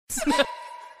Hey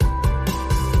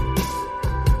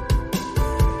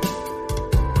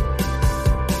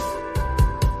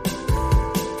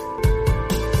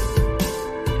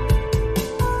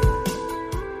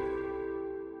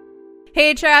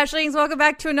Trashlings, welcome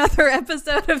back to another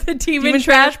episode of the Demon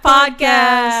Trash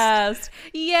Podcast.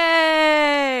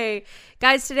 Yay!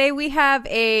 Guys, today we have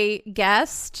a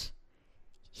guest.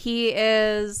 He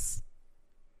is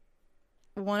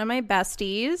one of my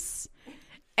besties,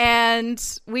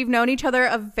 and we've known each other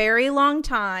a very long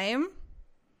time.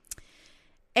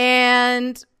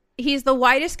 And he's the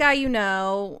whitest guy you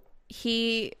know.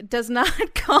 He does not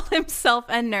call himself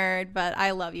a nerd, but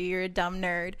I love you. You're a dumb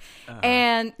nerd.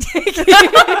 And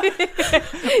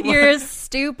you're a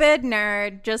stupid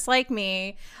nerd, just like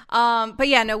me. But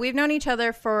yeah, no, we've known each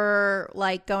other for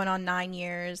like going on 9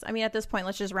 years. I mean, at this point,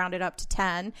 let's just round it up to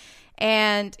 10.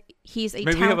 And he's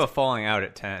maybe we have a falling out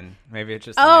at 10. Maybe it's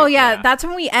just that's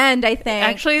when we end, I think.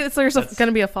 Actually, there's going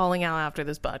to be a falling out after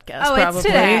this podcast. Oh, probably. It's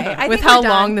today. With how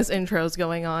long this intro is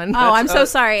going on. Oh, I'm so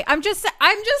sorry. I'm just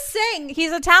saying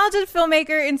he's a talented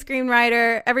filmmaker and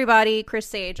screenwriter. Everybody, Chris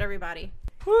Sage, everybody.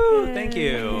 Woo, thank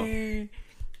you.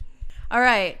 All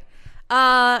right.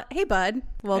 Hey bud,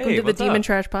 welcome to the Demon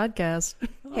Trash Podcast.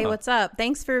 Hey, what's up?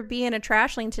 Thanks for being a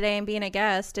trashling today and being a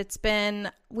guest.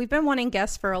 We've been wanting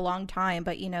guests for a long time,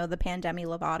 but you know, the pandemic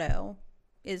Lovato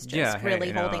is just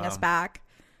holding us back.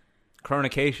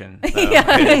 Chronication. So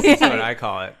that's what I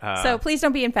call it. So please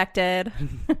don't be infected.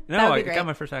 No, I got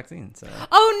my first vaccine. So.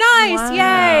 Oh, nice.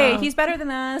 Wow. Yay. He's better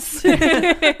than us.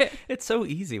 It's so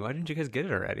easy. Why didn't you guys get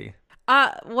it already?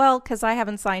 Well, because I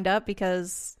haven't signed up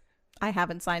because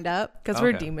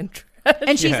we're Demon Trash.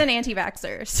 And she's an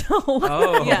anti-vaxxer,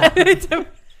 so yeah.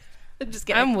 Just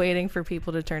kidding. I'm waiting for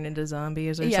people to turn into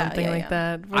zombies or something like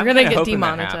that. We're gonna get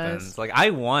demonetized. Like I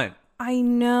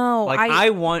know. Like I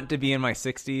want to be in my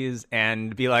 60s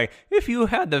and be like, if you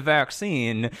had the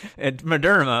vaccine at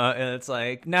Moderna, and it's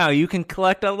like, now you can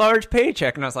collect a large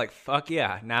paycheck. And I was like, fuck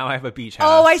yeah, now I have a beach house.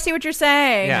 Oh, I see what you're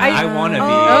saying. Yeah, I want to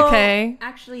be. Okay.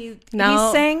 Actually,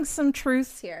 he's saying some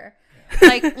truths here.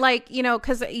 like you know,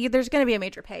 because there's going to be a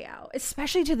major payout,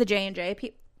 especially to the J&J.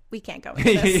 We can't go into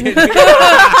this.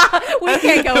 We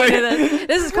can't go into this.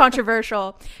 This is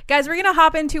controversial. Guys, we're going to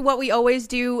hop into what we always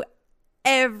do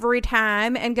every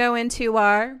time and go into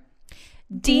our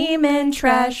Demon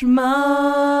Trash moments.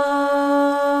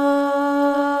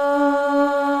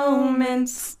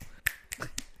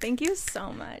 Thank you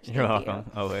so much. You're welcome.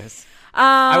 Always.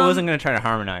 I wasn't going to try to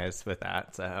harmonize with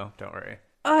that, so don't worry.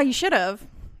 Oh, you should have.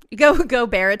 Go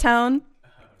baritone.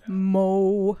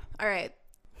 Mo. All right.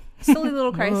 Silly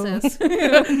little crisis.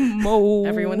 Mo.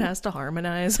 Everyone has to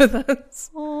harmonize with us.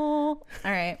 Oh.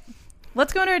 All right.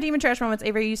 Let's go into our Demon Trash moments.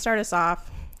 Avery, you start us off.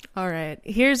 All right.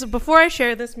 Before I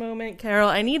share this moment, Carol,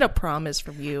 I need a promise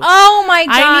from you. Oh my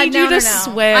God. I need you to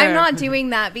swear. I'm not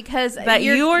doing that because that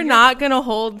you are not going to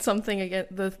hold something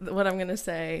against what I'm going to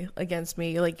say against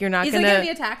me. Like, you're not going to. Is it going to be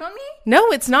an attack on me?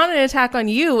 No, it's not an attack on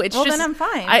you. It's well, just. Then I'm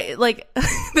fine.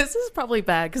 This is probably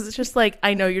bad because it's just like,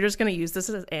 I know you're just going to use this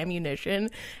as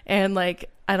ammunition. And like,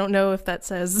 I don't know if that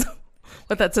says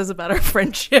what that says about our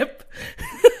friendship.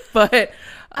 But.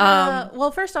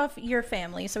 Well, first off, you're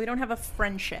family, so we don't have a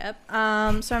friendship. So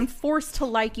I'm forced to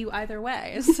like you either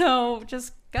way. So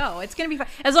just go. It's gonna be fine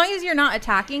as long as you're not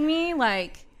attacking me.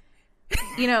 Like,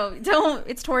 you know,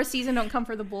 it's Taurus season. Don't come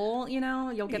for the bull. You know,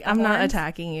 you'll get. I'm not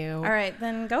attacking you. All right,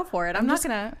 then go for it. I'm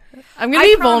gonna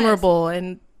be vulnerable,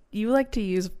 and you like to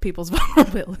use people's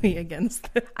vulnerability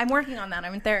against them. I'm working on that.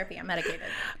 I'm in therapy. I'm medicated.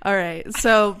 All right,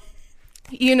 so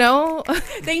you know,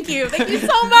 thank you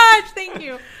so much. Thank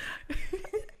you.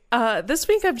 This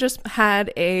week I've just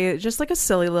had a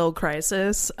silly little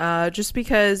crisis, just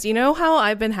because you know how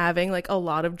I've been having like a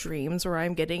lot of dreams where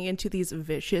I'm getting into these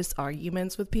vicious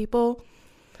arguments with people.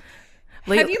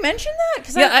 Like, have you mentioned that?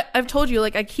 Yeah, I've told you,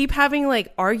 like, I keep having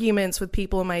like arguments with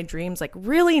people in my dreams, like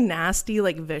really nasty,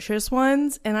 like vicious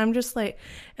ones. And I'm just like,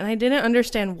 and I didn't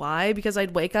understand why, because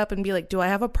I'd wake up and be like, do I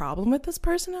have a problem with this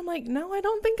person? I'm like, no, I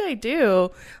don't think I do.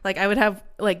 Like, I would have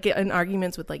like get in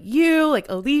arguments with like you, like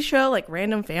Alicia, like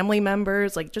random family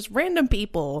members, like just random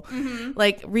people. Mm-hmm.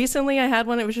 Like recently I had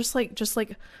one, it was just like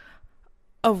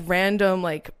a random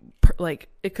like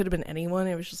it could have been anyone.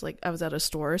 It was just like I was at a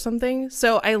store or something.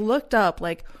 So I looked up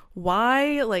like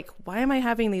why am I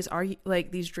having these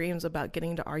these dreams about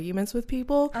getting into arguments with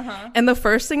people? And the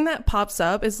first thing that pops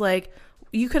up is like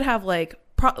you could have like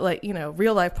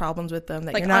real life problems with them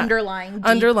that like you're not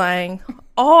underlying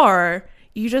or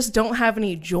you just don't have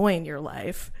any joy in your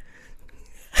life.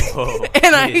 Oh,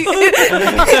 and I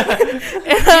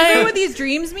know what these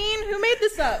dreams mean? Who made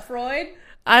this up, Freud?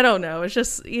 I don't know. It's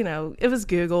just, it was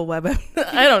Google web.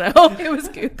 I don't know. It was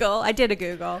Google. I did a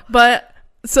Google. But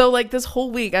so like this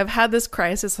whole week I've had this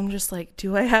crisis. I'm just like,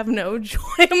 do I have no joy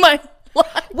in my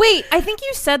life? Wait, I think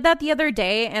you said that the other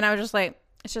day and I was just like,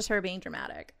 it's just her being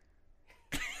dramatic.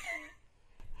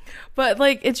 But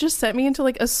like it just sent me into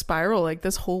like a spiral like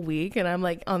this whole week, and I'm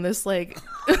like on this like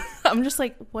I'm just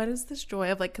like, what is this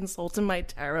joy of like consulting my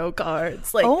tarot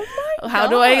cards? Like, oh my how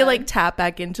God. do I like tap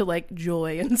back into like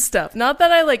joy and stuff? Not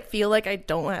that I like feel like I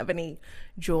don't have any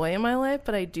joy in my life,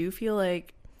 but I do feel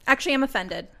like actually I'm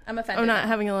offended. I'm not now.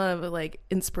 having a lot of like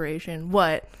inspiration.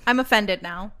 What? I'm offended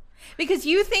now. Because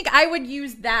you think I would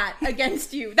use that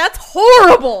against you. That's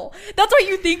horrible. That's what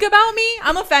you think about me?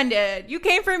 I'm offended. You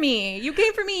came for me. You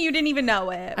didn't even know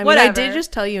it. I mean, I did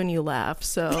just tell you and you laughed,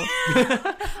 so.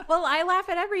 Well, I laugh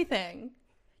at everything.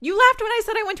 You laughed when I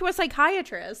said I went to a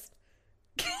psychiatrist.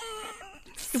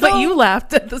 But you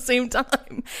laughed at the same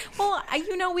time. Well,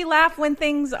 we laugh when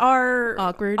things are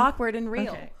awkward and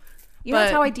real. Okay.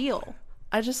 That's how I deal.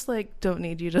 I just like don't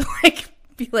need you to like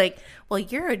be like, well,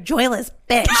 you're a joyless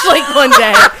bitch like one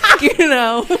day.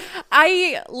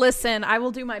 I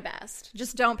will do my best.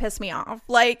 Just don't piss me off.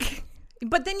 Like,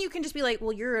 but then you can just be like,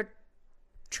 well, you're a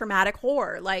traumatic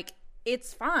whore. Like,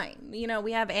 it's fine.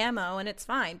 We have ammo and it's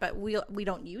fine, but we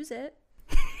don't use it.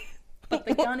 But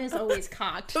the gun is always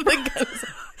cocked. The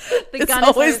gun is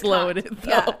always loaded, though.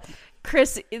 Yeah.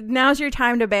 Chris, now's your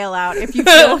time to bail out if you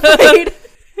feel afraid.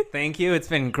 Thank you. It's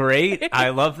been great. I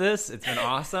love this. It's been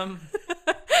awesome.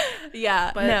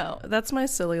 Yeah, but no. That's my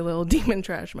silly little demon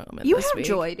trash moment. You this have week.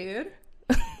 joy, dude.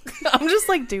 I'm just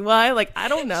like, do I? Like, I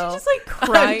don't know. She's just like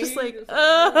crying. I'm just like,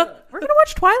 we're gonna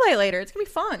watch Twilight later. It's gonna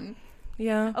be fun.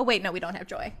 Yeah. Oh wait, no, we don't have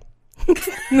joy.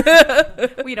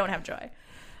 We don't have joy.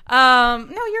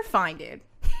 No, you're fine, dude.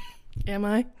 Am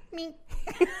I? Me.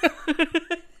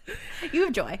 You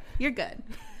have joy. You're good.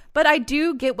 But I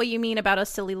do get what you mean about a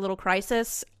silly little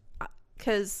crisis,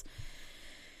 because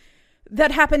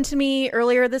that happened to me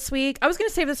earlier this week. I was going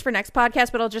to save this for next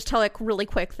podcast, but I'll just tell a really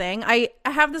quick thing. I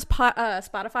have this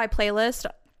Spotify playlist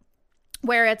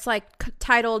where it's like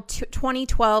titled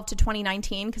 2012 to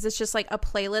 2019, because it's just like a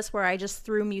playlist where I just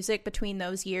threw music between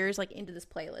those years like into this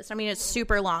playlist. I mean, it's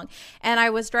super long. And I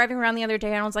was driving around the other day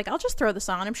and I was like, I'll just throw this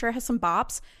on. I'm sure it has some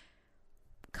bops.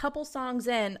 Couple songs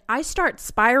in, I start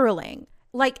spiraling.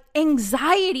 Like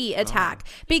anxiety attack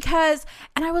because,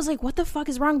 and I was like, what the fuck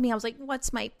is wrong with me? I was like,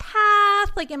 what's my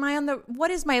path? Like, what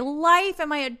is my life?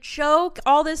 Am I a joke?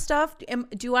 All this stuff.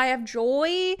 Do I have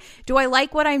joy? Do I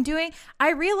like what I'm doing?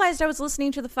 I realized I was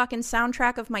listening to the fucking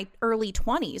soundtrack of my early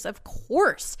 20s. Of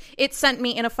course, it sent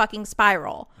me in a fucking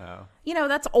spiral. Oh.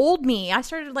 That's old me. I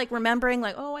started like remembering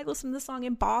like, oh, I listened to this song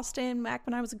in Boston back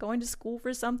when I was going to school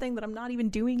for something that I'm not even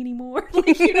doing anymore.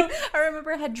 Like, I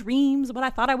remember I had dreams of what I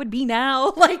thought I would be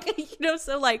now. Like,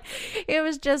 so like,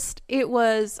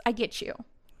 I get you.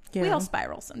 Yeah. We all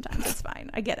spiral sometimes. It's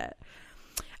fine. I get it.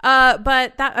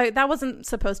 But that wasn't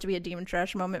supposed to be a demon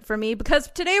trash moment for me, because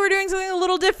today we're doing something a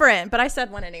little different, but I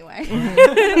said one anyway.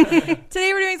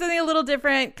 Today we're doing something a little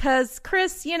different because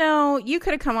Chris, you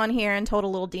could have come on here and told a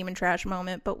little demon trash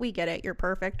moment, but we get it. You're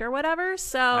perfect or whatever.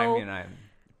 So I'm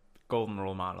golden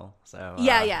role model. So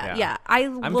yeah.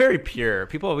 I'm very pure.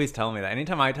 People always tell me that.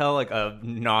 Anytime I tell like a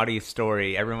naughty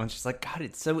story, everyone's just like, God,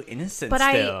 it's so innocent. But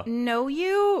still. I know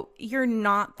you're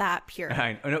not that pure.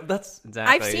 I know, that's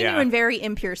exactly. I've seen you in very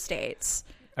impure states.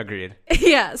 Agreed.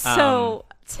 Yeah. So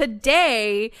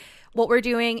today, what we're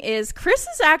doing is Chris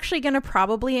is actually going to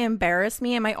probably embarrass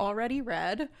me. Am I already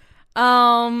red?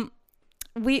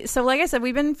 So like I said,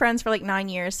 we've been friends for like 9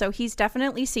 years, so he's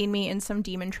definitely seen me in some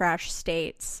demon trash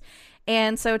states.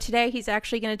 And so today he's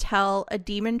actually going to tell a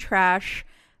demon trash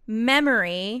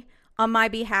memory on my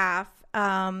behalf,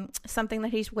 something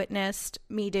that he's witnessed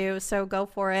me do. So go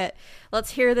for it.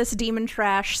 Let's hear this demon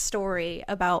trash story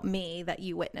about me that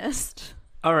you witnessed.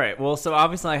 All right. Well, so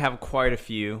obviously I have quite a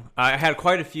few. I had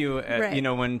quite a few,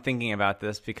 right. When thinking about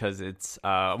this, because it's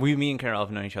me and Carol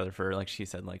have known each other for, like she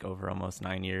said, like over almost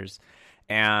 9 years.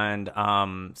 And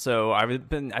so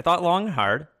I thought long and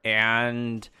hard,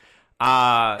 and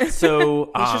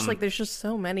so it's just like there's just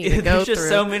so many to go there's just through.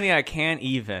 So many I can't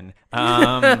even.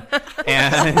 And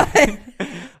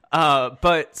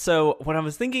but so what I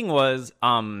was thinking was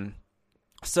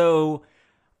so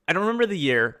I don't remember the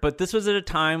year, but this was at a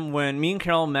time when me and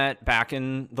Carol met back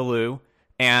in the Lou.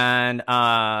 And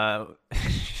that's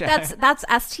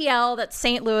STL. That's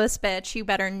St. Louis, bitch. You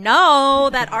better know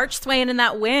that arch swaying in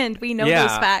that wind. We know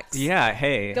those facts. Yeah.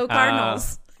 Hey, go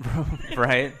Cardinals.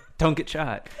 Right. Don't get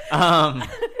shot.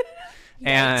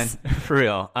 And for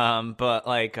real. But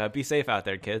like, be safe out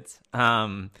there, kids.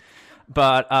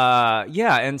 But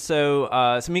yeah, and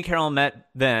so me and Carol met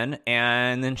then,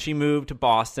 and then she moved to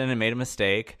Boston and made a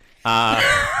mistake.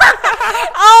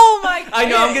 Oh my god! I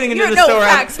know I'm getting into the story.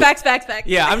 Facts.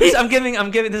 Yeah, I'm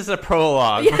giving. This is a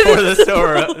prologue before the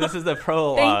story. This is the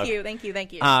prologue. Thank you.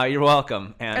 You're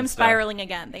welcome. And I'm spiraling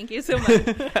again. Thank you so much.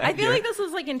 I feel like this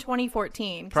was like in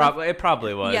 2014. It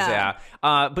probably was. Yeah.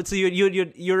 But so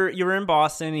you were in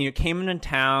Boston. And you came into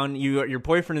town. Your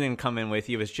boyfriend didn't come in with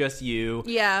you. It was just you.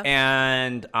 Yeah.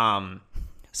 And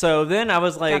so then I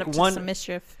was like, got up to some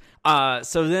mischief.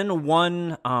 So then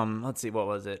let's see, what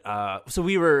was it?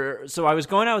 So I was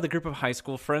going out with a group of high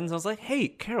school friends. And I was like, hey,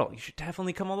 Carol, you should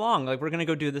definitely come along. Like, we're going to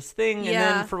go do this thing. And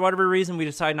then for whatever reason, we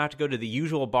decided not to go to the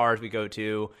usual bars we go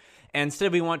to. And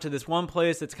instead, we went to this one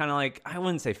place that's kind of like, I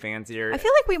wouldn't say fancier. I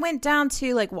feel like we went down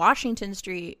to like Washington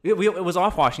Street. It was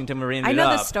off Washington where we ended up. I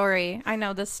know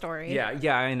this story.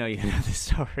 Yeah, I know you know this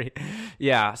story.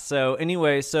 Yeah, so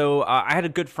anyway, I had a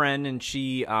good friend, and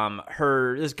she,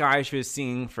 this guy she was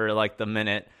seeing for like the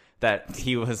minute that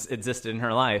he existed in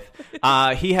her life,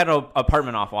 he had an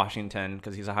apartment off Washington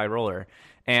because he's a high roller.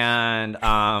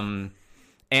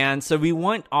 And so we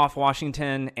went off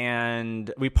Washington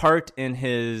and we parked in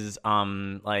his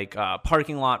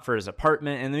parking lot for his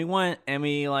apartment, and then we went and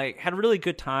we like had a really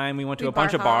good time. We went to a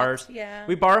bunch of bars. Yeah.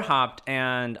 We bar hopped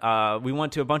and we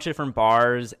went to a bunch of different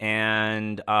bars,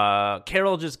 and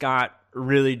Carol just got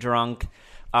really drunk.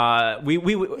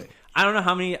 I don't know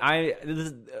how many. This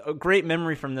is a great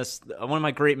memory from this. One of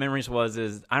my great memories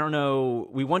is I don't know.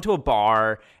 We went to a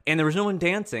bar and there was no one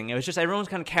dancing. It was just everyone was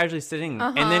kind of casually sitting.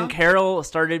 And then Carol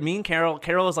was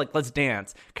like, "Let's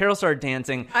dance." Carol started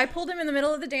dancing. I pulled him in the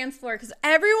middle of the dance floor because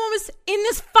everyone was in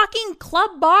this fucking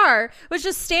club bar. Was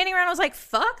just standing around. I was like,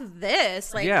 "Fuck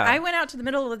this!" Like I went out to the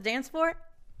middle of the dance floor.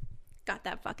 Got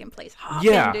that fucking place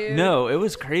hopping, dude. No, it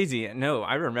was crazy. No,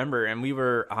 I remember, and we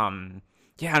were.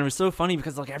 Yeah, and it was so funny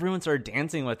because like everyone started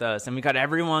dancing with us, and we got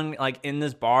everyone like in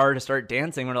this bar to start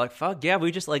dancing. We're like, "Fuck yeah!"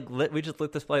 We just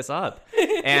lit this place up,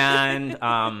 and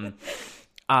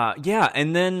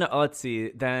and then let's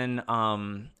see,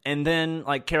 and then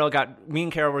like me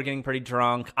and Carol were getting pretty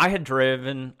drunk. I had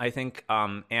driven, I think,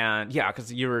 and yeah,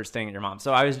 because you were staying at your mom,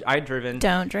 so I had driven.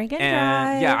 Don't drink and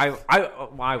drive. Yeah,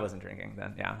 I wasn't drinking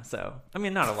then. Yeah, so I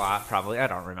mean, not a lot, probably. I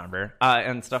don't remember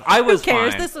and stuff. I was. Who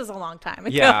cares? Fine. This was a long time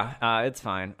ago. Yeah, it's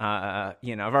fine. I've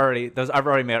already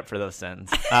made up for those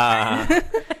sins.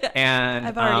 And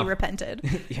I've already repented.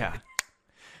 Yeah.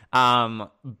 And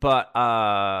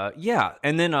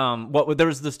then there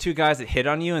was those two guys that hit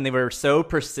on you, and they were so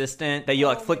persistent that you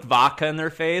like flicked vodka in their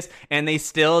face, and they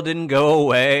still didn't go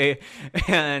away.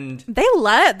 And men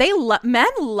love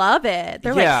it.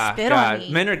 They're like, spit on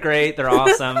me. Men are great. They're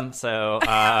awesome. So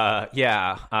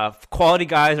quality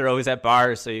guys are always at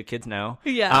bars, so you kids know.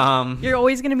 Yeah. You're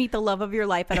always gonna meet the love of your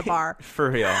life at a bar.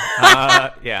 For real.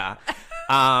 Yeah.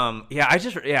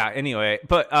 Anyway,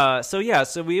 but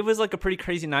it was like a pretty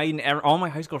crazy night, and all my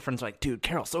high school friends were like, dude,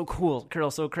 Carol's so cool,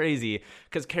 Carol's so crazy,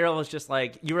 because Carol was just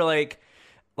like, you were like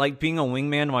being a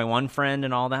wingman to my one friend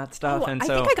and all that stuff. And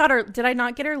so I think I got her. Did I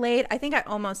not get her laid? I think I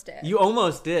almost did. You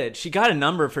almost did. She got a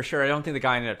number for sure. I don't think the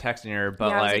guy ended up texting her,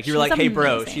 but you were like, hey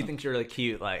bro, she thinks you're really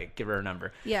cute, like give her a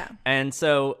number. Yeah. And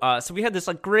so we had this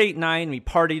like great night, and we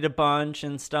partied a bunch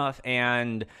and stuff,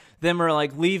 and then we're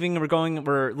like leaving, and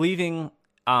we're leaving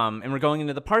and we're going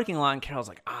into the parking lot, and Carol's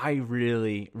like, I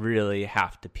really, really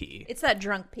have to pee. It's that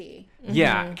drunk pee.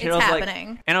 Yeah. Carol's it's happening.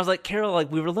 Like, and I was like, Carol, like,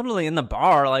 we were literally in the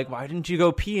bar. Like, why didn't you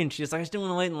go pee? And she's like, I just didn't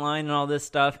want to wait in line and all this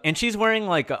stuff. And she's wearing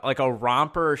like a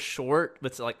romper short.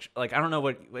 It's like I don't know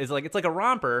what it's like. It's like a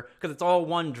romper because it's all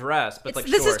one dress, but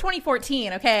it's this short. Is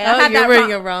 2014. Okay. Oh, you're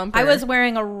wearing a romper. I was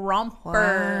wearing a romper.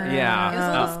 Wow. Yeah. It was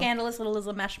a little scandalous,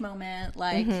 little mesh moment.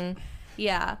 Like,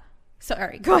 yeah.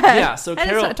 Sorry, go ahead. Yeah, so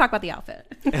Carol, I just talk about the outfit.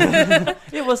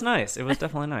 It was nice. It was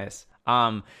definitely nice.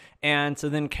 And so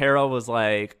then Carol was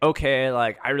like, okay,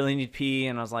 like, I really need to pee.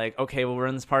 And I was like, okay, well, we're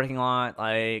in this parking lot.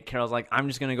 Like, Carol's like, I'm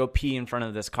just going to go pee in front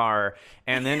of this car.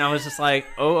 And then I was just like,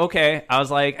 oh, okay. I was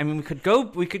like, I mean, we could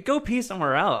go pee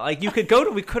somewhere else. Like, we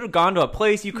could have gone to a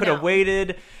place. You could have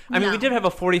waited. I mean, we did have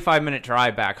a 45-minute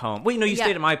drive back home. Well, you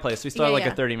stayed at my place. So we still had like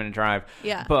a 30-minute drive.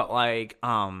 Yeah. But like,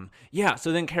 so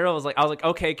then Carol was like, I was like,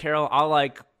 okay, Carol,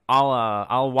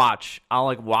 I'll watch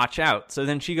out. So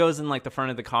then she goes in like the front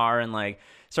of the car and like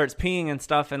starts peeing and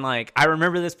stuff. And like, I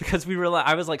remember this because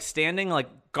I was like standing like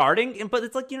guarding, but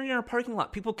it's like, you're in a parking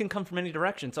lot. People can come from any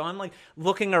direction. So I'm like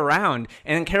looking around,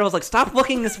 and then Carol's like, stop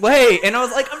looking this way. And I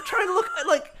was like, I'm trying to look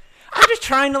like, I'm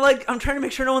trying to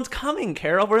make sure no one's coming,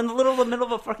 Carol. We're in the middle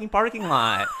of a fucking parking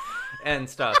lot and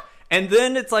stuff. And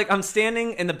then it's like I'm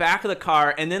standing in the back of the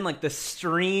car, and then like the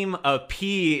stream of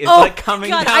pee is like coming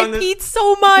down. I peed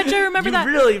so much. I remember that.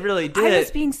 You really, really did. I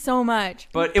was peeing so much.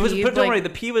 But don't worry, the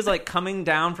pee was like coming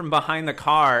down from behind the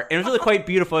car. It was really quite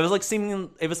beautiful.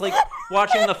 It was like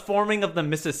watching the forming of the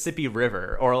Mississippi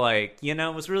River, or like,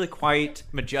 it was really quite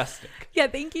majestic. Yeah,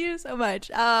 thank you so much.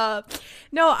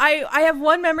 No, I have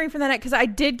one memory from that night because I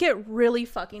did get really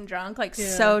fucking drunk,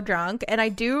 so drunk, and I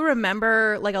do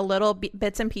remember like a little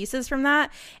bits and pieces from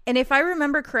that. And if I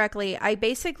remember correctly, I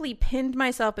basically pinned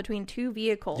myself between two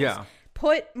vehicles,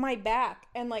 put my back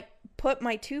and like put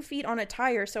my 2 feet on a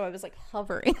tire, so I was like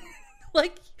hovering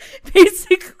like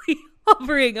basically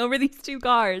hovering over these two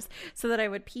cars so that I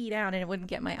would pee down and it wouldn't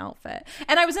get my outfit.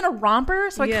 And I was in a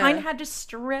romper, so I kind of had to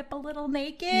strip a little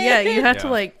naked. Yeah, you had to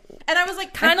like, and I was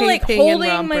like kind of like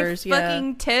holding my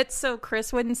fucking tits so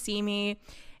Chris wouldn't see me.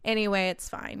 Anyway, it's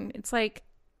fine. It's like,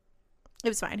 it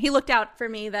was fine. He looked out for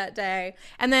me that day.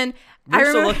 And then we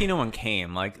were so lucky no one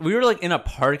came. Like, we were like in a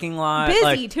parking lot.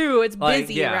 Busy too. It's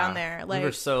busy around there. Like, we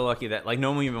were so lucky that like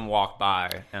no one even walked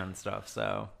by and stuff.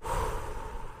 So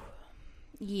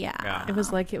yeah. It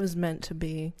was like it was meant to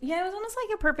be. Yeah, it was almost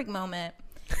like a perfect moment.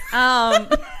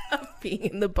 Being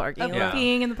in the parking lot.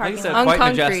 Being in the parking lot. On quite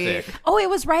concrete. Majestic. Oh, it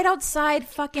was right outside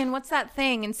fucking, what's that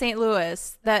thing in St.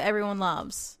 Louis that everyone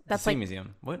loves? That's City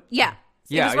Museum. What? Yeah.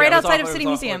 It was right outside of City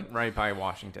Museum. Right by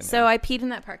Washington. So I peed in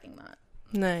that parking lot.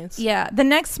 Nice. Yeah. The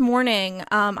next morning,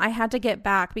 I had to get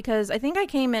back because I think I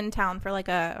came in town for like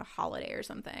a holiday or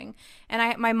something.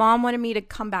 And my mom wanted me to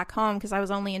come back home because I was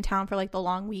only in town for like the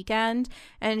long weekend.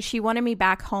 And she wanted me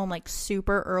back home like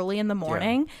super early in the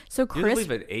morning. Yeah. So Chris... You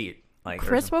leave at 8.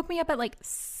 Chris woke me up at like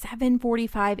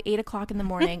 7:45, 8 o'clock in the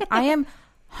morning. I am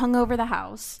hung over the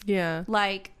house. Yeah.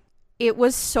 Like... It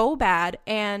was so bad,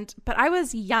 but I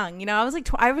was young, I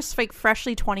was like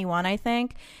freshly 21, I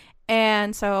think,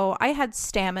 and so I had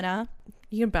stamina.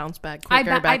 You can bounce back quicker.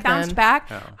 I bounced back.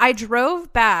 Oh. I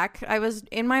drove back. I was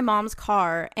in my mom's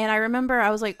car, and I remember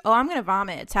I was like, "Oh, I'm gonna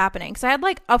vomit. It's happening." Because I had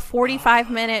like a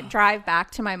 45-minute drive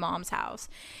back to my mom's house.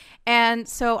 And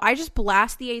so I just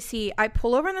blast the AC. I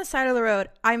pull over on the side of the road.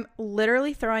 I'm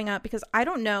literally throwing up because I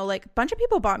don't know. Like, a bunch of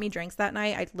people bought me drinks that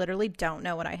night. I literally don't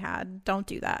know what I had. Don't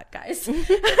do that, guys.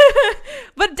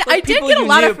 But I did get a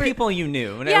lot of people you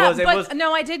knew. Yeah,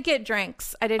 no, I did get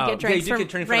drinks. I did get drinks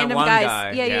from random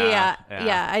guys. Guy.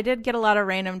 Yeah. I did get a lot of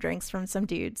random drinks from some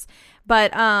dudes.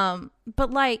 But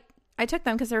like, I took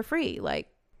them because they're free. Like,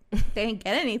 they didn't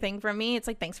get anything from me. It's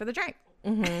like, thanks for the drink.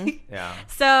 Mm-hmm. Yeah.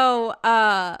 So,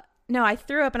 no, I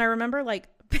threw up, and I remember like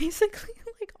basically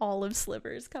like olive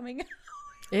slivers coming out.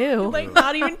 Ew. Like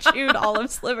not even chewed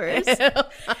olive slivers. Ew.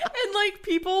 And like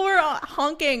people were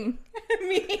honking at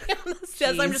me on the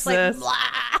stairs. I'm just like,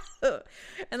 blah.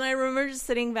 And I remember just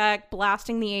sitting back,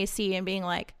 blasting the AC and being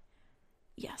like,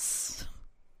 yes,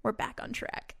 we're back on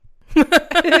track.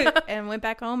 And went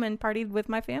back home and partied with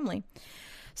my family.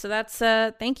 So that's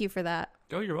thank you for that.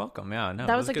 Oh, you're welcome. Yeah, no,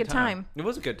 that was a good time. It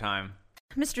was a good time.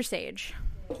 Mr. Sage.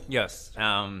 Yes.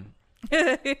 On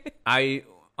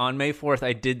May 4th,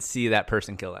 I did see that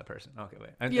person kill that person. Okay,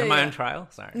 wait. Am I on trial?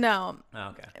 Sorry. No. Oh,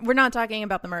 okay. We're not talking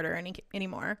about the murder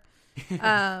anymore.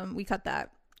 We cut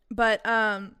that. But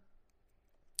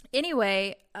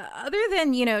anyway, other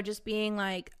than, just being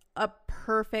like a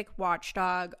perfect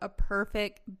watchdog, a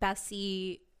perfect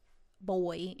Bessie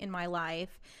boy in my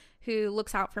life who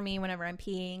looks out for me whenever I'm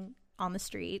peeing on the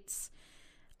streets,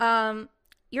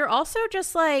 you're also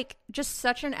just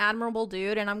such an admirable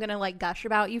dude, and I'm gonna like gush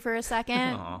about you for a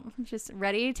second. Just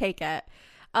ready to take it.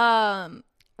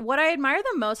 What I admire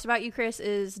the most about you, Chris,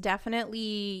 is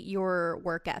definitely your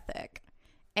work ethic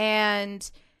and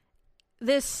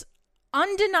this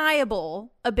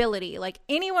undeniable ability. Like,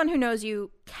 anyone who knows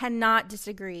you cannot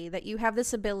disagree that you have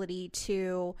this ability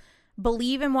to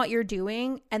believe in what you're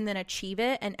doing and then achieve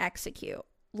it and execute.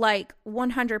 Like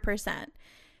 100%.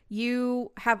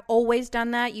 You have always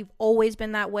done that. You've always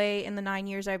been that way in the 9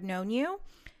 years I've known you.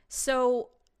 So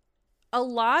a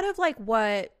lot of like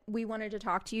what we wanted to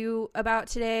talk to you about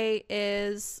today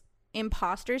is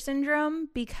imposter syndrome,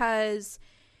 because,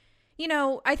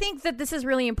 I think that this is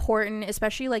really important,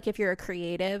 especially like if you're a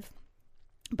creative.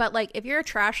 But like if you're a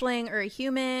trashling or a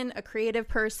human, a creative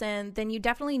person, then you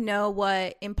definitely know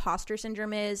what imposter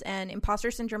syndrome is. And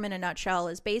imposter syndrome in a nutshell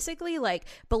is basically like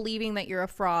believing that you're a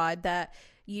fraud, that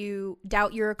you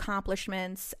doubt your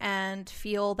accomplishments and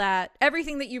feel that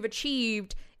everything that you've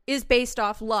achieved is based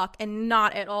off luck and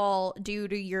not at all due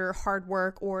to your hard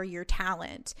work or your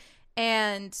talent,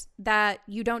 and that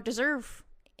you don't deserve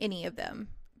any of them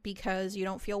because you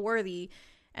don't feel worthy.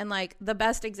 And like the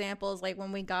best example is like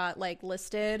when we got like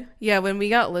listed. Yeah, when we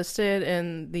got listed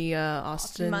in the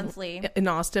Austin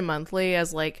Monthly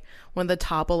as like one of the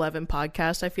top 11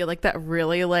 podcasts, I feel like that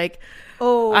really like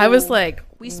I was like,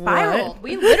 we spiraled. What?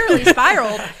 We literally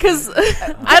spiraled because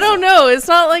I don't know. It's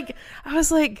not like I was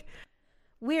like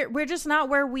we're just not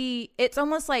where we. It's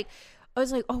almost like I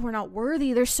was like, oh, we're not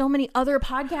worthy. There's so many other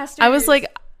podcasters. I was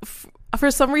like. For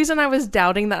some reason, I was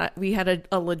doubting that we had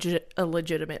a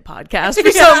legitimate podcast.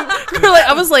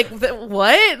 I was like,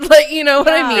 what? Like, you know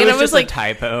what I mean? It was just like a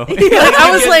typo. Like,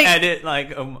 I was like, edit like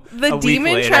the a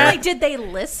demon week track. Like, did they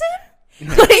listen?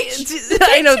 Like,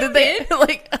 I know that they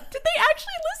like. Did they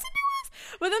actually listen to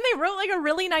us? But then they wrote like a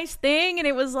really nice thing, and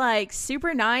it was like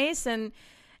super nice and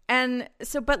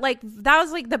so, but like that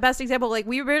was like the best example. Like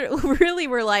we really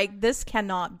were like, this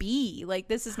cannot be. Like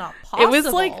this is not possible. It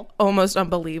was like almost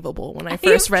unbelievable when I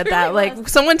first read that. Like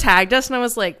someone tagged us, and I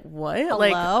was like, what? Hello?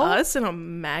 Like us in a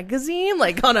magazine,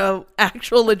 like on a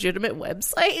actual legitimate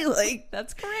website? Like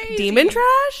that's crazy. Demon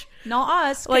trash? Not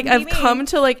us. Like I've come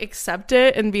to like accept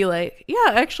it and be like, yeah,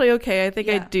 actually, okay, I think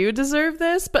I do deserve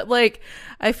this. But like,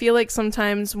 I feel like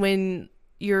sometimes when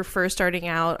you're first starting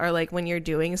out or like when you're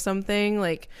doing something,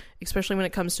 like especially when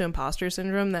it comes to imposter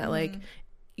syndrome, that like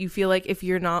you feel like if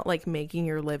you're not like making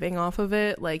your living off of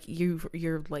it, like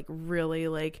you're like really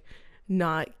like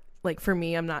not like, for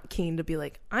me, I'm not keen to be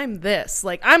like, I'm this,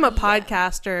 like I'm a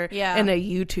podcaster and a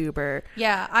YouTuber.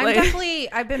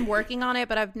 I've been working on it,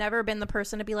 but I've never been the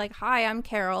person to be like, hi, I'm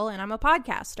Carol and I'm a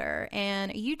podcaster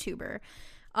and a YouTuber.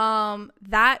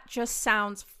 That just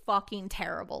sounds fucking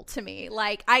terrible to me.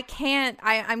 Like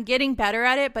I'm getting better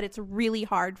at it, but it's really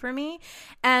hard for me.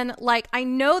 And like, I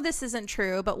know this isn't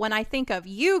true, but when I think of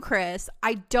you, Chris,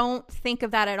 I don't think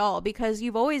of that at all, because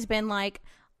you've always been like,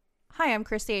 hi, I'm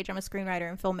Chris Sage. I'm a screenwriter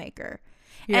and filmmaker.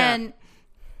 Yeah. And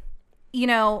you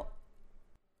know,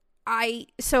 I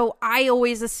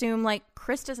always assume like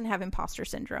Chris doesn't have imposter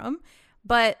syndrome,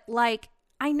 but like,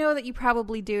 I know that you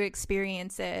probably do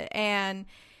experience it. And,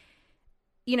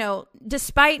 you know,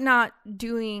 despite not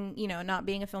doing, you know, not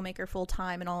being a filmmaker full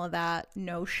time and all of that,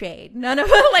 no shade. None of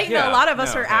it. Like, a lot of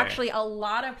us are actually, a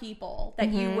lot of people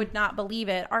that you would not believe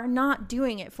it are not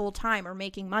doing it full time or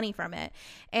making money from it.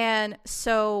 And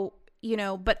so, you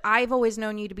know, but I've always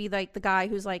known you to be like the guy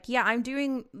who's like, yeah, I'm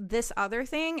doing this other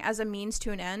thing as a means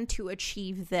to an end to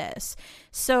achieve this.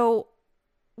 So,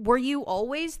 were you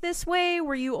always this way?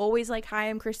 Were you always like, hi,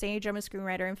 I'm Chris Sage, I'm a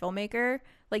screenwriter and filmmaker?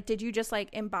 Like, did you just like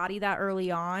embody that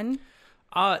early on?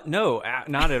 No,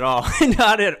 not at all.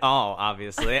 Not at all,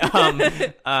 obviously.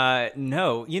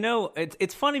 No, you know,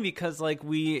 it's funny because like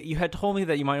you had told me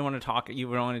that you wanted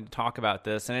to talk about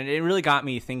this, and it really got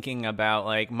me thinking about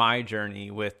like my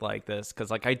journey with like this, because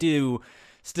like I do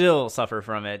still suffer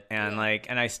from it, and like,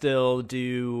 and I still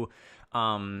do.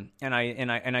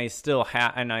 I still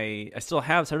have,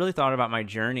 so I really thought about my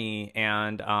journey,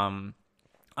 and,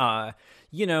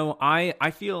 you know,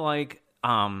 I feel like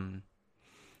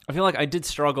I did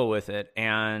struggle with it,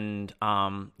 and,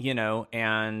 you know,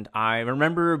 and I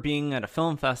remember being at a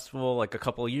film festival like a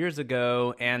couple of years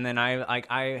ago, and then I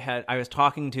was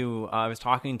talking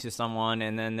to someone,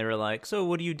 and then they were like, so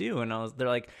what do you do? And they're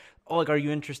like, oh, like, are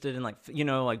you interested in like, you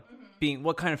know, like,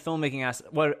 what kind of filmmaking,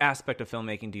 what aspect of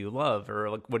filmmaking do you love, or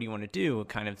like what do you want to do,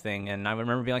 kind of thing. And I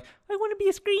remember being like, I want to be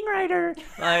a screenwriter,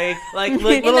 like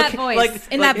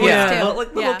in that voice,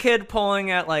 too, little kid pulling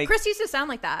at like. Chris used to sound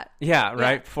like that. Yeah,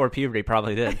 right before puberty,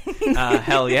 probably did.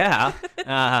 Hell yeah.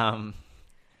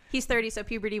 He's 30, so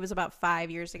puberty was about 5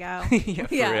 years ago. Yeah,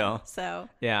 for real. So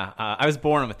yeah, I was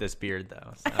born with this beard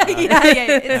though. So,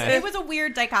 it was a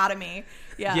weird dichotomy.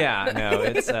 Yeah. Yeah, no,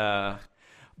 it's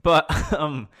but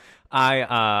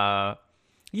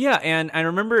yeah, and I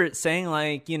remember saying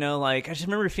like, you know, like I just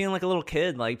remember feeling like a little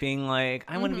kid, like being like,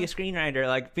 I want to be a screenwriter,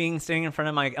 like standing in front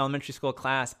of my elementary school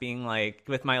class, being like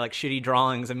with my like shitty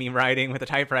drawings of me writing with a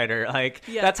typewriter, like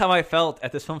that's how I felt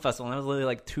at this film festival, and that was literally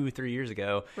like 2-3 years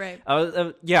ago. Right.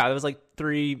 It was like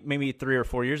 3 or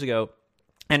 4 years ago,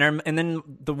 and then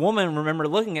the woman remember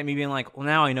looking at me being like, well,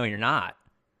 now I know you're not.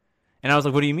 And I was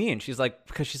like, what do you mean? She's like,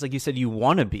 because she's like, you said you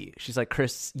want to be. She's like,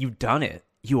 Chris, you've done it.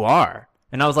 You are.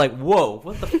 And I was like, whoa,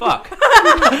 what the fuck?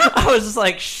 I was just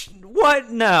like, what?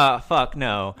 No, fuck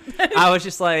no. I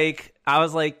was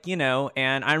like, you know,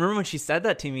 and I remember when she said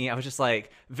that to me, I was just like,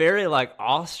 very like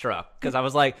awestruck, because I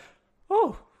was like,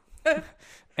 oh,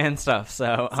 and stuff.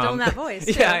 So still in that voice.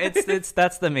 Too. Yeah,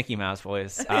 that's the Mickey Mouse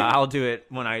voice. I'll do it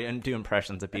when I do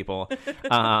impressions of people.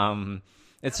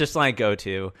 It's just my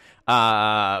go-to.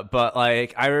 But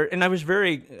like I was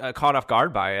very caught off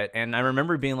guard by it, and I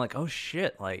remember being like, oh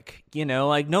shit, like, you know,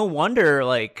 like no wonder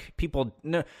like people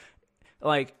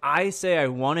like I say I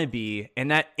want to be,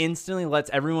 and that instantly lets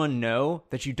everyone know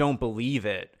that you don't believe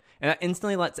it. And that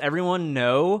instantly lets everyone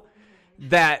know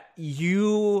that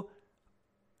you,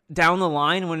 down the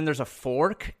line, when there's a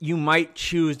fork, you might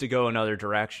choose to go another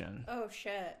direction. Oh,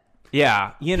 shit.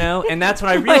 Yeah, you know, and that's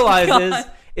what I realize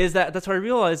is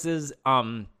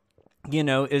that you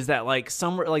know, is that like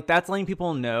somewhere, like that's letting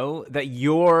people know that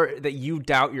you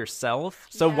doubt yourself.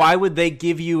 So why would they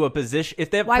give you a position if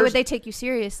that? Why would they take you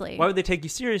seriously? Why would they take you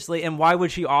seriously? And why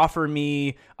would she offer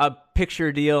me a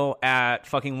picture deal at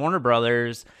fucking Warner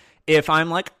Brothers if I'm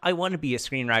like, I want to be a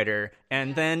screenwriter?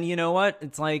 And then, you know what?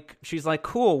 It's like, she's like,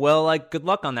 cool. Well, like, good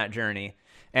luck on that journey.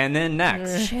 And then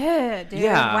next. Shit, dude.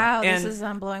 Yeah. Wow, this is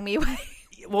blowing me away.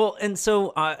 Well, and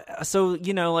so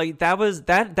you know, like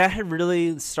that had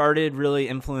really started really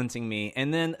influencing me.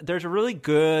 And then there's a really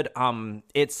good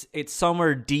it's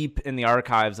somewhere deep in the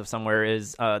archives of somewhere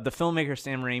is the filmmaker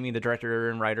Sam Raimi, the director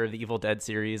and writer of the Evil Dead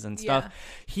series and stuff. Yeah.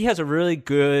 He has a really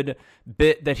good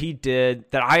bit that he did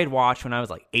that I had watched when I was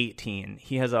like 18.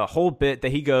 He has a whole bit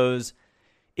that he goes,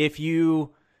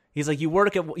 he's like, you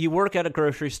work at a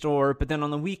grocery store, but then on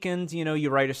the weekends, you know, you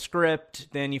write a script,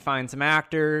 then you find some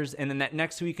actors, and then that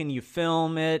next weekend you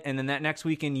film it, and then that next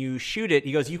weekend you shoot it.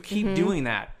 He goes, you keep doing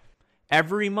that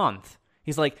every month.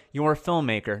 He's like, you're a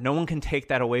filmmaker. No one can take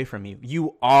that away from you.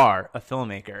 You are a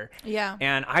filmmaker. Yeah.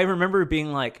 And I remember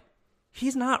being like,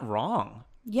 he's not wrong.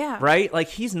 Yeah. Right? Like,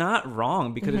 he's not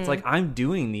wrong because it's like, I'm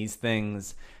doing these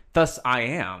things, thus I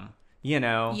am. You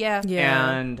know,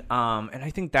 and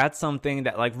I think that's something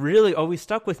that like really always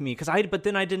stuck with me but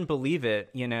then I didn't believe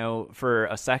it, you know, for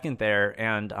a second there,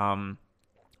 and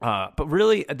but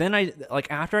really then I like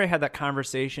after I had that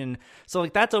conversation, so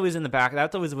like that always was in the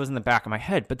back of my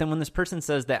head. But then when this person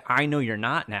says that I know you're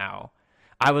not now,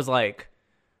 I was like,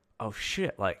 oh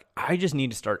shit, like I just need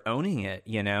to start owning it,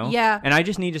 you know? Yeah. And I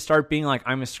just need to start being like,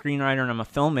 I'm a screenwriter and I'm a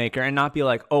filmmaker, and not be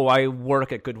like, oh, I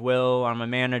work at Goodwill, I'm a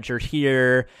manager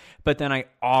here, but then I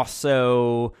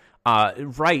also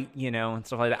write, you know, and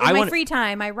stuff like that. In my free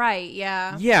time, I write,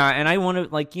 yeah. Yeah, and I want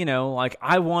to, like, you know, like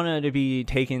I wanted to be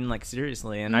taken like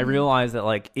seriously, and I realized that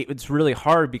like it's really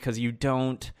hard because you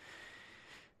don't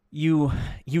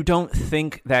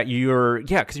think that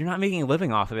because you're not making a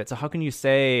living off of it. So how can you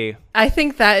say? I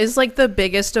think that is like the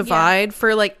biggest divide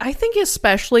for like, I think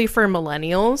especially for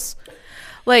millennials.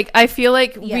 Like, I feel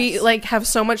like we like have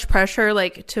so much pressure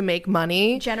like to make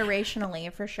money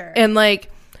generationally, for sure. And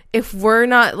like, if we're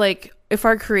not like, if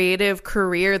our creative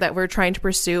career that we're trying to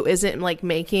pursue isn't like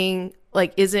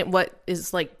isn't what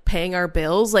is like paying our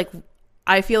bills, like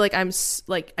I feel like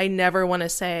I never want to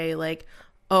say like,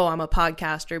 oh, I'm a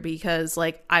podcaster because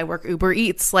like I work Uber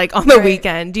Eats like on the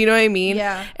weekend. Do you know what I mean?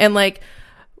 Yeah. And like,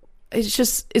 it's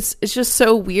just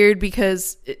so weird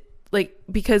because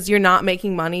because you're not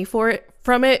making money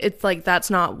from it. It's like, that's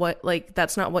not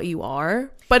what you are.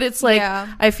 But it's like,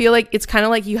 I feel like it's kind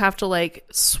of like you have to like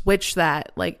switch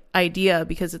that like idea,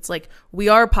 because it's like, we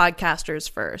are podcasters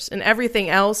first, and everything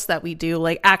else that we do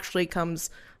like actually comes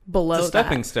below it's a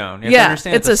stepping stone. You have to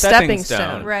understand it's a stepping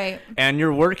stone, right? And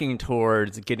you're working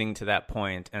towards getting to that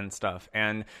point and stuff.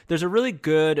 And there's a really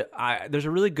good I did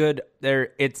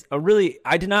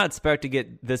not expect to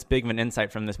get this big of an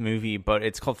insight from this movie, but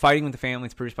it's called Fighting with the Family.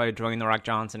 It's produced by Dwayne "The Rock"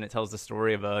 Johnson. It tells the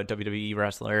story of a WWE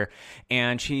wrestler,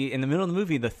 and she, in the middle of the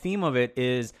movie, the theme of it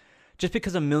is, just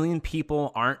because 1 million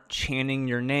people aren't chanting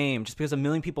your name, just because 1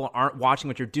 million people aren't watching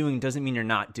what you're doing, doesn't mean you're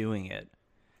not doing it.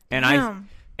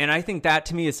 And I think that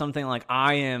to me is something like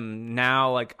I am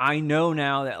now, like I know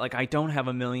now that like I don't have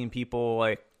 1 million people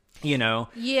like, you know,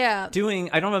 I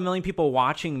don't have 1 million people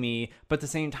watching me, but at the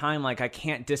same time, like I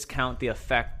can't discount the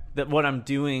effect that what I'm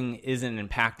doing isn't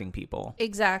impacting people.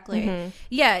 Exactly.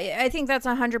 Yeah, I think that's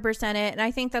 100% it. And I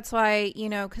think that's why, you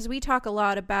know, because we talk a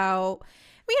lot about,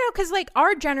 you know, because like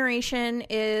our generation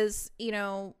is, you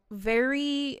know,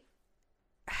 very...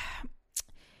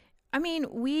 I mean,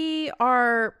 we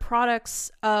are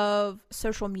products of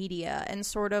social media and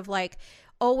sort of like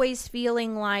always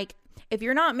feeling like if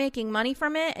you're not making money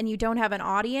from it and you don't have an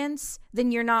audience,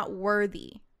 then you're not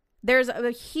worthy. There's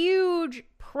a huge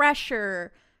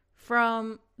pressure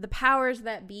from the powers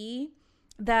that be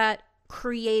that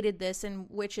created this, and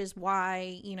which is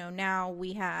why, you know, now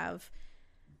we have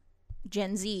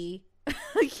Gen Z,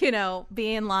 you know,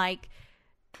 being like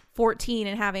 14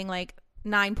 and having like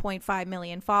 9.5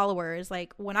 million followers.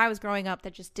 Like when I was growing up,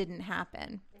 that just didn't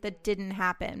happen.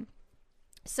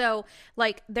 So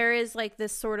like there is like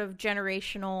this sort of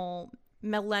generational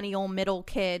millennial middle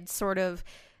kid sort of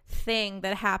thing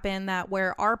that happened, that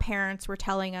where our parents were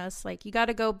telling us like, you got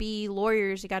to go be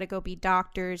lawyers, you got to go be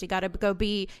doctors, you got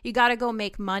to go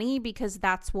make money, because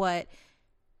that's what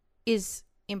is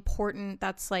important.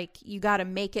 That's like, you got to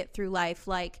make it through life.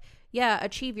 Like, yeah,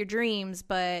 achieve your dreams,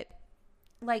 but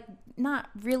like not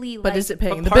really. But like, is it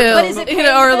paying the bills? But is it paying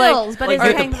the bills? But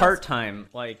like the part time?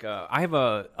 Like I have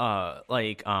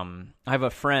a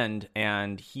friend,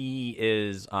 and he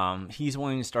is he's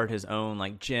wanting to start his own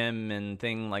like gym and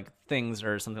things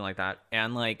or something like that,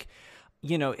 and like,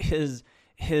 you know, his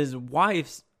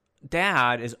wife's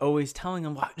dad is always telling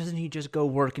him, why doesn't he just go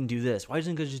work and do this? Why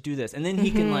doesn't he just do this? And then he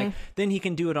can then he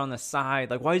can do it on the side.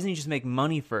 Like, why doesn't he just make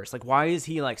money first? Like, why is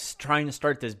he like trying to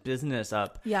start this business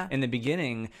up in the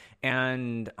beginning?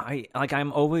 And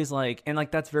I'm always like, and like,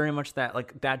 that's very much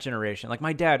that generation. Like,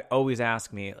 my dad always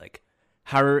asked me like,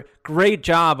 great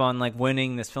job on like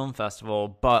winning this film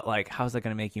festival, but like, how's that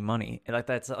going to make you money? And like,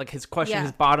 that's like his question,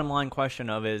 his bottom line question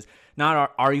is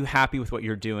not, are you happy with what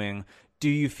you're doing? Do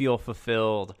you feel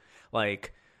fulfilled?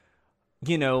 Like,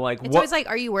 you know, like, it's always like,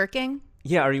 are you working?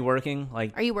 Yeah, are you working?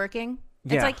 Like, are you working?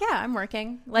 Yeah. It's like, yeah, I'm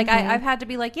working. Like, I've had to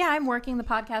be like, yeah, I'm working. The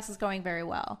podcast is going very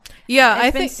well. Yeah,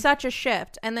 it's been such a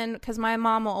shift. And then, because my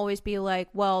mom will always be like,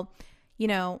 well, you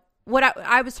know, what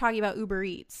I was talking about Uber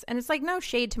Eats, and it's like, no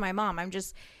shade to my mom.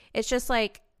 It's just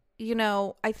like, you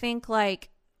know, I think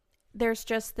like there's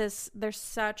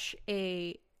such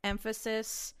a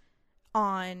emphasis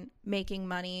on making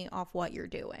money off what you're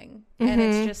doing. And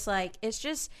it's just like,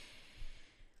 it's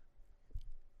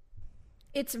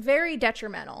very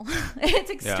detrimental.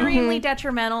 It's extremely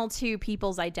detrimental to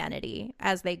people's identity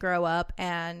as they grow up.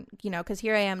 And, you know, because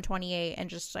here I am 28 and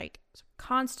just like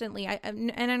constantly,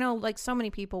 and I know like so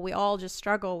many people, we all just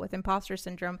struggle with imposter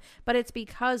syndrome, but it's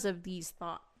because of these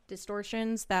thought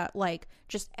distortions that like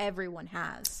just everyone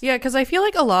has. Yeah, because I feel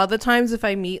like a lot of the times if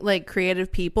I meet like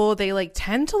creative people, they like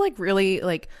tend to like really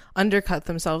like undercut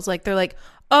themselves. Like they're like,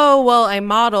 oh, well, I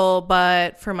model,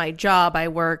 but for my job I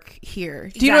work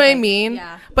here. Do you know what I mean?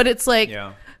 Yeah. But it's like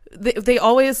they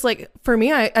always like, for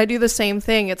me, I do the same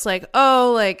thing. It's like,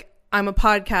 oh, like I'm a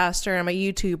podcaster, I'm a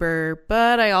YouTuber,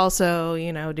 but I also,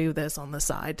 you know, do this on the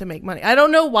side to make money. I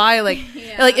don't know why, like,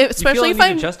 like especially if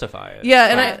I justify it.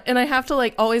 Yeah, and I have to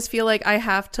like always feel like I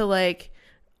have to like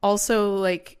also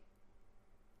like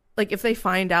if they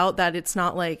find out that it's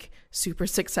not like super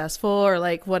successful or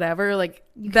like whatever, like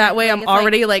that way I'm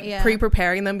already like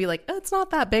pre-preparing them, be like, oh, it's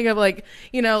not that big of like,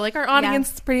 you know, like our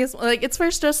audience is pretty, like it's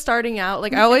first just starting out.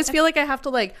 Like I always feel like I have to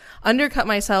like undercut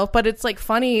myself, but it's like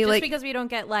funny, just like because we don't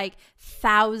get like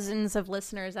thousands of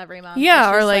listeners every month.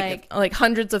 Yeah, or like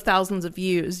hundreds of thousands of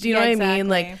views. Do you know what I mean?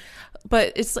 Like,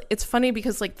 but it's funny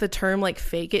because like the term like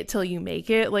fake it till you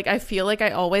make it, like I feel like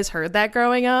I always heard that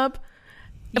growing up.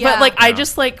 But like I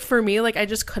just like, for me, like I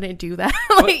just couldn't do that.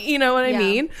 Like, you know what I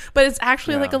mean? But it's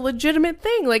actually like a legitimate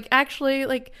thing. Like actually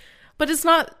like, but it's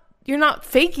not, you're not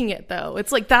faking it though.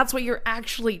 It's like that's what you're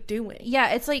actually doing.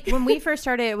 Yeah, it's like when we first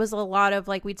started, it was a lot of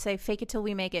like, we'd say fake it till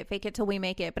we make it, fake it till we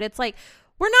make it. But it's like,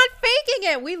 we're not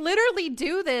faking it. We literally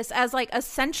do this as like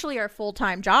essentially our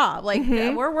full-time job. Like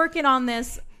we're working on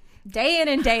this day in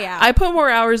and day out. I put more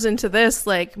hours into this,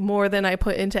 like more than I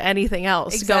put into anything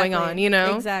else going on, you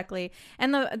know? Exactly.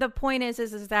 And the point is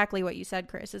exactly what you said,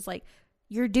 Chris, is like,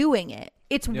 you're doing it.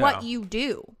 It's what you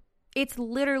do. It's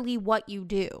literally what you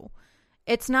do.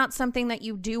 It's not something that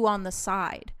you do on the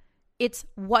side. It's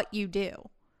what you do.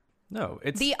 No,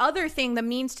 it's the other thing, the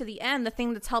means to the end, the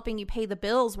thing that's helping you pay the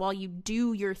bills while you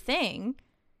do your thing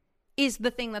is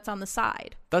the thing that's on the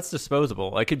side. That's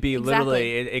disposable. It could be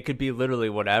literally, it could be literally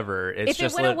whatever. It's if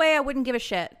just it went away, I wouldn't give a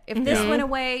shit. If this went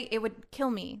away, it would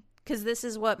kill me because this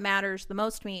is what matters the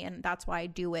most to me, and that's why I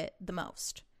do it the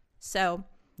most. So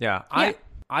I've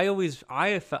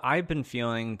been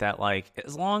feeling that like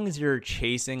as long as you're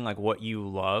chasing like what you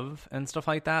love and stuff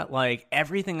like that, like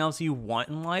everything else you want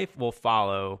in life will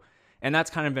follow. And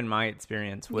that's kind of been my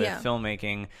experience with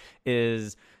filmmaking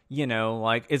is, you know,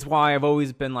 like it's why I've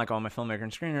always been like, oh, I'm a filmmaker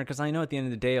and screenwriter, because I know at the end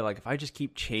of the day, like if I just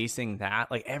keep chasing that,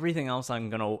 like everything else I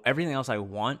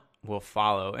want will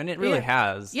follow. And it really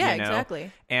has. Yeah, you know?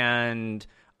 Exactly. And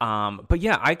but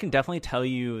yeah, I can definitely tell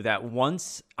you that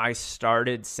once I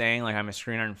started saying like I'm a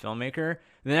screenwriter and filmmaker,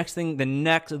 the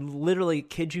next literally,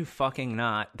 kid you fucking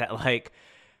not, that like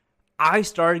I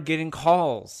started getting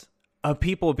calls of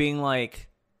people being like,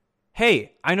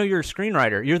 hey, I know you're a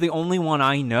screenwriter. You're the only one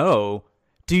I know.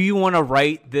 Do you want to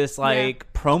write this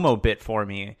like promo bit for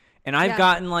me? And I've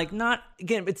gotten like, not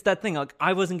again, it's that thing. Like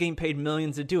I wasn't getting paid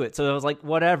millions to do it. So I was like,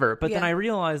 whatever. But then I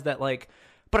realized that like,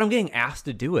 but I'm getting asked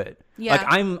to do it. Yeah.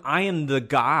 Like I am the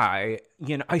guy,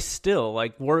 you know, I still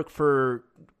like work for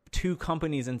 2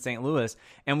 companies in St. Louis,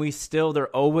 and they're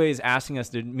always asking us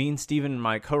to, me and Steven,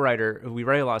 my co-writer, we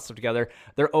write a lot of stuff together,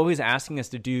 they're always asking us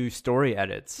to do story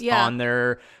edits on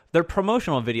their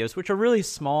promotional videos, which are really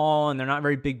small and they're not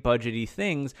very big budgety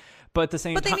things. But at the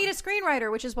same time, they need a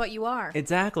screenwriter, which is what you are.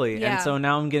 Exactly. Yeah. And so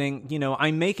now I'm getting,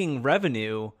 I'm making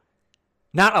revenue.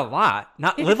 Not a lot,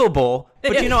 not livable,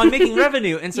 but I'm making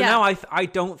revenue, and so now I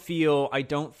don't feel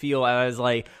as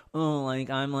like, oh, like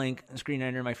I'm like a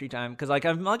screenwriter in my free time, because like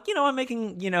I'm like I'm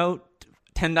making $10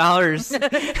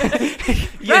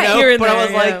 here and but there, I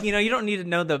was like, you don't need to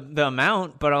know the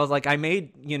amount, but I was like, I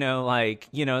made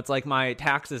it's like my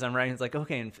taxes I'm writing, it's like,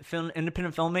 okay, and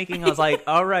independent filmmaking, I was like,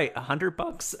 all right,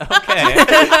 $100, okay.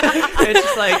 It's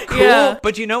just like, cool,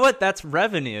 but you know what, that's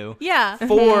revenue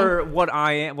for what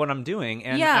I'm doing,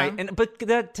 and but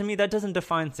that, to me, that doesn't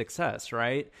define success,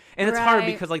 right? And it's hard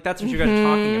because like that's what you guys are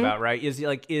talking about, right? Is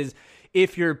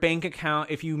if your bank account,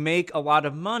 if you make a lot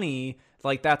of money,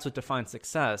 like that's what defines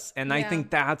success. And I think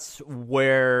that's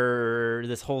where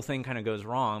this whole thing kind of goes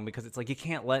wrong, because it's like you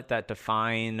can't let that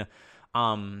define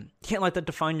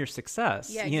your success.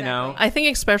 Yeah, exactly. I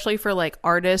think especially for like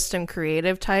artists and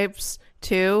creative types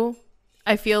too,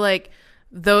 I feel like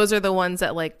those are the ones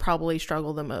that like probably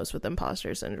struggle the most with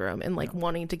imposter syndrome and like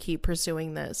wanting to keep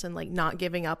pursuing this and like not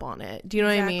giving up on it. Do you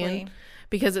know what I mean?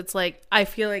 Because it's like, I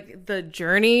feel like the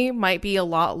journey might be a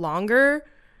lot longer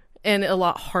and a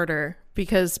lot harder,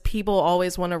 because people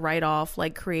always want to write off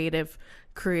like creative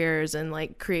careers and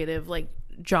like creative like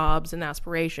jobs and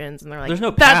aspirations, and they're like, there's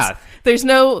no path. There's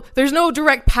no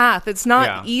direct path. It's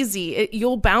not easy.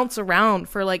 You'll bounce around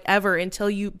for like ever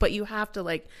but you have to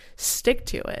like stick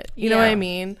to it. You know what I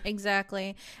mean?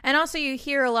 Exactly. And also you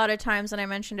hear a lot of times, and I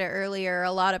mentioned it earlier,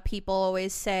 a lot of people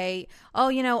always say, oh,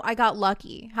 I got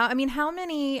lucky. How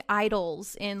many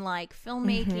idols in like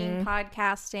filmmaking,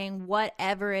 podcasting,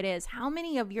 whatever it is, how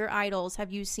many of your idols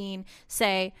have you seen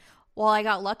say, well, I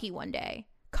got lucky one day?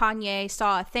 Kanye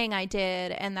saw a thing I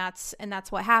did, and that's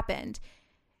what happened.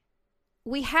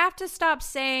 We have to stop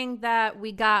saying that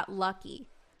we got lucky.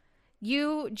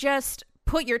 You just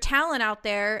put your talent out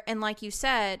there, and like you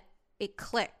said, it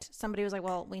clicked. Somebody was like,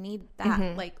 well, we need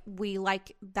that. Like, we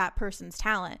like that person's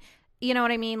talent. You know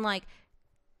what I mean? Like,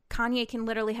 Kanye can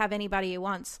literally have anybody he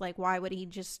wants. Like, why would it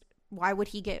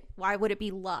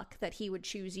be luck that he would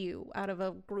choose you out of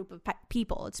a group of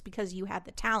people? It's because you had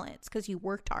the talent. It's because you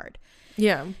worked hard.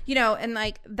 Yeah. And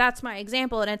like, that's my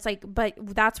example. And it's like, but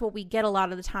that's what we get a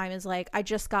lot of the time is like, I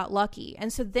just got lucky.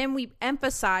 And so then we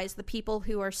emphasize the people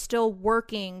who are still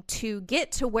working to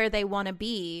get to where they want to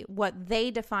be, what they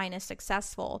define as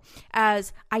successful,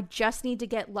 as I just need to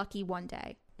get lucky one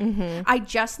day. I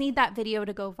just need that video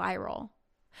to go viral.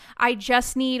 I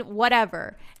just need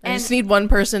whatever. I just need one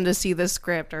person to see the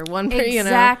script, or one person,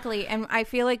 exactly. And I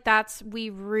feel like we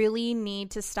really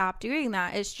need to stop doing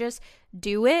that. It's just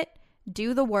do it,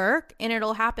 do the work, and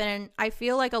it'll happen. And I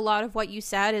feel like a lot of what you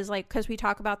said is like, because we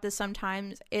talk about this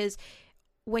sometimes, is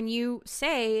when you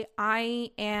say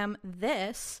I am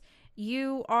this,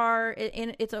 you are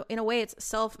in a way it's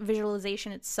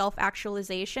self-visualization, it's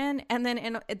self-actualization, and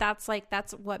then that's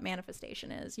what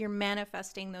manifestation is. You're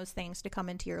manifesting those things to come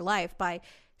into your life by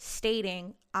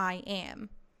stating I am.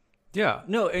 Yeah,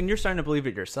 no, and you're starting to believe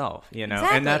it yourself,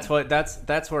 Exactly. And that's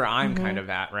where I'm kind of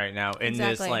at right now in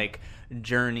this like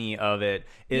journey of it,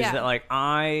 is that like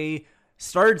I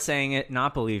started saying it,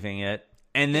 not believing it.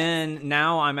 And then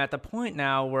now I'm at the point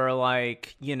now where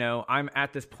like, I'm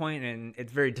at this point, and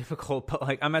it's very difficult, but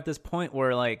like I'm at this point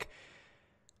where like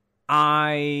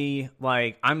I'm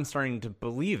starting to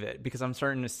believe it, because I'm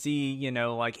starting to see,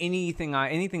 like anything,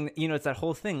 it's that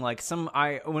whole thing. Like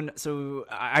I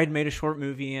had made a short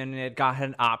movie, and it got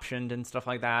optioned and stuff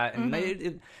like that. And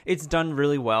it's done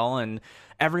really well. And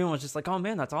everyone was just like, oh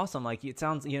man, that's awesome. Like it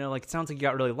sounds like you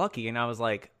got really lucky. And I was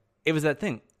like, it was that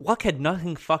thing. Luck had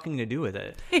nothing fucking to do with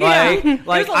it. Like there's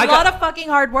a lot of fucking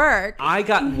hard work. I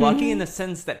got lucky in the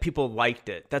sense that people liked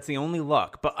it. That's the only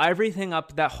luck. But everything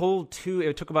up that whole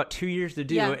it took about 2 years to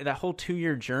do. Yeah. That whole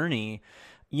 2-year journey,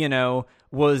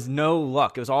 was no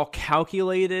luck. It was all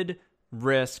calculated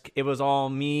risk. It was all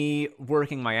me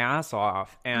working my ass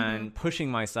off and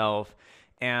pushing myself.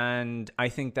 And I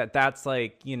think that's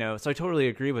like, so I totally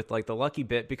agree with like the lucky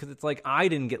bit, because it's like, I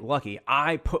didn't get lucky.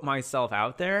 I put myself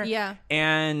out there. Yeah.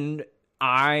 And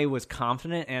I was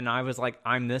confident, and I was like,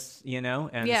 I'm this,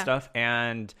 and stuff.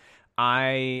 And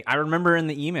I remember in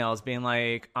the emails being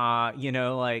like,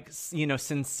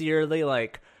 sincerely,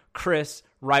 like Chris,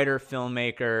 writer,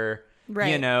 filmmaker,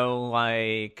 right.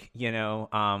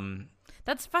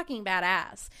 That's fucking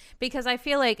badass, because I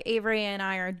feel like Avery and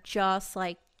I are just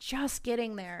like just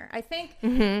getting there. I think,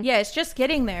 yeah, it's just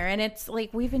getting there. And it's like,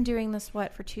 we've been doing this,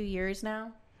 for 2 years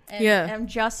now? And I'm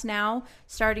just now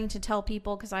starting to tell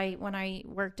people, because when I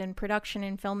worked in production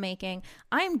and filmmaking,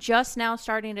 I'm just now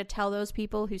starting to tell those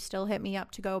people who still hit me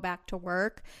up to go back to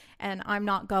work, and I'm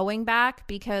not going back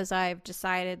because I've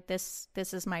decided this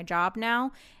is my job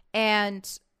now. And,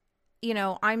 you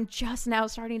know, I'm just now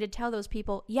starting to tell those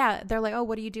people, they're like, oh,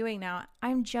 what are you doing now?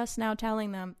 I'm just now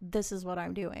telling them this is what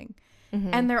I'm doing.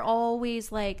 And they're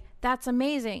always like, that's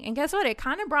amazing. And guess what? It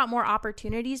kind of brought more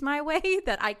opportunities my way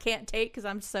that I can't take because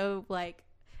I'm so like,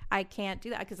 I can't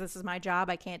do that because this is my job.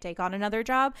 I can't take on another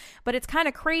job. But it's kind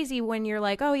of crazy when you're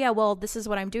like, oh, yeah, well, this is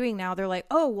what I'm doing now. They're like,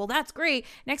 oh, well, that's great.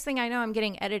 Next thing I know, I'm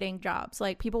getting editing jobs.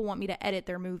 Like, people want me to edit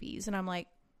their movies. And I'm like,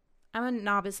 I'm a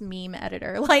novice meme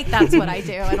editor. Like, that's what I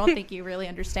do. I don't think you really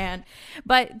understand.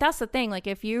 But that's the thing. Like,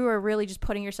 if you are really just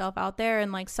putting yourself out there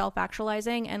and like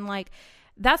self-actualizing, and like,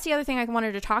 that's the other thing I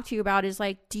wanted to talk to you about is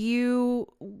like,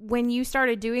 when you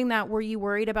started doing that, were you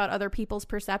worried about other people's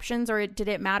perceptions, or did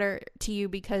it matter to you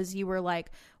because you were like,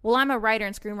 well, I'm a writer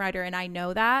and screenwriter and I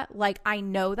know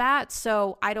that,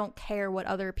 so I don't care what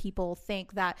other people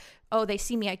think, that, oh, they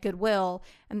see me at Goodwill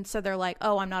and so they're like,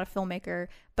 oh, I'm not a filmmaker,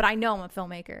 but I know I'm a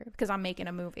filmmaker because I'm making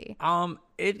a movie.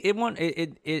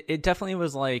 It definitely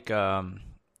was like,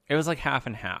 it was like half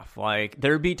and half. Like,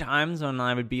 there'd be times when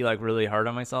I would be like really hard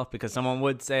on myself because someone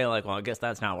would say like, well, I guess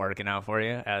that's not working out for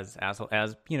you, as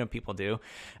you know, people do,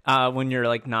 when you're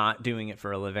like not doing it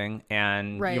for a living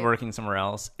and you're working somewhere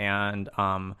else. And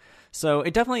so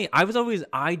it definitely,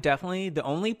 the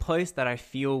only place that I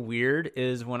feel weird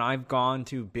is when I've gone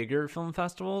to bigger film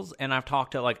festivals and I've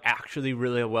talked to like actually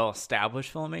really well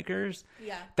established filmmakers.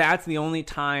 Yeah, that's the only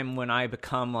time when I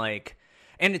become like.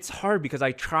 And it's hard because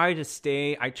I try to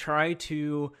stay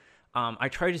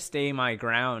my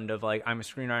ground of like, I'm a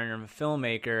screenwriter, I'm a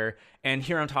filmmaker, and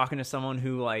here I'm talking to someone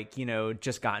who like, you know,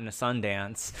 just got into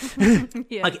Sundance,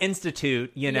 like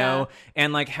Institute, you know,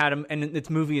 and like and its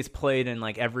movie is played in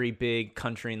like every big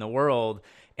country in the world,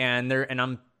 and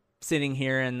I'm sitting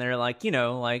here and they're like, you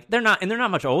know, like they're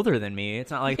not much older than me.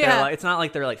 It's not like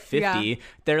they're like 50. Yeah.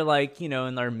 They're like, you know,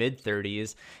 in their mid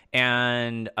 30s.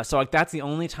 And so like that's the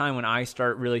only time when I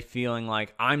start really feeling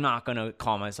like I'm not going to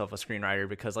call myself a screenwriter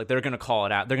because like they're going to call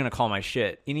it out. They're going to call my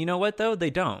shit. And you know what though? They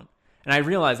don't. And I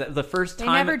realized that the first time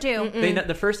they never do.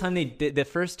 The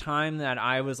first time that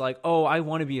I was like, oh, I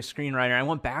want to be a screenwriter, I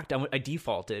went back. I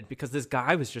defaulted because this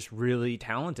guy was just really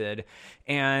talented.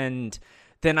 And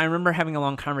then I remember having a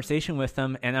long conversation with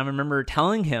him, and I remember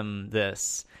telling him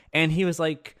this, and he was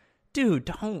like, dude,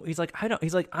 don't. He's like, I don't.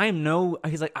 He's like,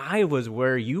 I was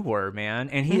where you were, man.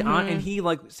 And he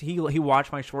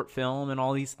watched my short film and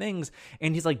all these things,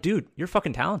 and he's like, dude, you're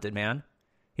fucking talented, man.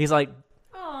 He's like,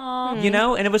 aww, you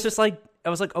know. And it was just like, I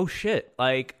was like, oh shit,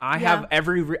 like I have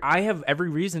every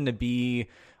reason to be,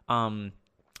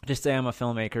 just say I'm a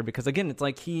filmmaker, because again, it's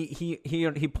like he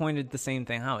pointed the same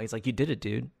thing out. He's like, you did it,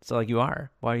 dude. So like, you are.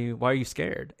 Why are you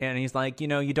scared? And he's like, you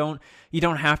know, you don't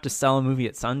have to sell a movie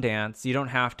at Sundance. You don't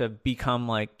have to become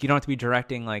like, you don't have to be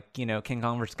directing like, you know, King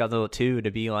Kong vs. Godzilla 2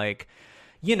 to be like,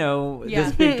 you know,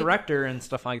 this big director and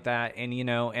stuff like that. And you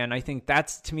know, and I think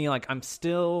that's, to me, like, I'm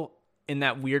still in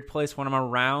that weird place when I'm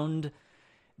around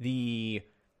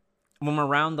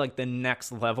like the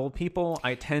next level people,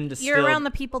 I tend to You're around the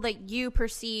people that you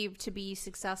perceive to be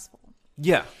successful.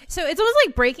 Yeah. So it's almost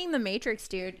like breaking the matrix,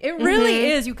 dude. It really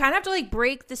is. You kind of have to like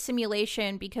break the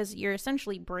simulation, because you're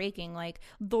essentially breaking like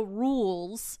the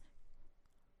rules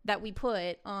that we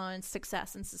put on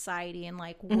success in society and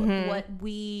like what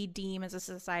we deem as a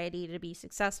society to be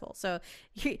successful. So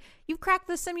you've cracked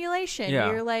the simulation.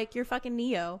 Yeah. You're fucking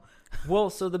Neo.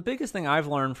 Well, so the biggest thing I've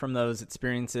learned from those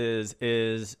experiences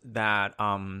is that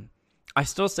I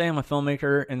still say I'm a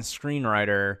filmmaker and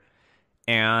screenwriter,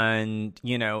 and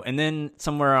you know, and then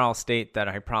somewhere I'll state that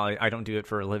I don't do it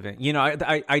for a living. You know,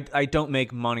 I don't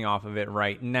make money off of it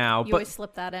right now. You always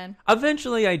slip that in.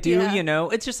 Eventually I do. Yeah. You know,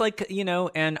 it's just like, you know,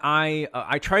 and I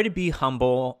try to be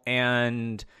humble,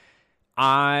 and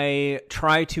I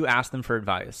try to ask them for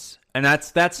advice. And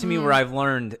that's to me where I've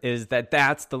learned is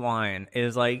that's the line,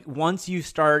 is like once you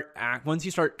start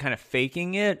kind of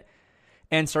faking it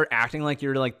and start acting like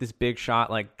you're like this big shot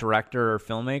like director or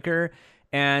filmmaker,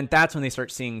 and that's when they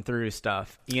start seeing through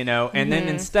stuff, you know. And then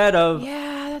instead of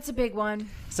that's a big one.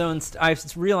 So I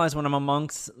realized when I'm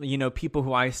amongst, you know, people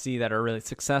who I see that are really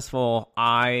successful,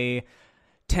 I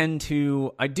do tend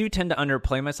to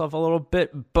underplay myself a little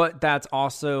bit, but I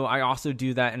also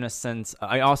do that in a sense.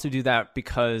 I also do that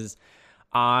because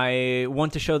I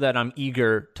want to show that I'm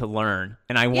eager to learn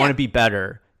and I want to be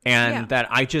better. and that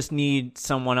I just need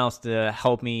someone else to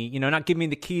help me, you know, not give me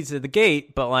the keys to the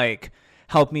gate, but like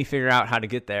help me figure out how to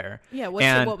get there. Yeah.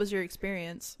 What was your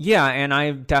experience? Yeah. And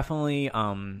I've definitely,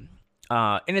 and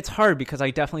it's hard because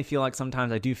I definitely feel like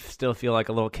sometimes I do still feel like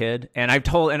a little kid. And I've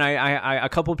told, and I a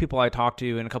couple of people I talked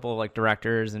to and a couple of like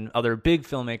directors and other big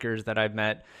filmmakers that I've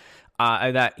met,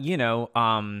 that, you know,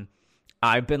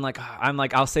 I've been like,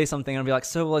 I'll say something and I'll be like,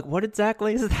 so like, what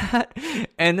exactly is that?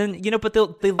 And then, you know,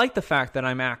 but they like the fact that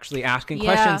I'm actually asking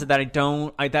questions that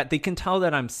that they can tell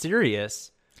that I'm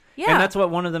serious. Yeah. And that's what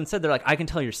one of them said. They're like, I can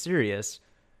tell you're serious.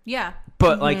 Yeah.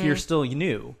 But like, you're still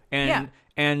new.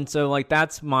 And so like,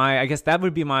 that's I guess that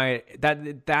would be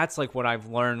that's like what I've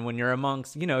learned when you're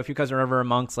amongst, you know, if you guys are ever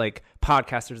amongst like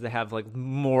podcasters that have like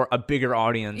a bigger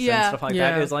audience and stuff like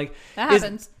that, is like, that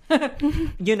happens.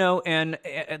 You know, and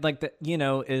like that, you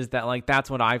know, is that like, that's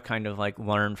what I've kind of like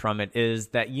learned from it, is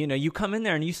that, you know, you come in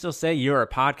there and you still say you're a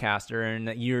podcaster and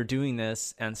that you're doing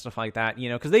this and stuff like that, you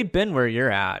know, because they've been where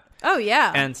you're at. Oh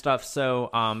yeah. And stuff. So,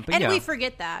 but and we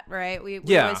forget that, right? We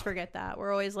always forget that.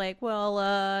 We're always like,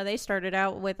 well, they started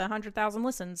out with 100,000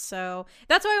 listens. So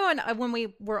that's why when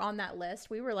we were on that list,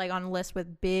 we were like on a list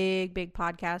with big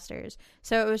podcasters.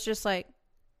 So it was just like,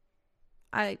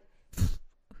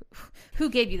 who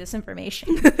gave you this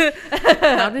information?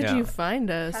 How did you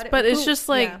find us? But it's just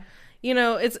like, you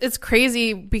know, it's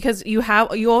crazy because you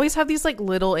always have these like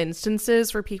little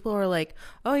instances where people are like,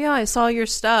 oh yeah, I saw your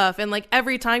stuff, and like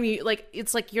every time you like,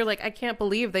 it's like you're like, I can't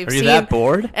believe they've seen that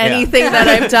bored? Anything that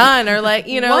I've done, or like,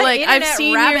 you know, what like I've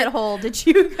seen rabbit hole did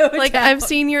you go like down? I've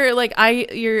seen your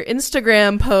your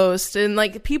Instagram post, and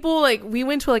like people, like we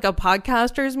went to like a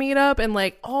podcasters meetup, and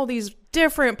like all these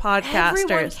different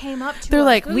podcasters, everyone came up to they're us,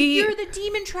 like, you're the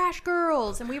Demon Trash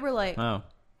Girls, and we were like, oh,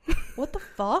 what the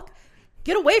fuck?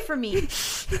 Get away from me.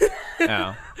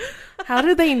 Oh. How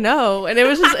did they know? And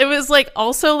it was like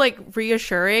also like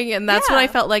reassuring, and that's when I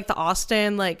felt like the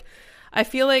Austin, like I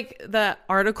feel like that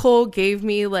article gave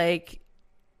me like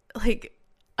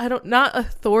not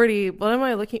authority, what am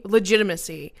I looking,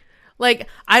 legitimacy. Like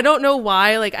I don't know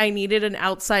why, like I needed an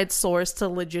outside source to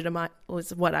legitimize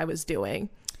what I was doing.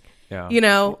 Yeah. You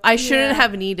know, I shouldn't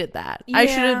have needed that. Yeah.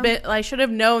 I should have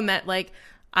known that like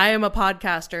I am a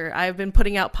podcaster. I've been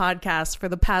putting out podcasts for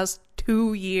the past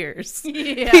 2 years.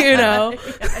 Yeah. You know? Yeah,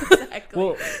 exactly.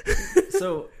 Well,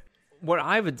 so what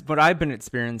I've been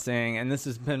experiencing, and this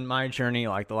has been my journey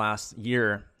like the last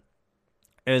year,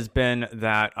 has been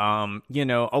that you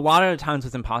know, a lot of the times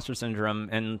with imposter syndrome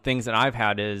and things that I've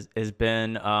had is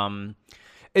been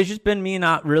it's just been me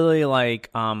not really like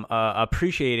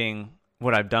appreciating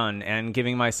what I've done and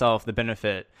giving myself the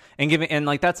benefit and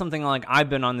like that's something like I've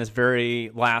been on this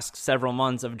very last several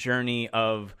months of journey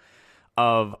of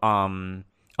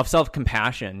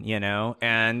self-compassion, you know,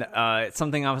 and it's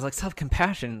something I was like,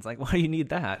 self-compassion, it's like, why do you need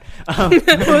that?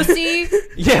 Pussy.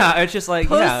 Yeah, it's just like,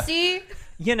 pussy. Yeah.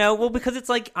 You know, well, because it's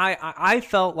like I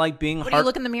felt like being do you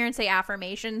look in the mirror and say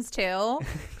affirmations too?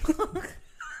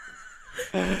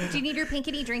 Do you need your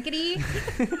pinkity drinkity?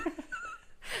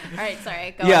 All right,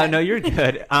 sorry. Go ahead. No, you're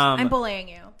good. I'm bullying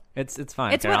you. It's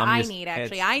fine. It's Karen. what I need,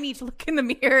 actually. I need to look in the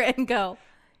mirror and go,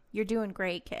 "You're doing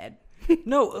great, kid."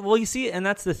 No, well, you see, and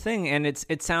that's the thing, and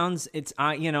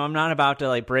you know, I'm not about to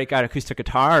like break out acoustic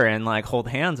guitar and like hold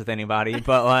hands with anybody,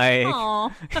 but like,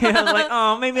 you know, like,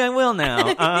 oh, maybe I will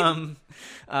now.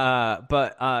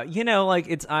 But you know,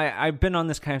 like I've been on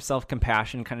this kind of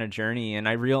self-compassion kind of journey, and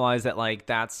I realized that like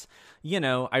that's, you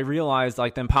know, I realized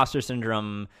like the imposter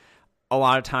syndrome a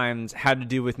lot of times had to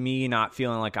do with me not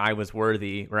feeling like I was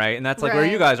worthy, right? And that's like where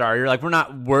you guys are. You're like, we're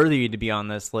not worthy to be on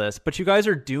this list, but you guys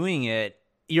are doing it.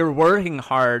 You're working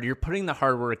hard. You're putting the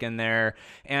hard work in there,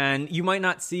 and you might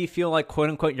not feel like, quote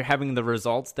unquote, you're having the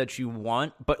results that you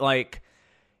want, but like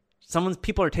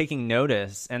people are taking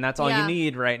notice, and that's all you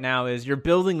need right now is you're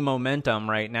building momentum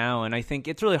right now. And I think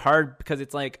it's really hard because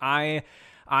it's like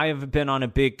I've been on a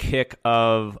big kick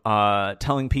of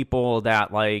telling people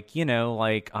that, like, you know,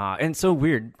 like, and it's so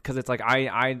weird because it's like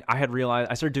I had realized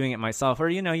I started doing it myself, or,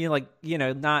 you know, you like, you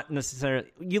know, not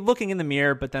necessarily you looking in the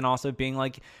mirror, but then also being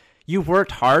like, you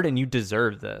worked hard and you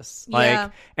deserve this.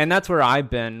 Like, and that's where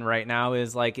I've been right now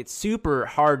is like, it's super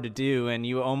hard to do. And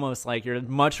you almost like, you're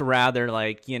much rather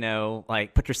like, you know,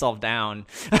 like put yourself down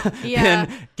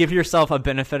than give yourself a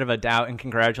benefit of a doubt and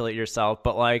congratulate yourself.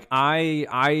 But like,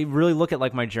 I really look at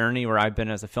like my journey where I've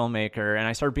been as a filmmaker, and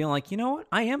I started being like, you know what,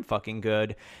 I am fucking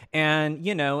good. And,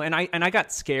 you know, and I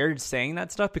got scared saying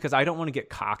that stuff because I don't want to get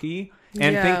cocky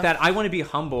and think that I want to be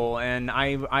humble. And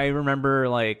I remember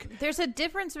like, there's a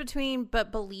difference between between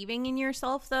but believing in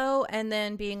yourself though, and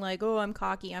then being like, oh, I'm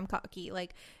cocky.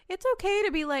 Like, it's okay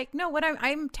to be like, no,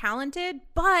 I'm talented,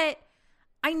 but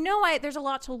I know there's a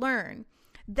lot to learn.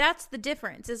 That's the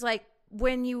difference, is like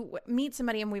when you meet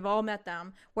somebody, and we've all met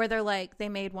them, where they're like, they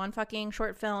made one fucking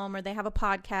short film or they have a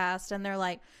podcast and they're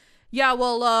like, yeah,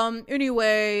 well,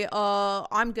 anyway,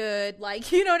 I'm good. Like,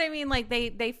 you know what I mean? Like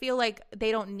they feel like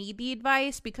they don't need the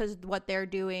advice because what they're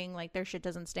doing, like their shit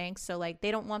doesn't stink. So like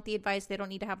they don't want the advice. They don't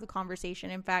need to have the conversation.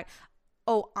 In fact,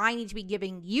 I need to be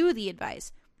giving you the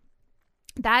advice.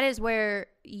 That is where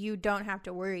you don't have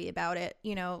to worry about it.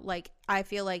 You know, like I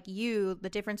feel like the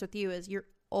difference with you is you're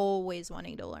always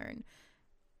wanting to learn.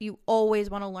 You always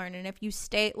want to learn. And if you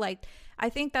stay, like, I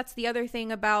think that's the other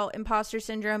thing about imposter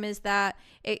syndrome, is that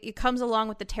it comes along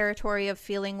with the territory of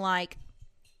feeling like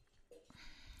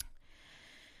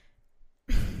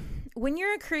when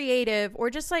you're a creative, or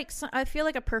just like, I feel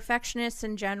like a perfectionist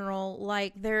in general,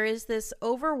 like there is this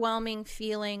overwhelming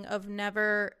feeling of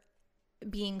never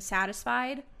being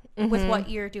satisfied with what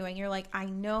you're doing. You're like, I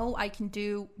know I can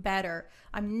do better.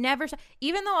 I'm never,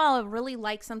 even though I'll really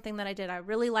like something that I did, I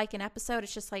really like an episode,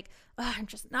 it's just like, I'm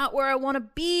just not where I want to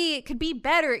be. It could be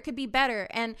better.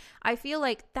 And I feel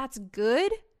like that's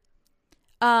good.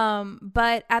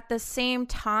 But at the same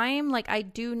time, like I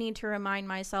do need to remind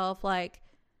myself, like,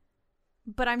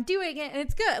 but I'm doing it and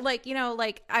it's good. Like, you know,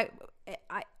 like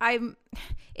I'm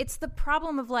it's the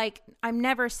problem of like I'm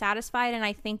never satisfied, and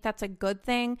I think that's a good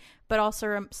thing, but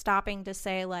also stopping to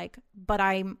say like, but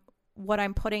what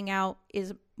I'm putting out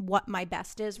is what my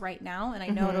best is right now, and I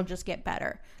know it'll just get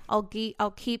better. I'll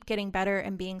keep getting better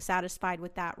and being satisfied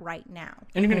with that right now.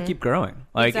 And you're going to keep growing.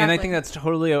 Like, exactly. And I think that's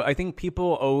totally, I think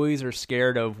people always are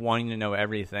scared of wanting to know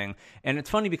everything. And it's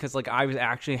funny because like I was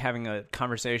actually having a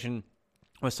conversation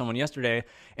with someone yesterday,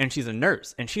 and she's a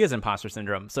nurse, and she has imposter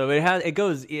syndrome. So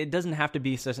it doesn't have to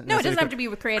be it doesn't have to be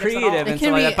with creative at all. It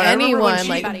can be anyone,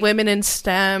 like women in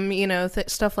STEM, you know,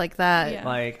 stuff like that. Yeah.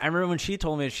 Like I remember when she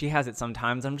told me she has it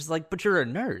sometimes, I'm just like, but you're a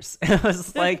nurse. And I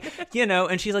was like, you know,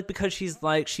 and she's like, because she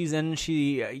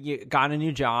got a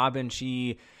new job, and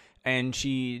she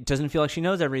doesn't feel like she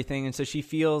knows everything, and so she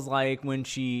feels like when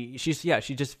she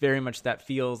just very much that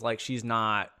feels like she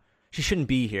shouldn't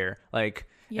be here, like.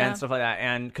 Yeah. And stuff like that,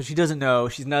 and because she doesn't know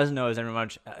as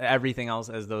much everything else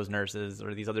as those nurses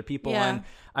or these other people. Yeah. And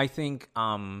I think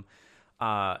and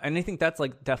I think that's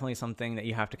like definitely something that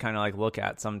you have to kind of like look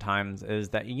at sometimes,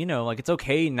 is that, you know, like it's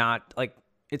okay not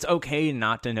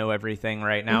to know everything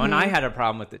right now. And I had a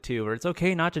problem with it too, where it's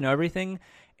okay not to know everything,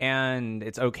 and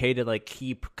it's okay to like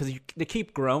keep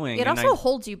growing. It also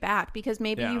holds you back because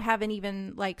maybe you haven't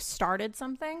even like started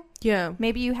something. Yeah.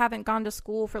 Maybe you haven't gone to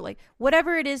school for like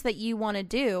whatever it is that you want to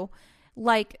do.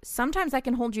 Like sometimes that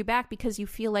can hold you back because you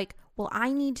feel like, well,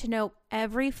 I need to know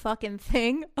every fucking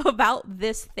thing about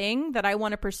this thing that I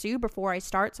want to pursue before I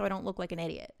start, so I don't look like an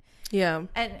idiot. Yeah.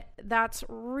 And that's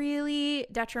really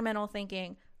detrimental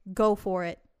thinking. Go for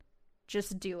it.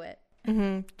 Just do it.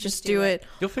 Just do it.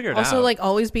 You'll figure it out. Also, like,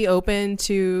 always be open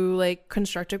to like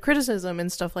constructive criticism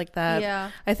and stuff like that.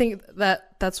 Yeah. I think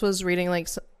that's was reading like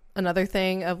another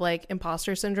thing of like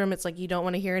imposter syndrome. It's like you don't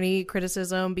want to hear any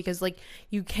criticism because like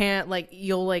you can't, like,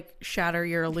 you'll like shatter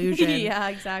your illusion. Yeah,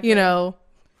 exactly. You know.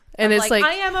 And it's like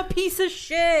I am a piece of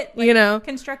shit. Like, you know,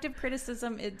 constructive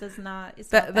criticism, it does not. It's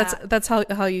that's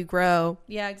how you grow.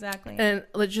 Yeah, exactly. And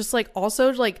just like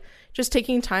also like just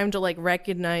taking time to like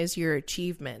recognize your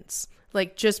achievements.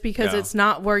 Like just because it's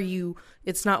not where you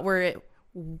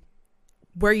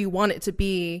want it to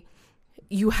be,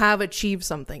 you have achieved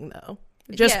something though.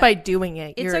 Just by doing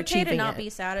it, you're achieving it. It's okay to not be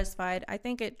satisfied. I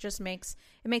think it just makes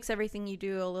everything you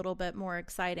do a little bit more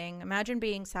exciting. Imagine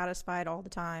being satisfied all the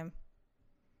time.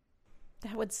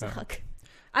 That would suck.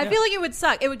 I feel like it would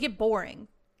suck. It would get boring.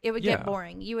 Get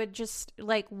boring. You would just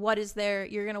like, what is there?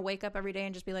 You're going to wake up every day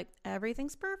and just be like,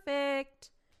 everything's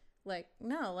perfect. Like,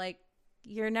 no, like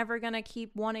you're never going to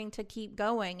keep wanting to keep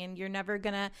going, and you're never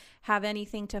going to have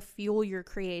anything to fuel your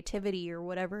creativity or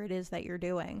whatever it is that you're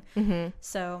doing.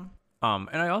 So and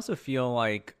I also feel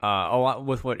like a lot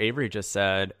with what Avery just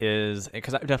said is,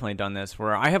 because I've definitely done this,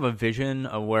 where I have a vision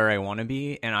of where I want to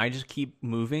be, and I just keep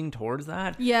moving towards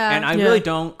that. Yeah. And I really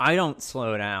don't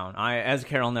slow down. As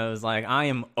Carol knows, like I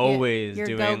am always you're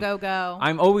doing go.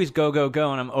 I'm always go,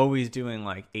 and I'm always doing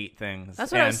like 8 things.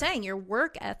 That's what I was saying. Your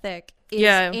work ethic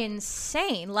is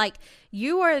insane. Like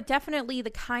you are definitely the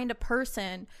kind of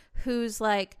person who's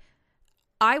like,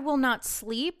 I will not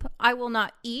sleep. I will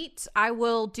not eat. I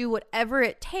will do whatever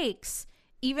it takes.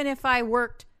 Even if I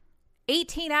worked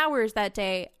 18 hours that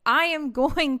day, I am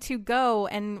going to go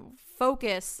and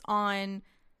focus on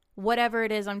whatever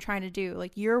it is I'm trying to do.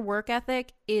 Like, your work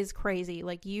ethic is crazy.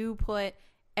 Like, you put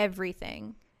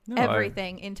everything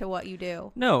into what you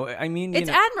do. No, I mean, it's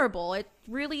admirable. It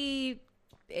really...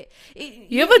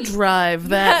 You have a drive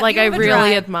that I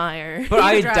really admire. But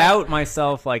I doubt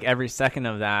myself like every second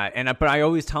of that. But I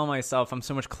always tell myself I'm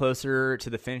so much closer to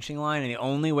the finishing line, and the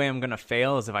only way I'm going to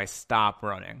fail is if I stop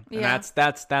running. And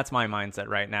that's my mindset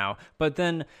right now. But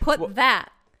then put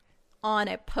that on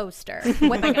a poster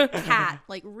with like a cat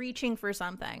like reaching for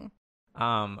something.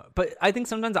 But I think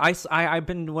sometimes what I've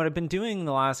been doing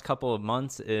the last couple of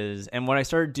months is, and what I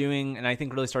started doing, and I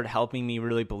think really started helping me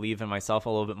really believe in myself a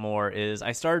little bit more, is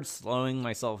I started slowing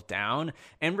myself down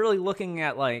and really looking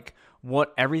at like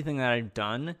everything that I've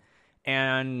done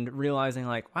and realizing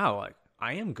like, wow, like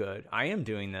I am good. I am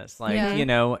doing this, like, you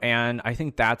know, and I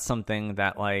think that's something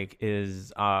that like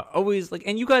is, always like,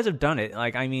 and you guys have done it.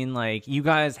 Like, I mean, like you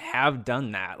guys have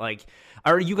done that. Like,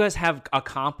 or you guys have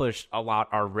accomplished a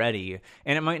lot already,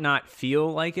 and it might not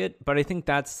feel like it, but I think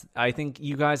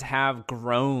you guys have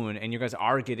grown, and you guys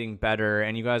are getting better,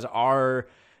 and you guys are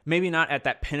maybe not at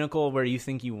that pinnacle where you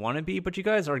think you want to be, but you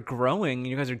guys are growing, and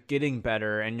you guys are getting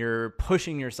better, and you're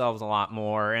pushing yourselves a lot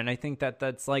more. And I think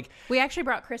that's like, we actually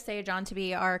brought Chris Sage on to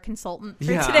be our consultant for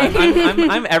today.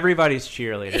 I'm everybody's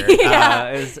cheerleader.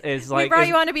 Is like, we brought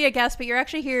you on to be a guest, but you're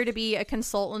actually here to be a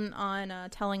consultant on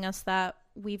telling us that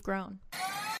we've grown.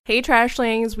 Hey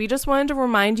Trashlings, we just wanted to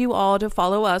remind you all to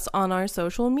follow us on our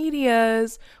social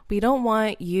medias. We don't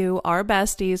want you, our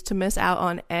besties, to miss out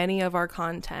on any of our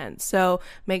content. So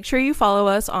make sure you follow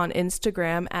us on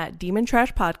Instagram at Demon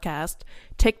Trash Podcast,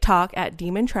 TikTok at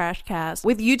Demon Trash Cast.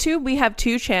 With YouTube, we have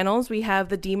 2 channels. We have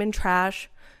the Demon Trash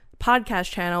Podcast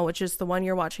channel, which is the one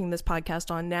you're watching this podcast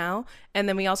on now. And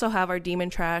then we also have our Demon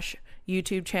Trash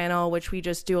YouTube channel, which we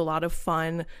just do a lot of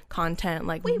fun content,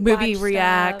 like movie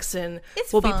reacts, and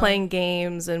we'll be playing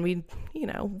games, and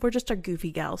we're just our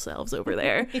goofy gal selves over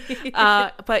there.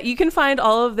 But you can find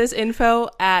all of this info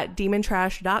at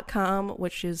demontrash.com,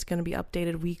 which is going to be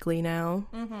updated weekly now.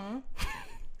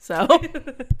 So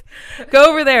go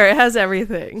over there. It has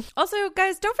everything. Also,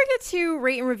 guys, don't forget to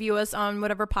rate and review us on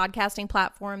whatever podcasting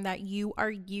platform that you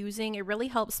are using. It really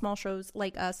helps small shows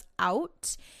like us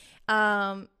out.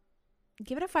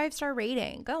 Give it a 5-star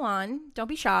rating. Go on. Don't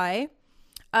be shy.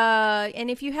 And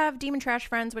if you have Demon Trash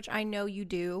friends, which I know you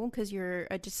do because you're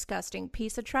a disgusting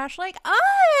piece of trash like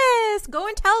us, go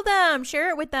and tell them. Share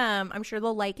it with them. I'm sure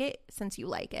they'll like it since you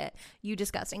like it. You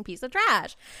disgusting piece of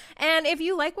trash. And if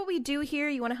you like what we do here,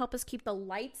 you want to help us keep the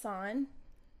lights on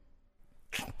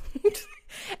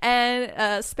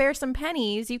and spare some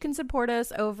pennies, you can support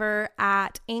us over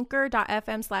at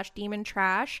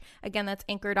anchor.fm/demontrash. Again, that's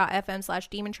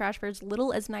anchor.fm/demontrash for as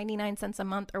little as 99 cents a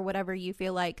month or whatever you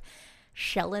feel like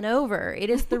shelling over. It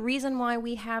is the reason why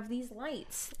we have these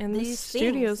lights in this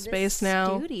studio space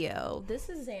now. This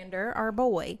is Xander, our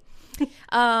boy.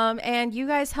 And you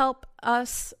guys help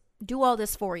us do all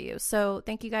this for you. So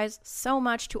thank you guys so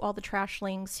much to all the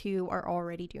trashlings who are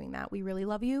already doing that. We really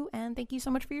love you, and thank you so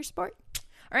much for your support.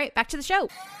 All right, back to the show.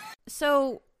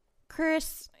 So,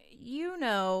 Chris, you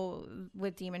know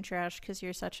with Demon Trash, because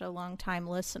you're such a long-time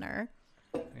listener.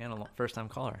 And a first-time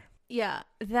caller. Yeah,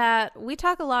 that we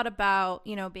talk a lot about,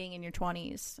 being in your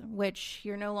 20s, which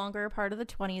you're no longer a part of the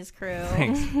 20s crew.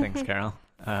 Thanks, Carol.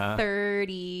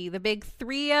 30, the big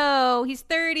 3-0. He's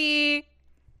 30.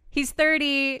 He's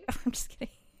 30. I'm just kidding.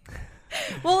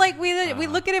 Well, like we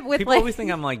look at it with people always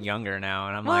think I'm like younger now,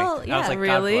 and I'm I was like,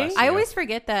 really? God bless you. I always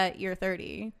forget that you're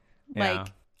 30. Yeah. Like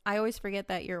I always forget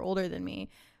that you're older than me,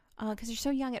 because you're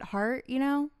so young at heart.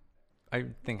 I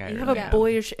think you have a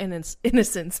boyish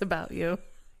innocence about you.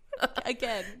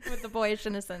 Again, with the boyish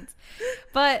innocence.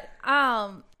 But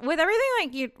with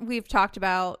everything we've talked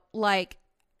about, like,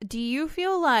 do you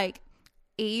feel like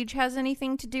age has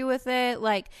anything to do with it?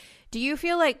 Like, do you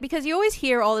feel like, because you always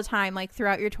hear all the time, like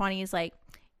throughout your 20s, like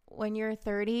when you're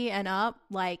 30 and up,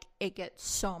 like it gets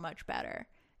so much better.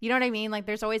 You know what I mean? Like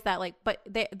there's always that, like, but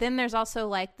then there's also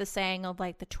like the saying of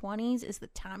like the 20s is the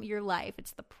time of your life.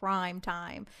 It's the prime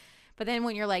time. But then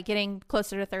when you're like getting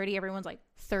closer to 30, everyone's like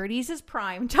 30s is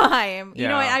prime time. You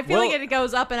know, I feel like it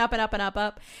goes up and up and up and up and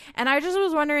up. And I just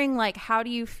was wondering, like, how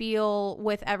do you feel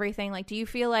with everything? Like, do you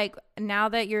feel like now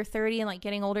that you're 30 and like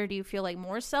getting older, do you feel like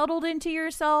more settled into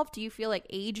yourself? Do you feel like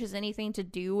age has anything to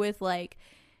do with like,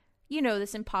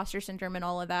 this imposter syndrome and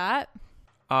all of that?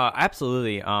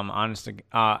 Absolutely.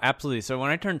 Absolutely. So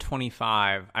when I turned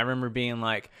 25, I remember being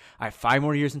like, I have 5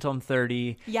 more years until I'm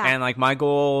 30. Yeah. And like my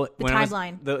goal,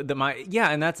 timeline.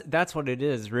 And that's what it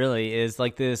is really, is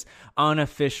like this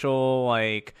unofficial,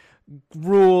 like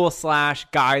rule /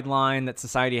 guideline that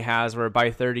society has where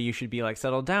by 30 you should be like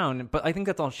settled down, but I think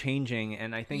that's all changing,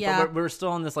 and I think we're still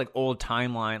on this like old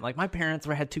timeline. Like my parents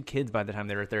had 2 kids by the time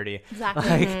they were 30. Exactly.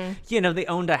 Like they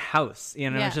owned a house,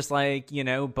 it's just like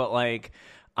but like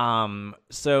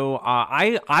so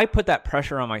I put that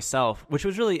pressure on myself, which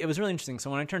was really interesting.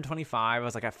 So when I turned 25, I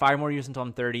was like, I have 5 more years until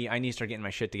I'm 30. I need to start getting my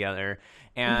shit together.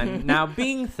 And now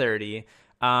being 30,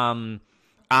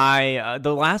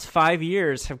 the last 5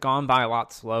 years have gone by a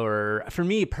lot slower. For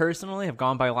me personally, have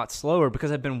gone by a lot slower because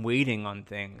I've been waiting on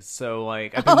things. So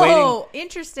like I've been waiting. Oh,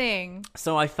 interesting.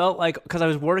 So I felt like because I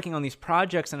was working on these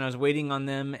projects and I was waiting on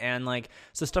them, and like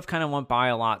so stuff kind of went by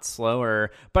a lot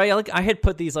slower. But I had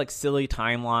put these like silly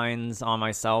timelines on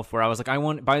myself where I was like,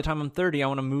 by the time I'm 30, I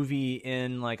want a movie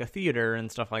in like a theater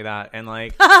and stuff like that. And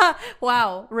like,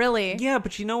 wow, really? Yeah,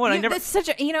 but you know what? That's such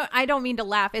a I don't mean to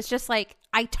laugh. It's just like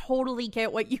I totally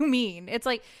get what you mean. It's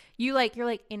like you're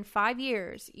like in 5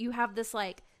 years you have this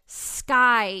like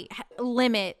sky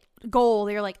limit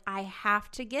goal. You're like, I have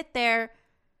to get there.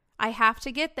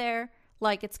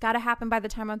 Like it's got to happen by the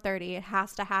time I'm 30. It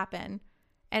has to happen,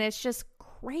 and it's just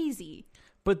crazy.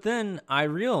 But then I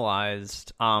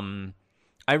realized that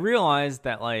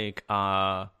like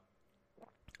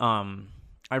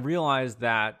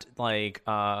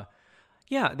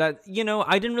yeah, that,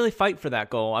 I didn't really fight for that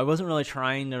goal. I wasn't really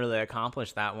trying to really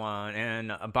accomplish that one. And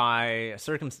I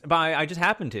just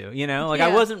happened to, like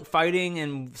I wasn't fighting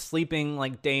and sleeping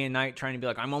like day and night trying to be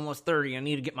like, I'm almost 30. I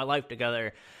need to get my life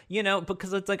together,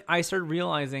 because it's like, I started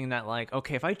realizing that like,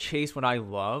 okay, if I chase what I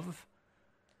love,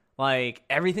 like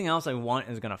everything else I want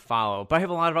is going to follow. But I have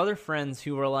a lot of other friends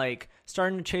who are like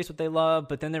starting to chase what they love,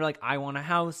 but then they're like, I want a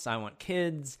house, I want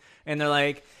kids. And they're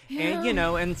like, and,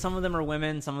 and some of them are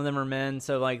women, some of them are men.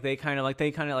 So like, they kind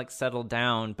of settle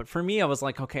down. But for me, I was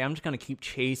like, okay, I'm just going to keep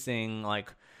chasing.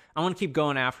 Like, I want to keep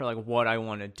going after like what I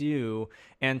want to do.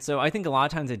 And so I think a lot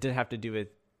of times it did have to do with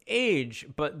age,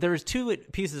 but there's 2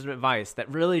 pieces of advice that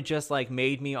really just like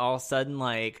made me all of a sudden,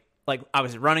 like I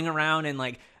was running around and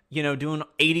like, doing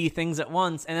 80 things at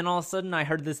once. And then all of a sudden I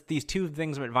heard these 2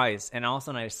 things of advice. And all of a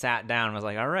sudden I sat down and was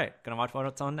like, all right, gonna watch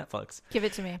what's on Netflix. Give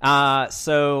it to me.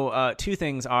 So 2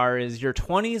 things is your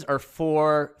 20s are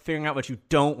for figuring out what you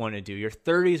don't want to do. Your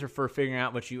 30s are for figuring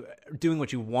out doing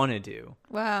what you want to do.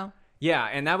 Wow. Yeah.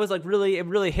 And that was like it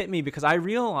really hit me because I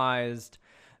realized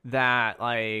that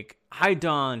like I'd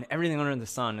done everything under the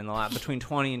sun in the between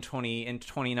 20 and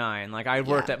 29. Like I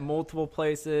worked at multiple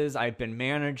places. I'd been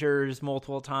managers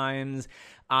multiple times.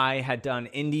 I had done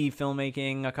indie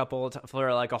filmmaking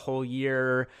for like a whole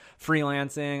year,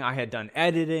 freelancing. I had done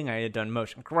editing. I had done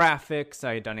motion graphics.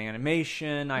 I had done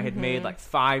animation. I had made like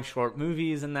 5 short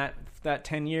movies in that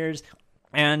 10 years.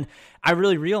 And I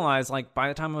really realized like by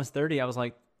the time I was 30, I was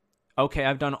like, okay,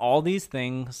 I've done all these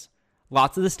things.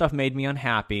 Lots of this stuff made me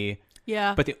unhappy.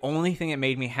 Yeah. But the only thing that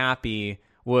made me happy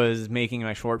was making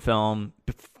my short film,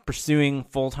 pursuing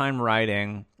full-time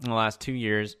writing in the last 2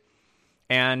 years.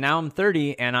 And now I'm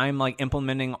 30 and I'm like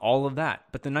implementing all of that.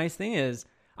 But the nice thing is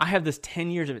I have this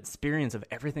 10 years of experience of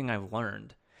everything I've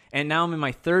learned. And now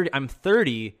I'm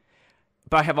 30,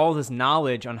 but I have all this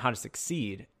knowledge on how to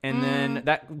succeed. And then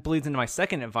that bleeds into my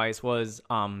second advice was,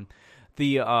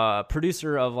 the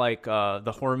producer of like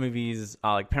the horror movies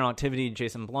like Paranormal Activity,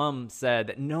 Jason Blum, said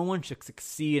that no one should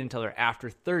succeed until they're after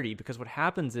 30, because what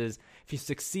happens is if you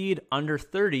succeed under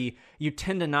 30, you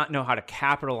tend to not know how to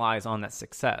capitalize on that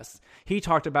success. He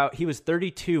talked about he was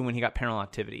 32 when he got Paranormal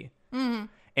Activity. And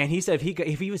he said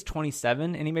if he was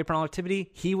 27 and he made Paranormal Activity,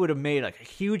 he would have made like a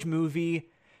huge movie.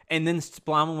 And then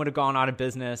Blumhouse would have gone out of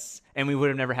business, and we would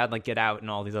have never had like Get Out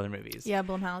and all these other movies. Yeah,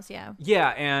 Blumhouse, yeah. Yeah,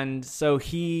 and so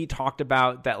he talked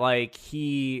about that, like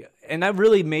and that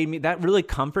really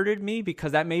comforted me,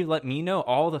 because that let me know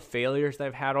all the failures that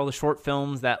I've had, all the short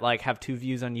films that like have 2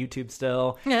 views on YouTube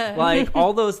still, like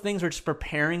all those things were just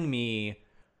preparing me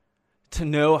to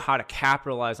know how to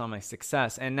capitalize on my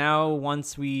success. And now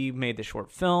once we made the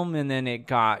short film, and then we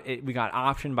got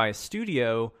optioned by a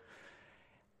studio,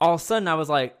 all of a sudden I was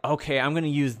like, okay, I'm going to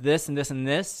use this and this and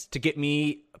this to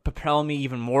propel me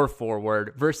even more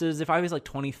forward, versus if I was like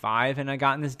 25 and I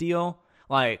got in this deal,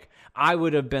 like I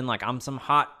would have been like, I'm some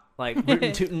hot, like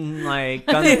rootin' tootin', like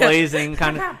guns blazing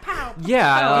kind of,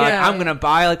 I'm going to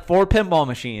buy like 4 pinball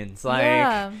machines.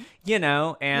 Like,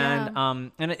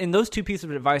 and those 2 pieces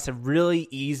of advice have really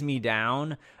eased me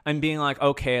down. I'm being like,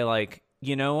 okay, like,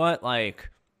 you know what? Like,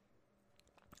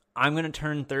 I'm going to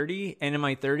turn 30, and in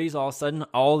my 30s, all of a sudden,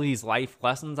 all these life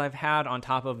lessons I've had on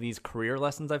top of these career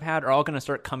lessons I've had are all going to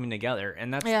start coming together.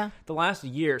 And that's the last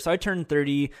year. So I turned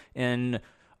 30 in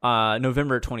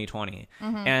November 2020.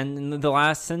 And the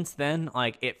last since then,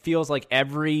 like, it feels like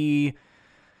every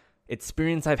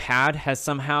experience I've had has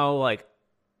somehow like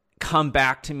come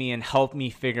back to me and help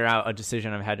me figure out a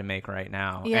decision I've had to make right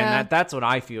now. Yeah. And that's what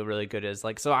I feel really good is.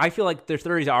 Like, so I feel like their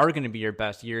 30s are going to be your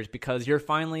best years because you're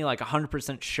finally like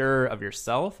 100% sure of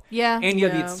yourself. Yeah. And you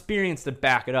have the experience to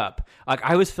back it up. Like,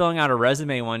 I was filling out a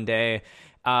resume one day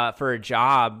for a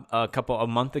job a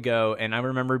month ago, and I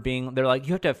remember they're like,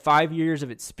 you have to have 5 years of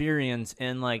experience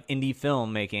in like indie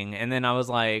filmmaking, and then I was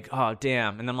like, oh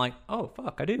damn, and I'm like, oh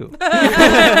fuck, I do.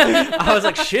 I was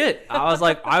like, shit. I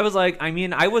was like, I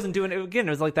mean, I wasn't doing it again. It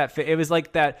was like that. It was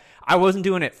like that. I wasn't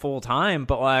doing it full time,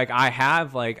 but like I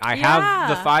have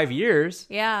the 5 years.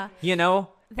 Yeah. You know,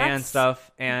 and stuff,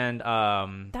 and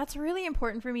that's really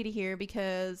important for me to hear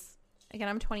because again,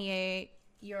 I'm 28.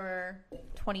 You're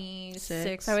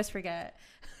 26. I always forget.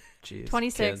 Jeez,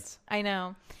 26. Kids. I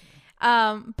know.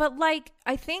 But like,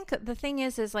 I think the thing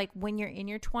is like when you're in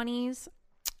your 20s,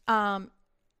 from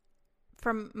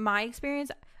my experience,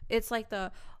 it's like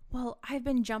I've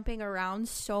been jumping around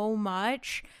so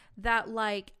much that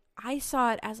like I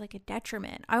saw it as like a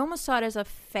detriment. I almost saw it as a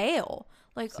fail.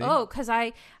 Like, because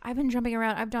I've been jumping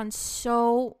around. I've done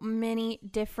so many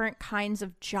different kinds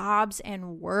of jobs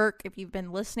and work. If you've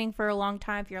been listening for a long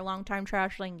time, if you're a long time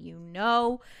trashling, you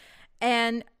know.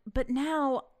 But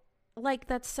now, like,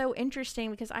 that's so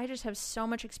interesting because I just have so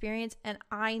much experience and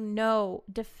I know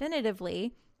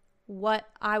definitively what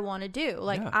I want to do.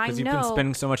 Like, I know. Because you've been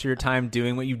spending so much of your time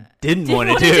doing what you didn't want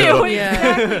to do.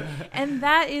 Exactly. And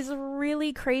that is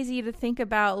really crazy to think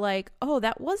about. Like, oh,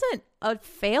 that wasn't a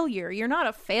failure. You're not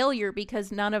a failure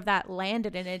because none of that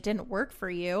landed and it didn't work for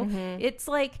you. It's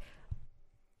like,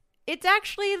 it's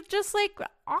actually just like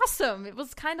awesome. It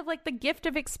was kind of like the gift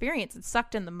of experience. It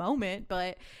sucked in the moment,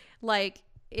 but like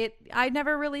I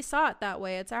never really saw it that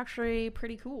way. It's actually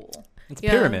pretty cool. It's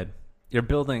pyramid.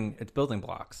 It's building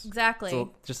blocks. Exactly.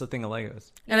 So just a thing of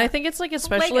Legos. And I think it's like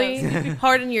especially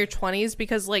hard in your 20s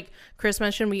because like Chris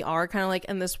mentioned, we are kind of like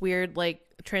in this weird like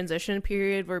transition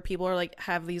period where people are like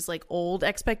have these like old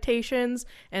expectations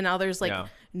and now there's like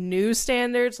new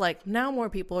standards. Like now more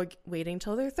people are waiting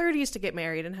till their 30s to get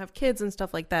married and have kids and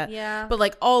stuff like that. Yeah. But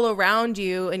like all around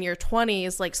you in your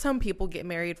 20s, like some people get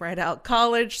married right out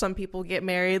college, some people get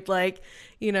married like,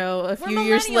 you know, a few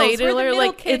years later.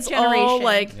 Like it's all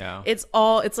like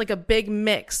it's like a big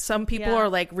mix. Some people are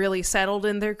like really settled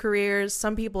in their careers,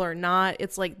 some people are not.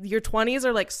 It's like your 20s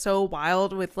are like so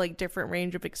wild with like different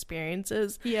range of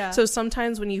experiences. Yeah. So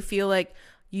sometimes when you feel like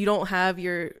you don't have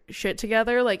your shit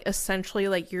together, like essentially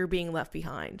like you're being left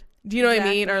behind. Do you know what I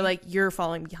mean? Or like you're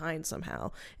falling behind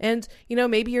somehow. And, you know,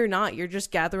 maybe you're not. You're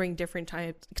just gathering different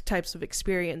types of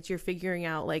experience. You're figuring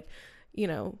out like, you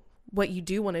know, what you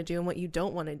do want to do and what you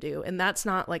don't want to do. And that's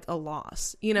not like a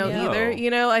loss, you know, either. You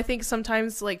know, I think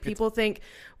sometimes like people think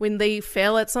when they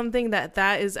fail at something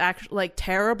that is actually like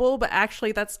terrible, but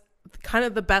actually that's kind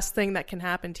of the best thing that can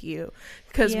happen to you.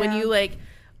 Because when you like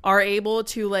are able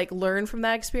to like learn from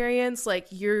that experience, like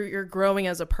you're growing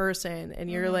as a person and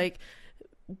you're like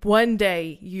one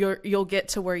day you'll get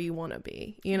to where you want to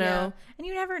be, you know. And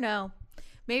you never know,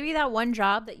 maybe that one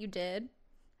job that you did,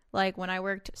 like when I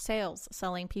worked sales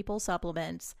selling people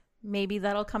supplements, maybe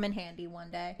that'll come in handy one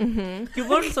day. You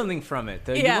learn something from it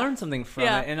though. You learn something from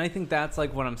it, and I think that's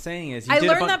like what I'm saying is I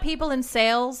learned that people in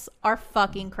sales are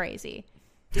fucking crazy.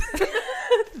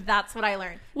 That's what I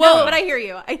learned. Well, no, but I hear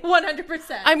you.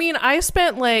 100%. I mean, I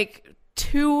spent like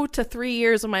 2 to 3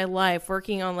 years of my life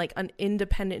working on like an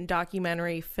independent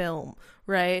documentary film,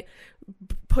 right?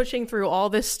 Pushing through all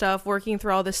this stuff, working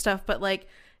through all this stuff, but like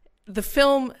the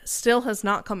film still has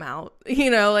not come out.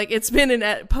 You know, like it's been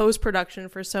in post-production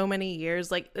for so many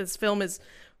years. Like this film is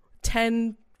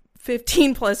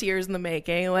 15 plus years in the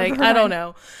making. Like I don't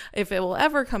know if it will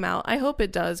ever come out. I hope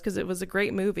it does because it was a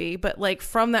great movie, but like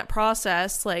from that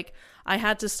process, like I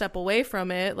had to step away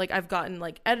from it. Like I've gotten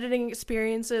like editing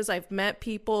experiences, I've met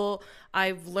people,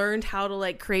 I've learned how to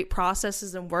like create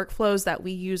processes and workflows that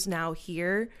we use now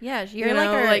here. Yeah, you're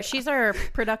like she's our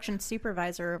production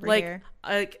supervisor over here.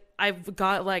 Like I've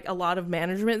got like a lot of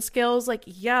management skills. Like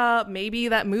maybe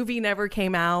that movie never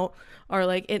came out or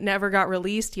like it never got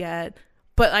released yet,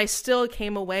 but I still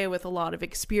came away with a lot of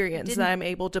experience that I'm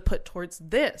able to put towards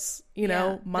this, you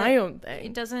know, my own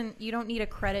thing. You don't need a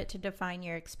credit to define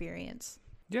your experience.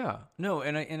 Yeah, no.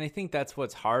 And I think that's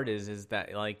what's hard is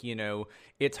that like, you know,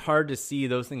 it's hard to see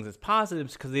those things as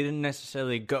positives because they didn't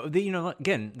necessarily go, you know,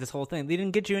 again, this whole thing, they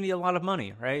didn't get you a lot of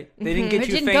money, right? They didn't get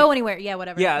you go anywhere. Yeah,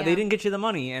 whatever. Yeah, they didn't get you the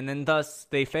money and then thus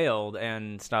they failed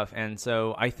and stuff. And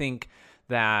so I think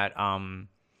that,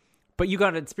 but you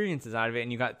got experiences out of it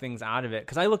and you got things out of it.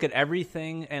 Because I look at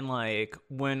everything and like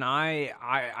when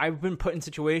I've been put in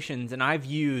situations and I've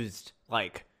used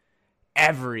like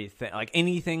everything, like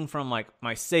anything from like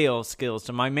my sales skills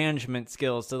to my management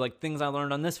skills to like things I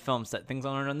learned on this film set, things I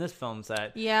learned on this film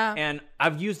set. Yeah. And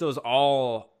I've used those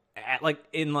all at like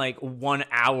in like 1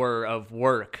 hour of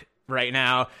work right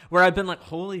now where I've been like,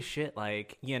 holy shit,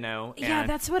 like, you know. Yeah,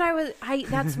 that's what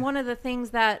that's one of the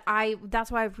things that's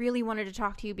why I really wanted to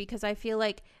talk to you, because I feel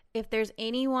like if there's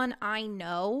anyone I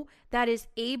know that is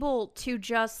able to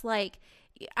just like,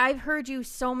 I've heard you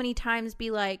so many times be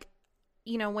like,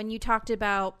 you know, when you talked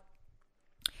about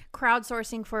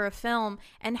crowdsourcing for a film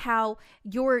and how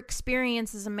your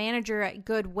experience as a manager at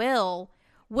Goodwill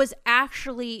was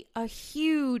actually a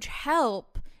huge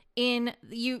help in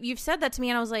you've said that to me,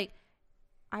 and I was like,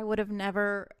 I would have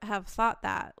never have thought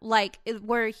that. Like,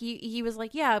 where he was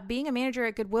like, yeah, being a manager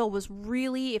at Goodwill was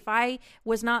really, if I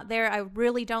was not there, I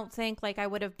really don't think like I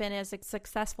would have been as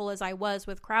successful as I was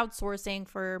with crowdsourcing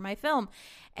for my film.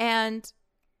 And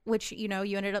which, you know,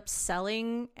 you ended up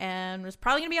selling and was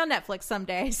probably going to be on Netflix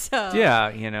someday. So yeah,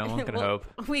 you know, one can hope.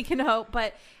 We can hope,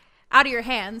 but out of your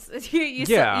hands,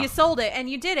 you sold it and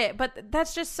you did it. But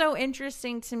that's just so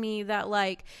interesting to me that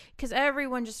like, because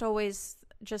everyone just always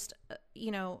just, you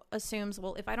know, assumes,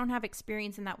 well, if I don't have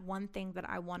experience in that one thing that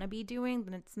I want to be doing,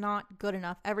 then it's not good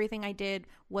enough. Everything I did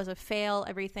was a fail.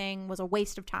 Everything was a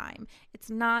waste of time.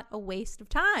 It's not a waste of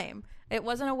time. It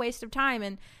wasn't a waste of time.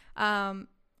 And,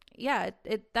 yeah,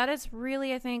 that is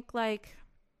really, I think, like,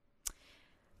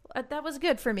 that was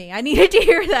good for me. I needed to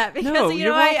hear that because, you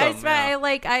know,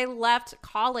 I left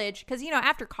college because, you know,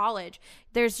 after college,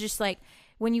 there's just like,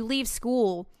 when you leave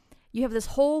school, you have this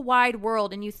whole wide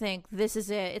world and you think, this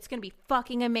is it. It's going to be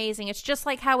fucking amazing. It's just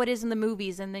like how it is in the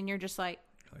movies. And then you're just like,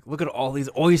 look at all these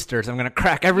oysters. I'm going to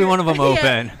crack every one of them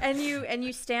open. And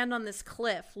you stand on this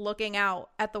cliff looking out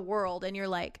at the world and you're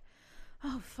like,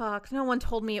 oh, fuck, no one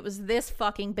told me it was this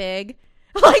fucking big.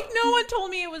 Like, no one told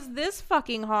me it was this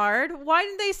fucking hard. Why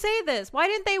didn't they say this? Why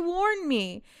didn't they warn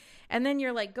me? And then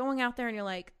you're, like, going out there and you're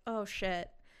like, oh, shit.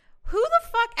 Who the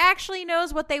fuck actually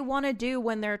knows what they want to do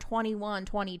when they're 21,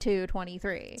 22,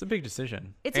 23? It's a big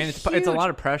decision. It's a lot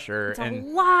of pressure. It's a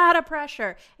lot of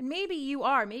pressure. And maybe you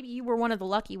were one of the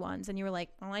lucky ones. And you were like,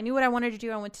 well, I knew what I wanted to do.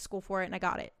 I went to school for it and I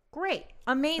got it. Great.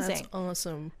 Amazing. That's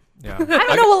awesome. Yeah. I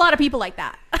don't know a lot of people like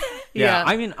that. Yeah.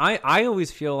 I mean, I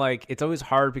always feel like it's always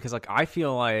hard because like I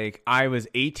feel like I was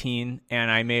 18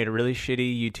 and I made a really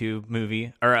shitty YouTube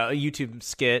movie or a YouTube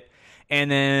skit.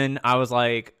 And then I was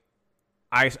like,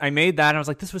 I made that and I was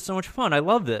like, this was so much fun. I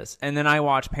love this. And then I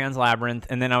watched Pan's Labyrinth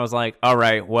and then I was like, all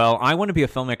right, well, I want to be a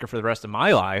filmmaker for the rest of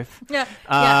my life. Yeah.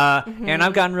 And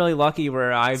I've gotten really lucky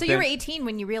where you were 18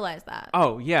 when you realized that.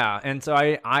 Oh yeah. And so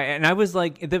I was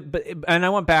like, and I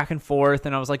went back and forth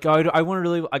and I was like, oh, I want to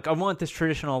really, like, I want this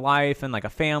traditional life and like a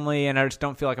family. And I just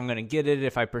don't feel like I'm going to get it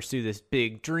if I pursue this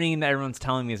big dream that everyone's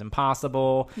telling me is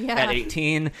impossible at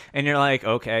 18. And you're like,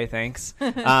 okay, thanks.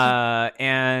 But I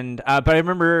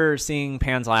remember seeing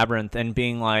Pan's Labyrinth and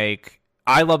being like,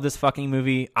 I love this fucking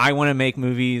movie. I want to make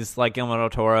movies like Guillermo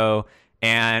del Toro.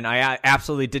 And I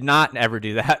absolutely did not ever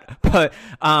do that. But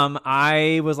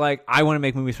I was like, I want to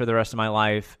make movies for the rest of my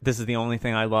life. This is the only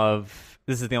thing I love.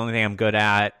 This is the only thing I'm good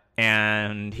at.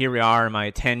 And here we are in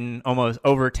my almost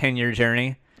over 10-year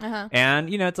journey. Uh-huh. And,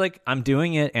 you know, it's like, I'm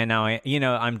doing it. And now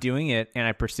I'm doing it and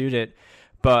I pursued it.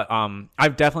 But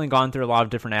I've definitely gone through a lot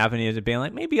of different avenues of being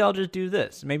like, maybe I'll just do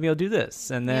this. Maybe I'll do this.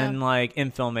 And then like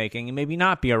in filmmaking and maybe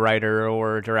not be a writer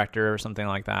or a director or something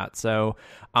like that. So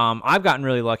I've gotten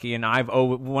really lucky and I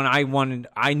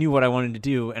knew what I wanted to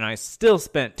do and I still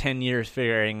spent 10 years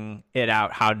figuring it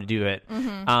out how to do it.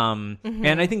 Mm-hmm.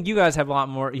 And I think you guys have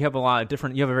you have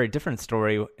a very different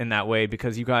story in that way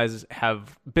because you guys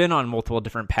have been on multiple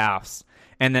different paths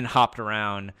and then hopped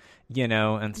around, you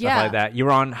know, and stuff like that. You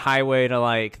were on highway to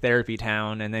like therapy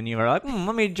town, and then you were like,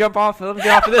 let me get off of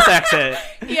this exit.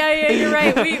 Yeah, you're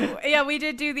right. We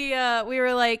did do the, we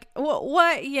were like,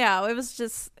 what? Yeah, it was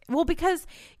just, because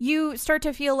you start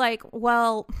to feel like,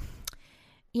 well,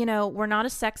 you know, we're not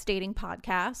a sex dating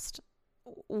podcast.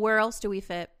 Where else do we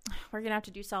fit? We're going to have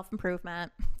to do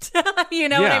self-improvement. You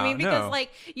know what I mean? Because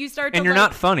like you start to and you're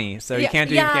not funny, so you can't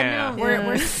do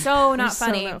we're so not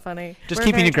funny. So not funny. Just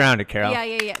keeping you grounded, Carol.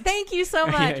 Yeah. Thank you so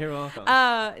much. Yeah, you're welcome.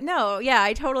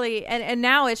 I totally and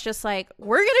now it's just like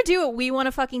we're going to do what we want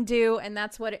to fucking do, and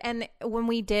that's what and when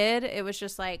we did, it was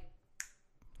just like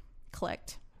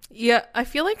clicked. Yeah, I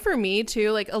feel like for me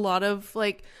too, like a lot of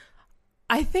like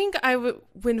I think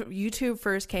when YouTube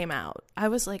first came out, I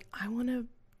was like, I want to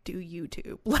do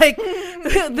YouTube. Like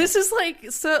this is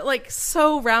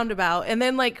so roundabout. And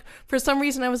then like for some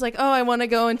reason I was like, oh, I want to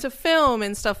go into film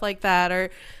and stuff like that, or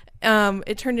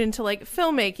it turned into like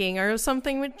filmmaking or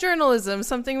something with journalism,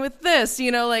 something with this,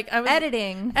 like I was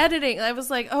editing. I was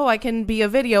like, oh, I can be a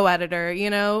video editor,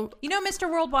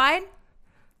 Mr. Worldwide.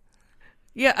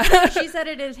 Yeah. She's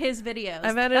edited his videos.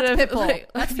 I've edited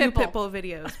a few Pitbull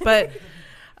videos, but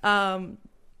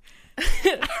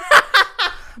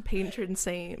patron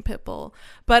saint Pitbull.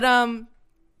 But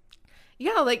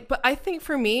but I think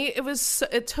for me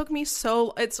it took me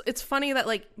it's funny that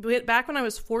like back when I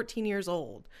was 14 years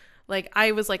old, like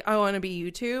I was like, I want to be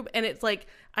YouTube, and it's like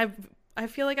I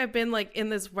feel like I've been like in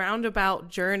this roundabout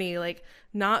journey, like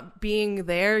not being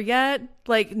there yet,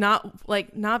 like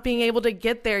not being able to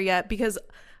get there yet, because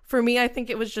for me, I think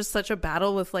it was just such a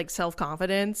battle with like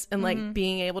self-confidence and like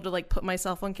being able to like put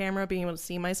myself on camera, being able to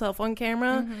see myself on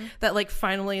camera, that like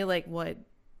finally like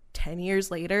 10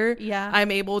 years later,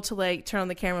 I'm able to like turn on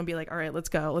the camera and be like, all right, let's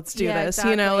go, let's do this.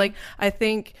 Exactly. Like I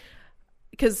think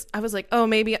because I was like, oh,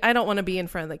 maybe I don't want to be in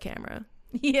front of the camera.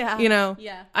 Yeah.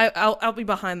 Yeah. I'll be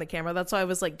behind the camera. That's why I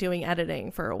was like doing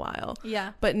editing for a while.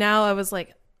 Yeah. But now I was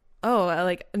like,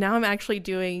 oh, now I'm actually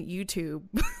doing YouTube.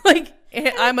 Like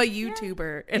I'm a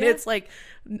YouTuber, and it's like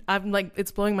I'm like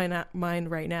it's blowing my mind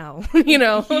right now.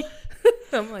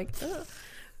 I'm like, ugh.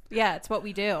 Yeah, it's what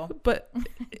we do. But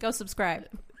go subscribe.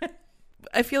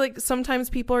 I feel like sometimes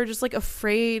people are just like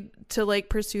afraid to like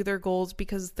pursue their goals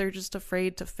because they're just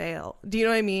afraid to fail. Do you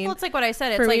know what I mean? Well, it's like what I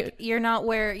said. It's like you're not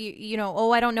where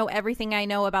oh, I don't know everything I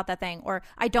know about that thing, or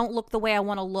I don't look the way I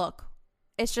want to look.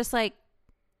 It's just like,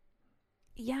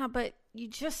 yeah, but you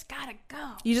just gotta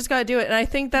go. You just gotta do it. And I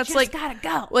think that's like gotta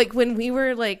go. Like when we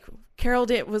were like, Carol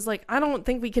was like, I don't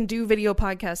think we can do video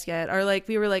podcasts yet, or like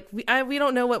we were like, we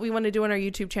don't know what we want to do on our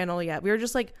YouTube channel yet. We were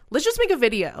just like, let's just make a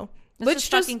video. Let's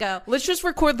just fucking go. Let's just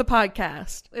record the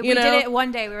podcast. We did it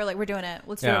one day. We were like, we're doing it.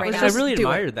 Let's do it right now. I really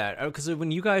admired that, because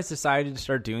when you guys decided to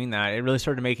start doing that, it really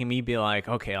started making me be like,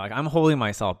 okay, like I'm holding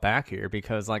myself back here,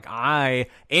 because like I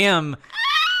am.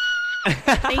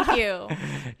 Thank you.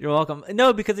 You're welcome.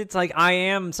 No, because it's like I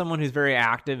am someone who's very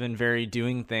active and very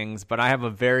doing things, but I have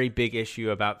a very big issue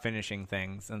about finishing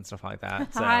things and stuff like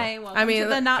that. So. Hi, welcome to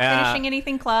the not finishing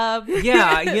anything club.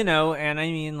 Yeah, and I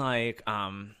mean like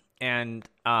and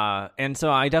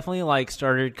so I definitely like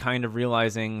started kind of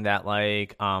realizing that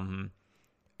like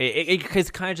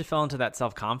it kind of just fell into that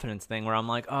self-confidence thing where I'm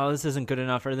like, oh, this isn't good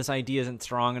enough, or this idea isn't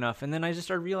strong enough, and then I just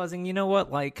started realizing, you know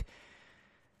what, like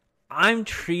I'm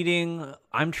treating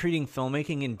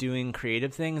filmmaking and doing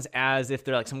creative things as if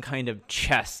they're like some kind of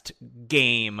chess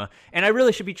game, and I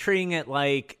really should be treating it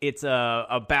like it's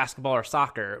a basketball or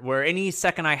soccer, where any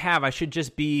second I have, I should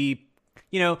just be,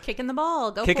 kicking the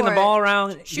ball, kicking the ball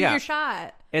around, shoot your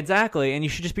shot. Exactly, and you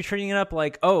should just be treating it up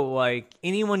like, oh, like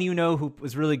anyone who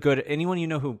is really good, anyone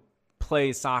who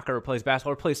plays soccer or plays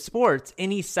basketball or plays sports,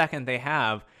 any second they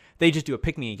have, they just do a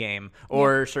pick-me game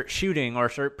or start shooting or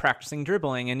start practicing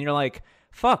dribbling, and you're like,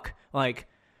 fuck, like,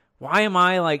 why am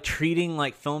I like treating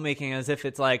like filmmaking as if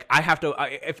it's like I have to?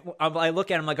 If I look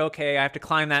at it, I'm like, okay, I have to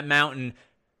climb that mountain,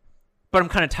 but I'm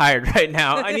kind of tired right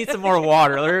now. I need some more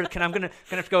water. I'm gonna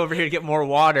have to go over here to get more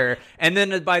water, and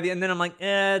then I'm like,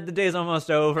 the day's almost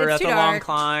over. It's That's a long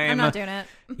climb. I'm not doing it.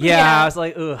 Yeah, I was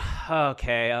like, ooh,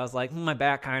 okay. I was like, my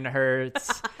back kind of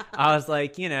hurts. I was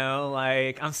like,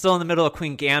 like I'm still in the middle of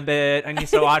Queen Gambit. I need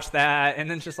to watch that.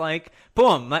 And then just like,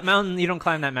 boom, that mountain, you don't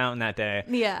climb that mountain that day.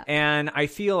 Yeah. And I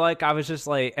feel like I was just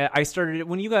like, I started,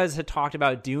 when you guys had talked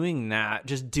about doing that,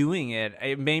 just doing it,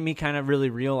 it made me kind of really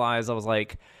realize, I was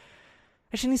like,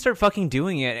 I should need to start fucking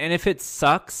doing it. And if it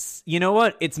sucks, you know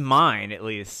what? It's mine, at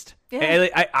least. Yeah.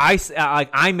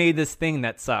 I made this thing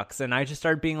that sucks, and I just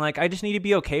started being like, I just need to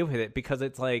be okay with it, because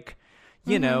it's like,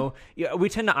 we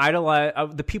tend to idolize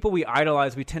the people we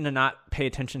idolize. We tend to not pay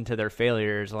attention to their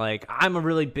failures. Like, I'm a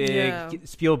really big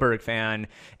Spielberg fan,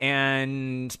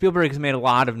 and Spielberg has made a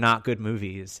lot of not good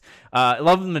movies. I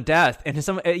love him to death, and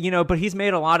but he's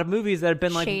made a lot of movies that have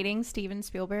been like shading Steven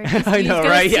Spielberg. I know,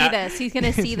 right? He's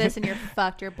gonna see this, and you're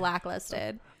fucked. You're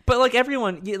blacklisted. But like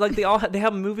everyone, like they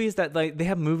have movies that like they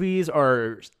have movies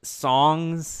or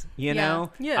songs,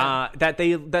 that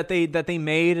they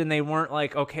made, and they weren't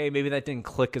like, okay, maybe that didn't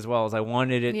click as well as I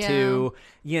wanted it to,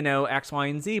 X, Y,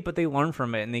 and Z, but they learned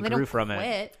from it and they grew from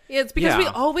it. Yeah, it's because we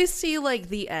always see like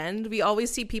the end. We always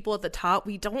see people at the top.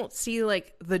 We don't see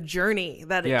like the journey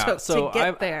that it took to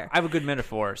get there. I have a good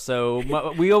metaphor. So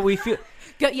we feel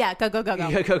go.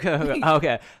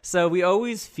 Okay, so we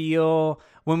always feel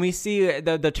when we see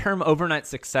the term overnight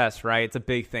success, right? It's a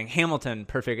big thing. Hamilton,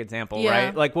 perfect example,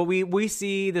 right? Like what we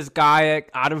see this guy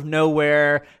out of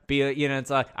nowhere be, it's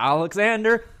like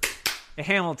Alexander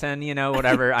Hamilton,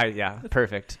 whatever.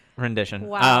 Perfect rendition.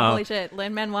 Wow, holy shit,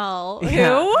 Lin-Manuel.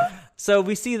 Yeah. Who? So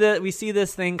we see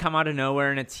this thing come out of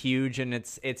nowhere, and it's huge, and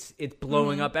it's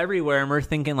blowing up everywhere, and we're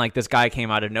thinking like this guy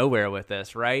came out of nowhere with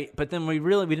this, right? But then we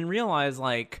didn't realize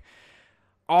like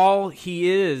all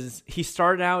he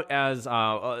started out as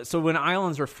so when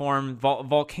islands are formed,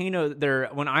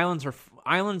 islands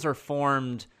are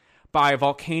formed by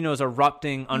volcanoes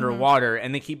erupting underwater,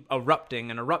 and they keep erupting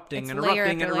and erupting and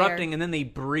erupting and erupting, and then they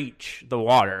breach the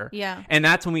water. Yeah. And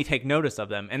that's when we take notice of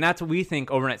them. And that's what we think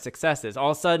overnight success is.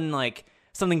 All of a sudden, like,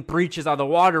 something breaches out of the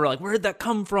water. We're like, where did that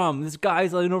come from? This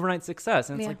guy's like an overnight success.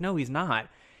 And it's like, no, he's not.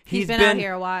 He's been out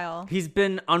here a while. He's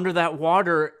been under that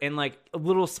water and like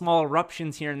little small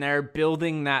eruptions here and there,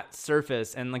 building that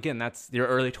surface. And again, that's your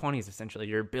early 20s, essentially.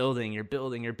 You're building.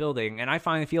 And I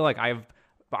finally feel like I've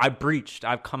breached.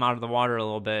 I've come out of the water a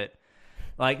little bit.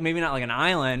 Like, maybe not like an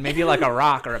island, maybe like a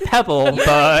rock or a pebble,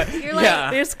 but you're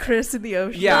like, there's Chris in the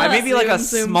ocean. Yeah, maybe like a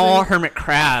small hermit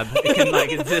crab that can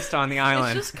like exist on the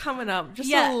island. It's just coming up,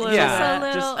 just a little.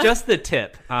 Just the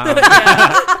tip.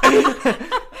 Yeah,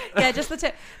 just the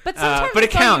tip. But sometimes but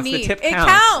it counts. The tip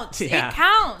counts. It counts. Yeah. It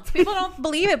counts. People don't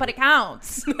believe it, but it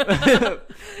counts. But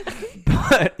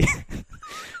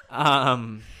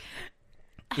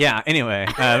yeah. Anyway,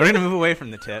 we're gonna move away from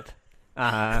the tip.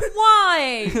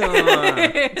 Why?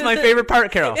 It's my favorite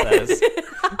part, Carol says.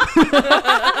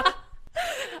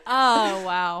 Oh,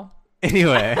 wow.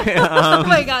 Anyway. Oh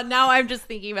my God. Now I'm just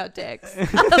thinking about dicks.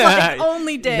 Like,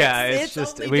 only dicks. Yeah, it's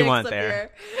just, we went there.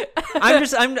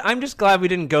 I'm just glad we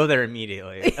didn't go there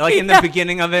immediately. Like in the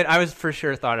beginning of it, I was for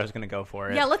sure thought I was going to go for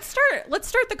it. Yeah, let's start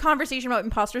the conversation about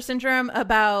imposter syndrome,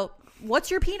 about what's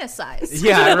your penis size?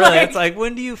 Yeah, really. It's like,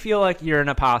 when do you feel like you're an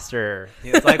imposter?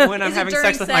 It's like when I'm having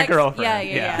sex with my girlfriend.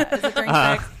 Yeah. Is it during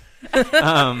sex?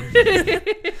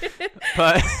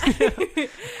 But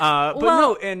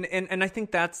no, and I think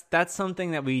that's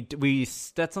something that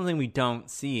that's something we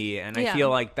don't see, and I feel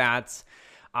like that's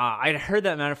I'd heard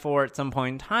that metaphor at some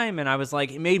point in time, and I was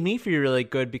like, it made me feel really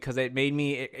good because it made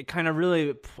me it kind of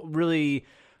really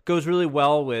goes really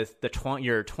well with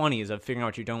your 20s of figuring out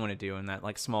what you don't want to do, and that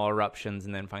like small eruptions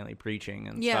and then finally breaching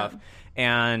and stuff.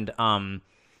 And and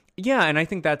I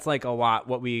think that's like a lot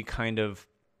what we kind of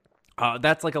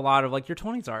that's like a lot of like your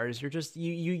 20s are, is you're just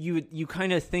you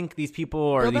kind of think these people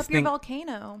are build up your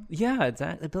volcano. Yeah,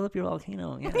 exactly. Build up your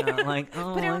volcano. Yeah, like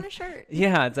put it on a shirt.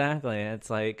 Yeah, exactly. It's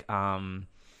like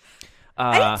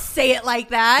I didn't say it like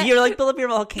that. You're like, build up your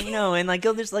volcano, and like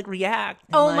you'll just like react.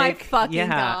 And, oh my fucking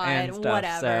God! And stuff.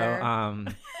 Whatever. So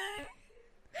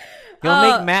you'll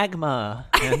make magma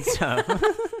and stuff.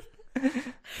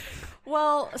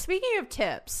 Well, speaking of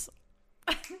tips,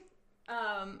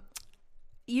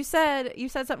 you said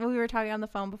something. We were talking on the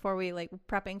phone before we like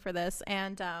prepping for this,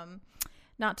 and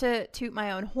not to toot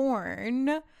my own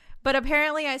horn, but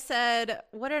apparently I said,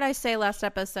 what did I say last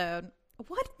episode?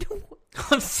 What?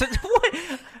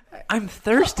 I'm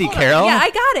thirsty, Carol. Yeah, I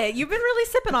got it. You've been really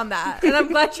sipping on that, and I'm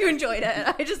glad you enjoyed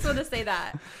it. I just want to say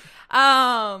that.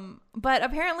 But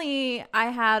apparently I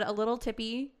had a little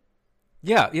tippy.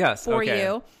 For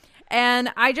you. And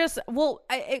I just,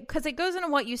 because it goes into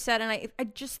what you said, and I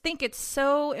just think it's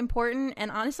so important.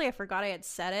 And honestly, I forgot I had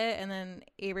said it. And then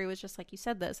Avery was just like, you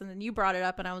said this. And then you brought it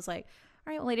up, and I was like,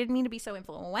 all right, well, I didn't mean to be so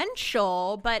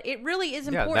influential, but it really is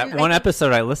important. Yeah, that one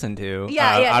episode I listened to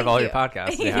out of all your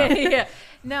podcasts. Yeah.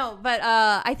 No, but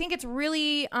I think it's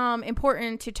really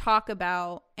important to talk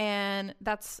about, and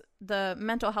that's the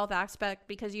mental health aspect,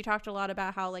 because you talked a lot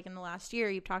about how, like, in the last year,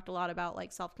 you've talked a lot about,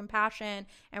 like, self-compassion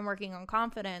and working on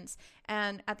confidence.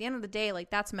 And at the end of the day,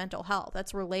 like, that's mental health.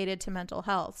 That's related to mental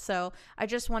health. So I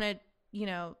just wanted,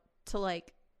 to,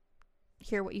 like,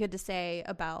 hear what you had to say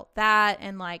about that,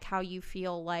 and like how you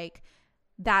feel like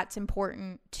that's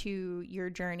important to your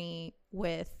journey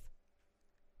with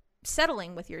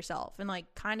settling with yourself and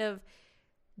like kind of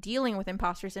dealing with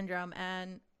imposter syndrome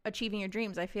and achieving your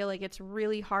dreams. I feel like it's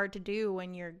really hard to do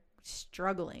when you're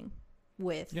struggling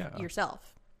with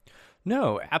yourself.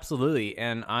 No, absolutely.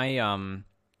 And I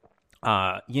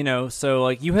so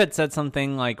like you had said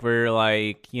something like we're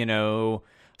like,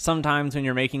 sometimes when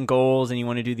you're making goals and you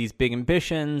want to do these big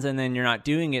ambitions and then you're not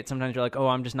doing it, sometimes you're like, oh,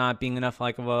 I'm just not being enough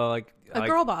like a girl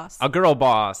boss. A girl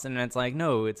boss. And it's like,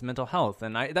 no, it's mental health.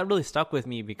 And that really stuck with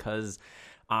me because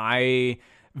I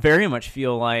very much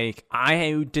feel like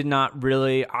I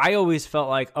always felt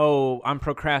like, oh, I'm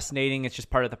procrastinating. It's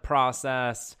just part of the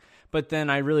process. But then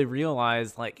I really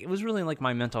realized, like, it was really like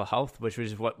my mental health, which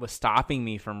was what was stopping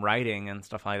me from writing and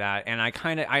stuff like that. And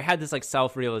I had this like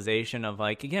self-realization of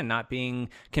like, again, not being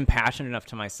compassionate enough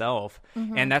to myself.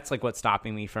 And that's like what's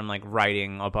stopping me from like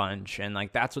writing a bunch. And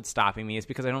like, that's what's stopping me, is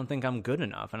because I don't think I'm good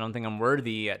enough. I don't think I'm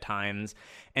worthy at times.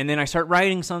 And then I start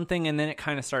writing something, and then it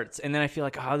kind of starts, and then I feel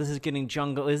like, oh, this is getting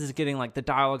jungle. This is getting like the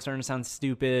dialogue starting to sound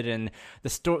stupid, and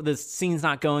the scene's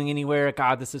not going anywhere.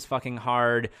 God, this is fucking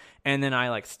hard. And then I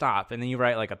like stop, and then you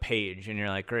write like a page, and you're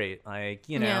like, great, like,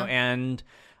 you know. And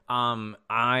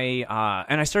I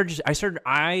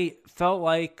felt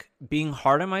like being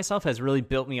hard on myself has really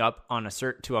built me up on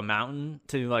to a mountain,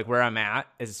 to like where I'm at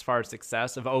as far as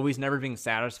success, of always never being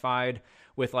satisfied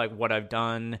with like what I've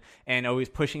done, and always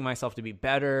pushing myself to be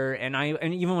better. And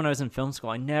even when I was in film school,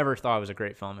 I never thought I was a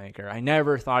great filmmaker. I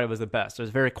never thought I was the best. I was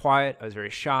very quiet. I was very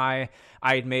shy.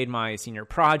 I had made my senior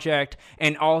project,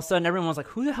 and all of a sudden everyone was like,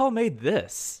 who the hell made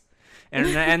this?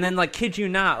 And then, like, kid you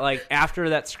not, like,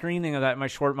 after that screening of that,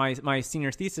 my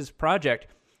senior thesis project,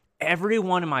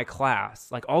 everyone in my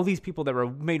class, like all these people that were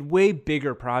made way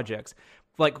bigger projects,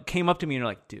 like came up to me and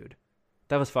were like, dude,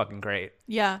 that was fucking great.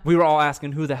 Yeah. We were all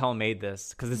asking who the hell made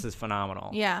this, because this is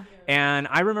phenomenal. Yeah. And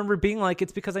I remember being like,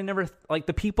 it's because I never, like,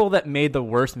 the people that made the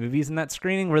worst movies in that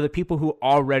screening were the people who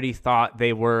already thought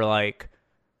they were like,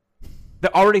 they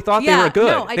already thought they were good.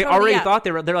 No, they already thought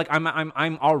they're like,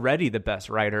 I'm already the best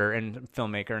writer and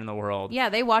filmmaker in the world. Yeah,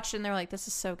 they watched it and they're like, this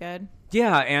is so good.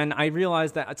 Yeah, and I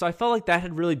realized that. So I felt like that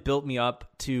had really built me up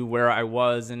to where I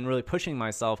was and really pushing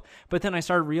myself. But then I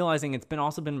started realizing it's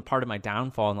also been part of my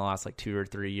downfall in the last like 2 or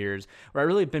 3 years, where I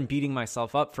really been beating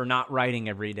myself up for not writing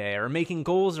every day, or making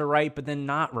goals to write but then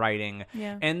not writing.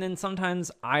 Yeah. And then sometimes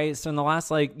so in the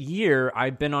last like year,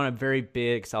 I've been on a very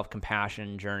big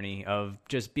self-compassion journey of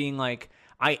just being like,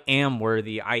 I am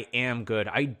worthy. I am good.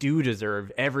 I do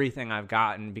deserve everything I've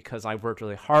gotten because I've worked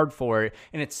really hard for it.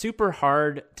 And it's super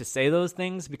hard to say those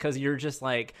things, because you're just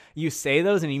like, you say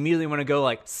those and you immediately want to go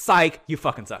like, psych, you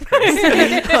fucking suck, Chris.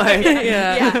 Like,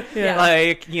 yeah.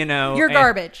 Like, you know, you're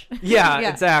garbage. Yeah,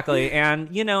 exactly.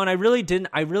 And, you know, and I really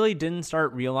didn't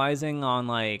start realizing on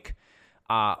like,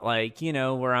 you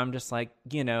know, where I'm just like,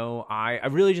 you know, I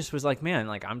really just was like, man,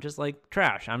 like, I'm just like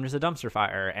trash. I'm just a dumpster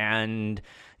fire. And,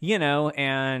 you know,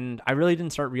 and I really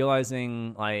didn't start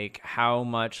realizing like how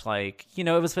much, like, you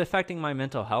know, it was affecting my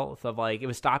mental health, of like, it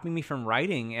was stopping me from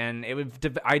writing. And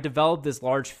I developed this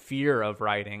large fear of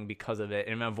writing because of it,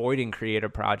 and avoiding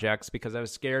creative projects because I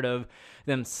was scared of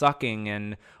them sucking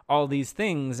and all these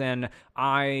things. And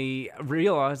I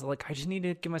realized like, I just need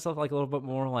to give myself like a little bit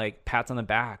more like pats on the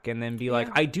back, and then be like,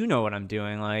 I do know what I'm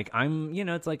doing. Like, I'm, you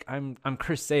know, it's like, I'm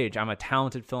Chris Sage. I'm a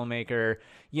talented filmmaker,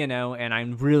 you know, and I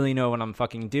really know what I'm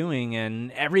fucking doing,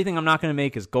 and everything I'm not going to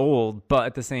make is gold. But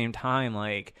at the same time,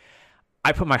 like,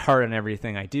 I put my heart in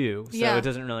everything I do. So it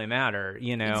doesn't really matter,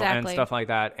 you know, and stuff like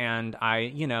that. And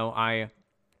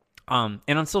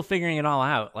and I'm still figuring it all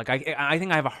out. Like, I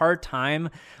think I have a hard time.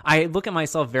 I look at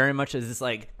myself very much as this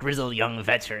like grizzled young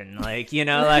veteran. Like, you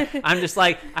know, like, I'm just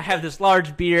like, I have this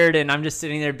large beard, and I'm just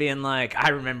sitting there being like,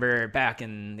 I remember back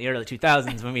in the early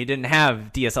 2000s when we didn't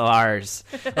have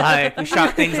DSLRs. Like, we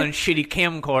shot things on shitty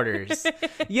camcorders,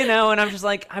 you know, and I'm just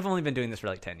like, I've only been doing this for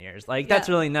like 10 years. Like, that's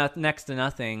really next to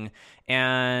nothing.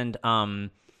 And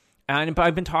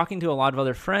I've been talking to a lot of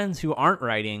other friends who aren't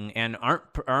writing and aren't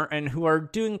and who are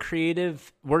doing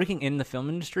creative, working in the film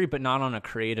industry, but not on a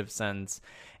creative sense.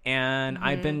 And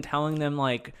I've been telling them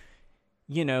like,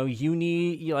 you know,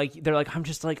 they're like,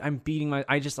 I'm beating my,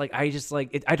 I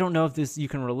don't know if you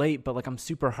can relate, but like, I'm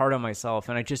super hard on myself,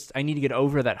 and I need to get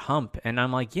over that hump. And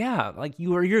I'm like, yeah, like,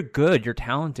 you're good, you're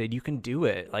talented, you can do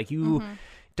it. Like, you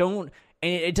don't,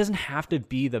 and it doesn't have to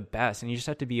be the best, and you just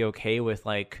have to be okay with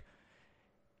like,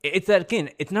 it's that,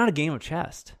 again, it's not a game of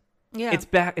chess. Yeah.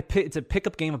 It's a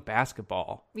pickup game of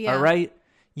basketball. Yeah. All right?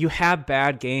 You have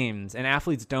bad games, and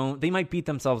athletes they might beat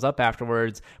themselves up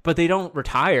afterwards, but they don't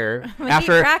retire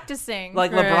after keep practicing.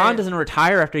 Like, LeBron doesn't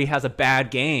retire after he has a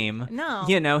bad game. No.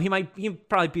 You know, he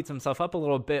probably beats himself up a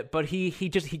little bit, but he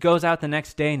goes out the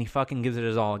next day and he fucking gives it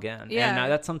his all again. Yeah.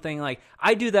 And that's something like,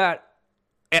 I do that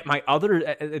at my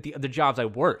at the jobs I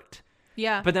worked.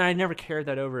 Yeah. But then I never carried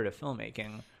that over to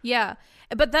filmmaking. Yeah.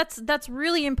 But that's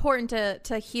really important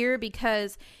to hear,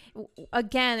 because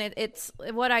again, it's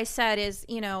what I said is,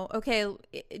 you know, okay,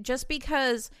 just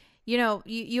because, you know,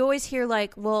 you always hear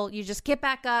like, well, you just get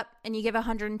back up and you give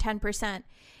 110%.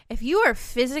 If you are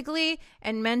physically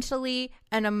and mentally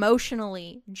and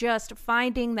emotionally just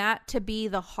finding that to be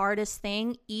the hardest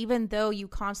thing, even though you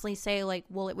constantly say like,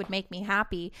 well, it would make me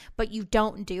happy, but you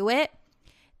don't do it,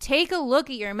 take a look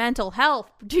at your mental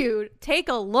health, dude. Take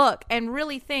a look and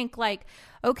really think like,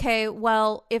 okay,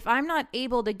 well, if I'm not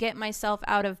able to get myself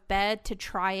out of bed to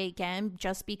try again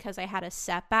just because I had a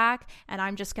setback, and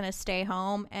I'm just going to stay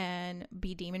home and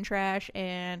be demon trash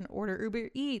and order Uber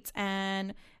Eats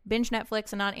and binge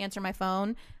Netflix and not answer my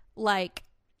phone, like,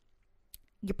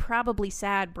 you're probably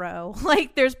sad, bro.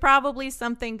 Like, there's probably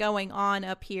something going on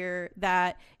up here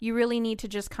that you really need to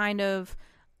just kind of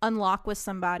unlock with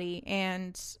somebody.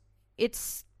 And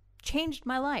it's changed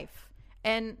my life.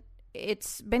 And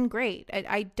it's been great.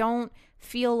 I don't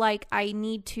feel like I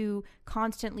need to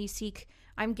constantly seek.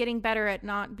 I'm getting better at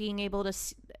not being able to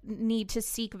need to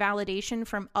seek validation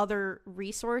from other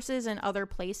resources and other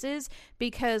places,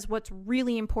 because what's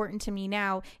really important to me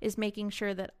now is making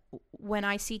sure that when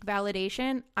I seek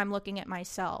validation, I'm looking at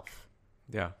myself.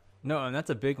 Yeah. No, and that's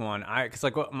a big one. Cause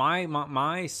like what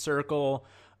my circle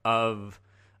of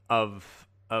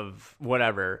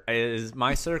whatever is,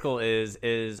 my circle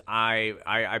is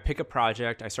I pick a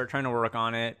project, I start trying to work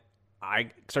on it,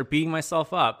 I start beating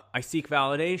myself up, I seek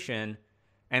validation,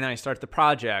 and then I start the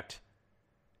project,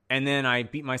 and then I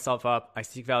beat myself up, I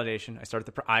seek validation,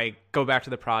 I go back to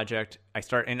the project,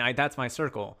 that's my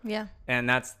circle. Yeah. And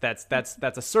that's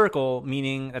a circle,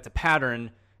 meaning that's a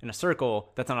pattern in a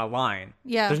circle that's on a line.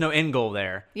 Yeah. There's no end goal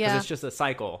there. Yeah. Because it's just a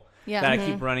cycle that I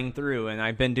keep running through, and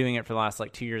I've been doing it for the last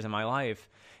like 2 years of my life.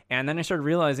 And then I started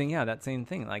realizing, that same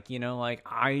thing, like, like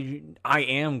I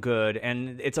am good,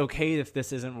 and it's okay if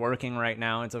this isn't working right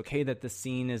now. It's okay that the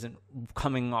scene isn't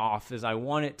coming off as I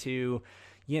want it to,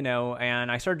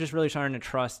 and I started just really trying to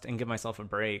trust and give myself a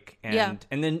break. And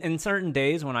then in certain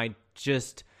days when I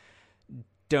just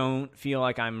don't feel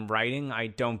like I'm writing, I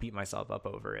don't beat myself up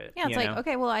over it. Yeah, it's like,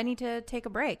 okay, well, I need to take a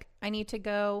break. I need to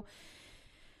go.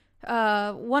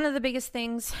 One of the biggest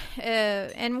things,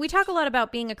 and we talk a lot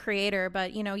about being a creator,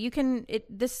 but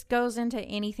this goes into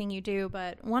anything you do.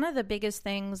 But one of the biggest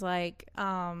things, like,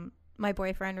 my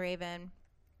boyfriend Raven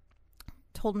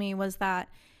told me, was that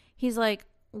he's like,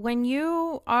 when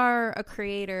you are a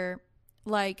creator,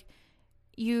 like,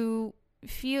 you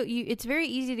feel it's very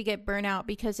easy to get burnout,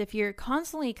 because if you're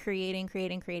constantly creating,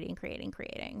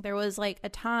 there was like a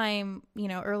time,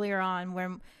 earlier on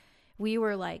when we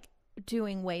were like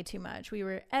doing way too much. We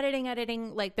were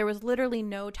editing, like there was literally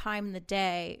no time in the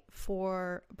day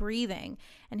for breathing.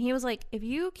 And he was like, if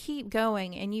you keep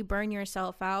going and you burn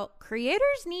yourself out,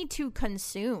 creators need to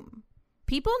consume.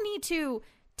 People need to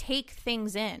take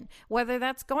things in, whether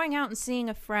that's going out and seeing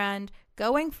a friend,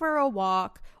 going for a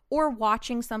walk, or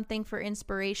watching something for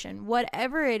inspiration.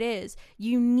 Whatever it is,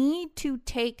 you need to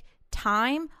take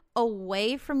time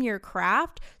away from your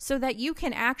craft so that you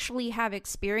can actually have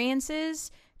experiences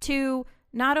to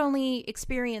not only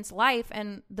experience life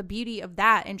and the beauty of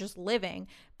that and just living,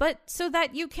 but so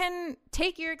that you can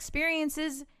take your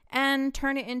experiences and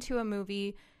turn it into a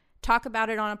movie, talk about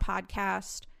it on a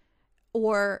podcast,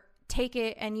 or take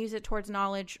it and use it towards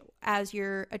knowledge as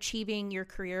you're achieving your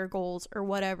career goals or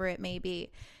whatever it may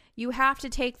be. You have to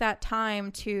take that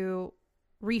time to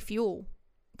refuel,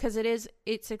 because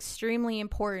it's extremely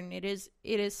important. It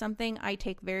is something I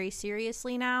take very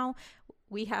seriously now.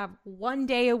 We have one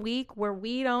day a week where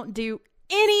we don't do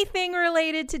anything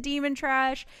related to Demon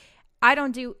Trash. I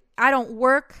don't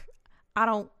work, I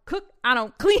don't cook, I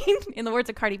don't clean, in the words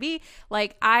of Cardi B.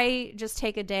 Like, I just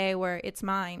take a day where it's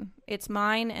mine,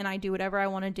 and I do whatever I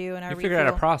want to do. And I figured out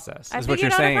a process. Is what you're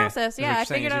saying. I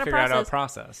figured out a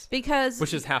process.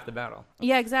 Which is half the battle.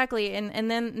 Yeah, exactly.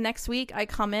 And then next week I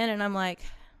come in and I'm like,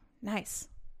 nice.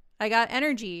 I got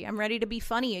energy. I'm ready to be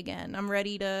funny again. I'm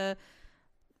ready to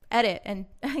edit and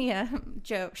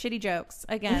shitty jokes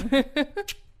again.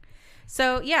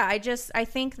 So yeah, I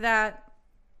think that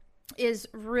is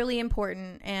really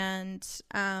important. And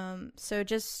so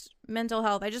just mental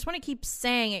health, I just want to keep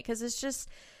saying it, because it's just,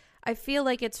 I feel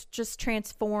like it's just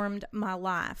transformed my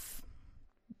life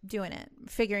doing it,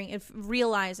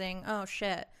 realizing, oh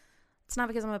shit, it's not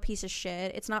because I'm a piece of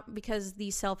shit. It's not because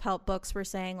these self-help books were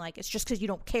saying like, it's just because you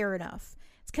don't care enough.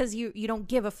 It's because you don't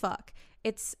give a fuck.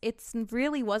 It's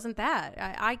really wasn't that.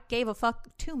 I gave a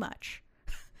fuck too much.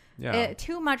 Yeah.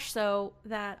 Too much so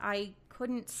that I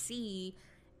couldn't see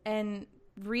and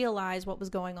realize what was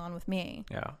going on with me.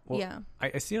 Yeah. Well, yeah.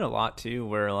 I see it a lot too,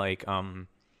 where like,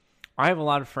 I have a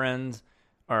lot of friends,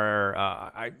 or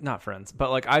not friends, but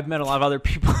like I've met a lot of other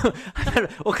people.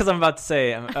 Well, because I'm about to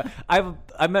say,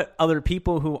 I've met other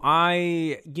people who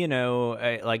I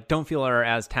like don't feel are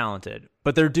as talented,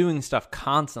 but they're doing stuff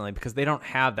constantly because they don't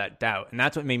have that doubt, and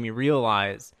that's what made me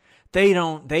realize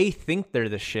they think they're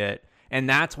the shit, and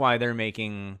that's why they're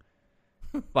making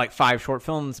like 5 short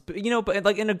films, but, you know, but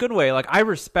like in a good way. Like I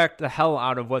respect the hell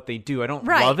out of what they do. I don't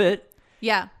love it.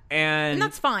 Yeah. And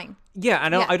that's fine. Yeah,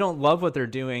 I don't love what they're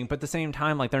doing, but at the same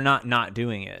time, like they're not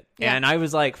doing it. Yeah. And I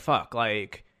was like, fuck,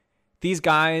 like these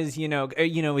guys, you know,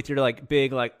 with your like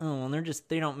big like, oh, and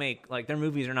they don't make like their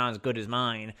movies are not as good as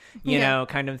mine, you know,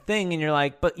 kind of thing. And you're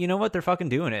like, but you know what? They're fucking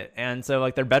doing it. And so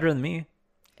like they're better than me.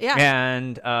 Yeah.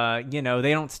 And you know,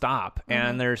 they don't stop.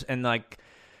 And and like,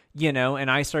 you know, and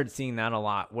I started seeing that a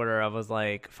lot where I was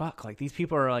like, fuck, like these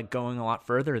people are like going a lot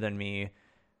further than me,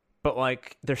 but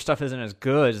like their stuff isn't as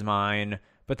good as mine.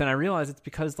 But then I realized it's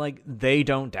because like they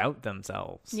don't doubt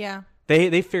themselves. Yeah.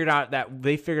 They figured out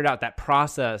that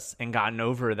process and gotten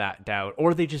over that doubt,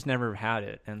 or they just never had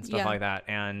it and stuff like that.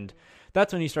 And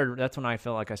that's when I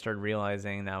felt like I started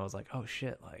realizing that I was like, oh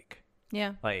shit, like,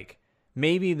 yeah, like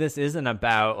maybe this isn't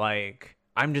about like,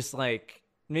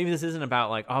 maybe this isn't about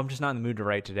like, oh, I'm just not in the mood to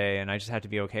write today and I just have to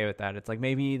be okay with that. It's like,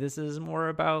 maybe this is more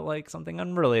about like something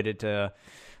unrelated to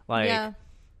like,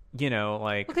 you know,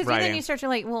 like because then you start to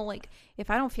like, well, like if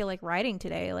I don't feel like writing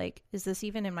today, like, is this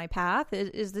even in my path?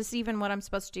 Is this even what I'm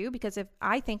supposed to do? Because if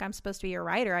I think I'm supposed to be a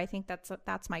writer, I think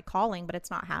that's my calling, but it's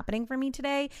not happening for me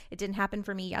today. It didn't happen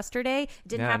for me yesterday. It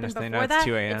didn't happen before that.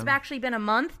 It's actually been a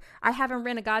month. I haven't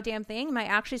written a goddamn thing. Am I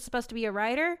actually supposed to be a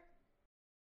writer?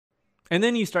 And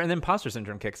then and then imposter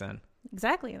syndrome kicks in.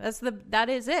 Exactly. That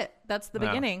is it. That's the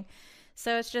beginning.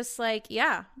 So it's just like,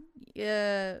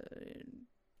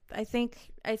 I think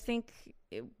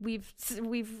we've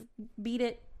beat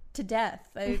it to death.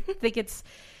 I think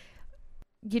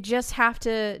you just have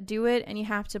to do it, and you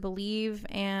have to believe,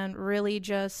 and really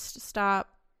just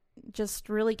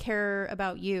really care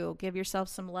about you. Give yourself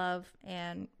some love,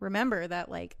 and remember that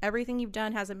like everything you've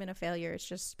done hasn't been a failure. It's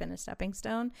just been a stepping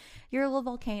stone. You're a little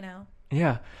volcano.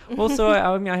 Yeah. Well, so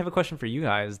I mean, I have a question for you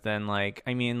guys then. Like,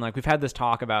 I mean, like we've had this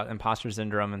talk about imposter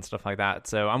syndrome and stuff like that.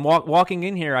 So I'm walking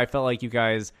in here. I felt like you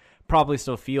guys probably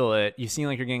still feel it. You seem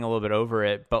like you're getting a little bit over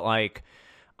it, but like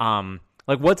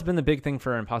what's been the big thing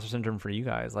for imposter syndrome for you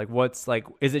guys? Like, what's like,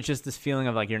 is it just this feeling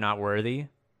of like, you're not worthy,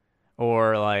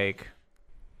 or like,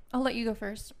 I'll let you go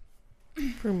first.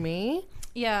 For me?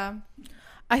 Yeah.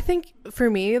 I think for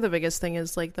me, the biggest thing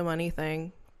is like the money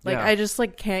thing. Like I just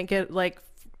like can't get like,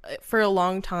 for a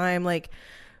long time, like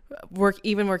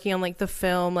working on like the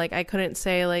film, like I couldn't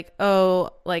say like, oh,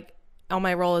 like on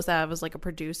my role is that I was like a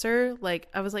producer. Like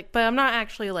I was like, but I'm not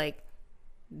actually like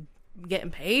getting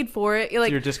paid for it. Like,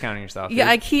 so you're discounting yourself. Yeah,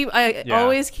 I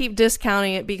always keep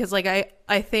discounting it because like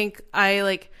I think I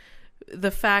like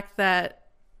the fact that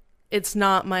it's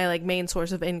not my like main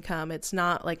source of income. It's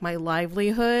not like my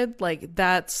livelihood. Like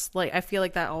that's like, I feel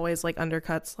like that always like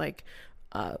undercuts like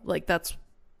that's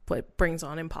what brings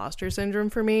on imposter syndrome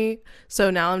for me. So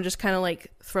now I'm just kind of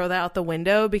like throw that out the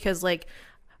window because like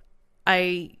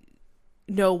I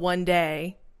know one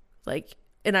day like,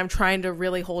 and I'm trying to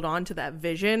really hold on to that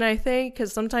vision, I think,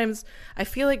 because sometimes I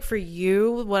feel like for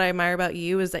you, what I admire about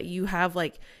you is that you have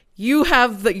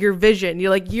your vision.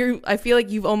 I feel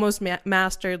like you've almost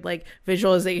mastered like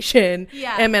visualization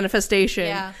and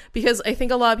manifestation because I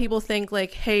think a lot of people think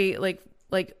like, hey, like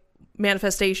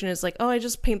manifestation is like, oh, I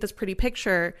just paint this pretty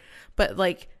picture, but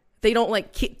like they don't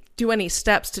like do any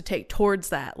steps to take towards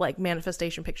that like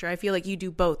manifestation picture. I feel like you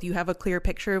do both. You have a clear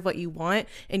picture of what you want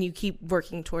and you keep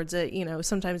working towards it. You know,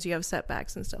 sometimes you have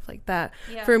setbacks and stuff like that.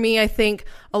 For me, I think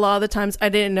a lot of the times I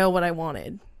didn't know what I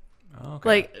wanted. Okay.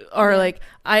 Like, or like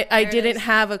I didn't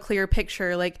have a clear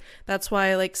picture. Like that's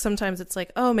why like sometimes it's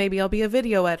like, oh, maybe I'll be a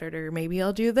video editor, maybe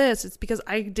I'll do this. It's because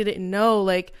I didn't know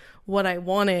like what I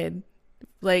wanted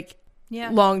like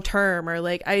long term, or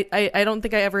like I don't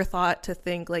think I ever thought to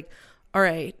think like, all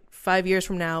right, 5 years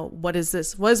from now, what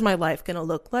is my life gonna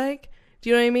look like? Do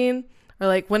you know what I mean? Or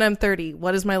like when I'm 30,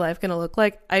 what is my life gonna look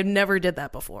like? I never did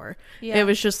that before. It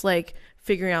was just like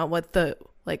figuring out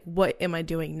what am I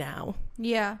doing now?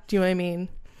 Yeah. Do you know what I mean?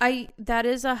 That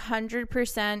is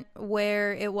 100%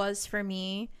 where it was for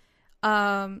me.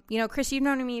 You know, Chris, you've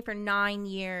known me for 9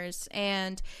 years,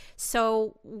 and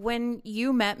so when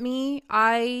you met me,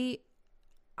 I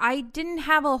didn't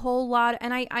have a whole lot,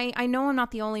 and I know I'm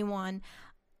not the only one.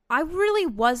 I really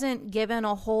wasn't given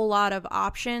a whole lot of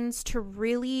options to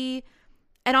really,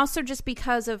 and also just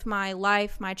because of my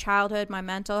life, my childhood, my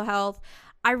mental health,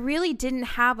 I really didn't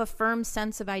have a firm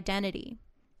sense of identity.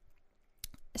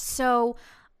 So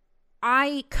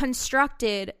I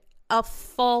constructed a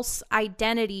false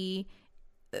identity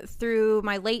through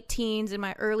my late teens and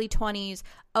my early 20s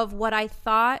of what I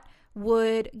thought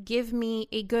would give me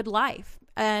a good life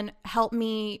and help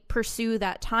me pursue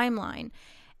that timeline.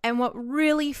 And what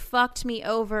really fucked me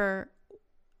over,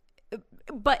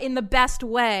 but in the best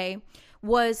way,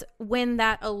 was when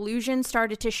that illusion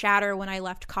started to shatter when I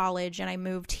left college and I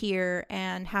moved here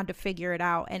and had to figure it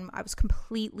out. And I was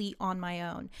completely on my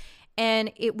own.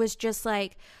 And it was just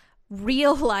like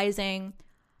realizing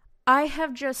I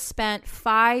have just spent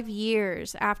 5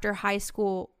 years after high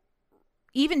school,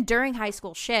 even during high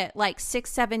school, like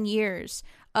 6-7 years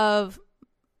of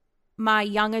my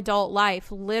young adult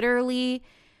life, literally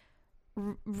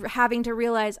having to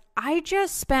realize I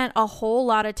just spent a whole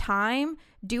lot of time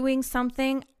doing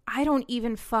something I don't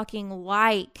even fucking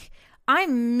like.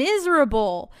 I'm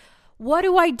miserable. What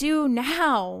do I do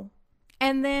now?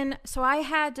 And then, so I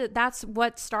had to, that's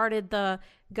what started the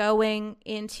going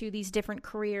into these different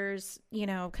careers, you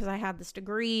know, because I had this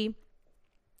degree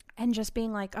and just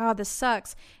being like, oh, this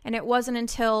sucks. And it wasn't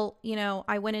until, you know,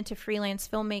 I went into freelance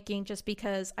filmmaking just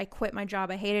because I quit my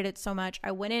job. I hated it so much.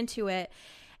 I went into it.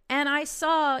 And I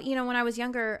saw, you know, when I was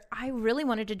younger, I really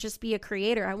wanted to just be a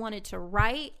creator. I wanted to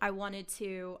write. I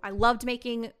loved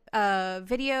making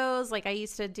videos. Like I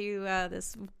used to do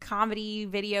this comedy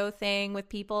video thing with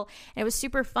people. And it was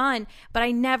super fun. But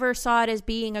I never saw it as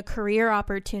being a career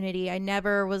opportunity. I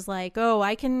never was like, oh,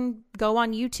 I can go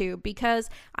on YouTube, because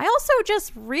I also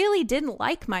just really didn't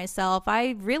like myself.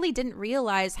 I really didn't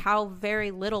realize how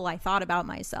very little I thought about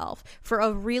myself for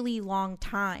a really long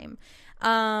time.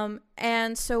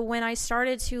 And so when I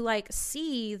started to like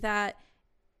see that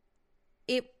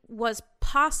it was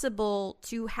possible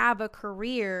to have a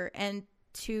career and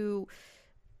to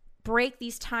break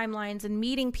these timelines and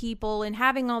meeting people and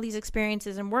having all these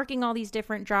experiences and working all these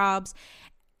different jobs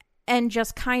and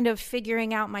just kind of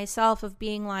figuring out myself of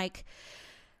being like,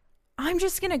 I'm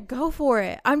just going to go for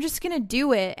it. I'm just going to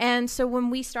do it. And so when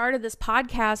we started this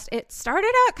podcast, it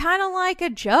started out kind of like a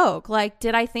joke. Like,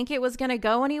 did I think it was going to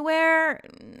go anywhere?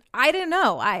 I didn't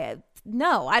know. I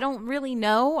don't really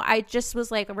know. I just was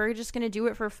like, we're just going to do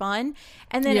it for fun.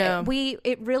 And then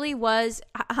it really was,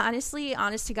 honestly,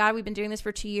 honest to God, we've been doing this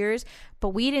for 2 years, but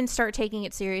we didn't start taking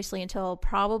it seriously until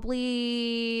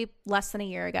probably less than a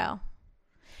year ago.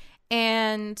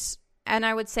 And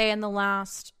I would say in the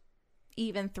last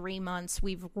even 3 months,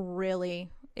 we've really,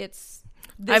 is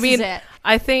it.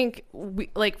 I think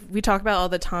we talk about all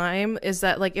the time is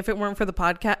that like, if it weren't for the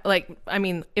podcast,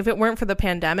 if it weren't for the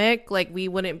pandemic, like we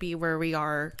wouldn't be where we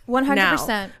are 100%.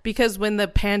 Now. Because when the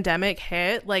pandemic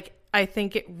hit, like, I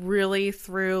think it really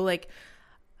threw, like,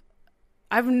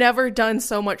 I've never done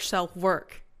so much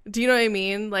self-work. Do you know what I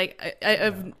mean? Like,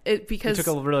 because you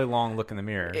took a really long look in the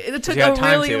mirror. It took a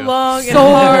really long and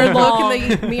hard look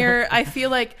in the mirror. I feel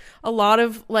like a lot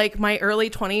of like my early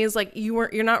 20s, like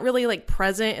you're not really like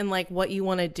present in like what you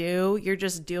want to do. You're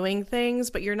just doing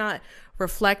things, but you're not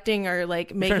reflecting or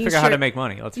like making trying to figure out how to make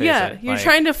money. Let's face it. You're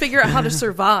trying to figure out how to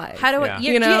survive.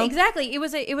 You know, exactly. It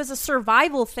was a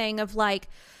survival thing of like,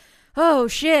 oh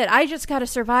shit, I just got to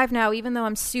survive now, even though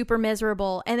I'm super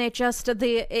miserable. And it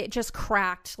just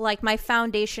cracked. Like my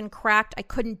foundation cracked. I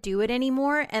couldn't do it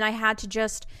anymore. And I had to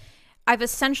I've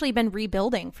essentially been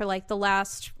rebuilding for like the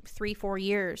last 3-4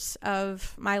 years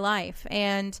of my life.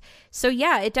 And so,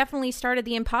 yeah, it definitely started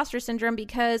the imposter syndrome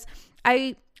because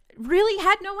I really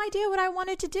had no idea what I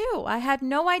wanted to do. I had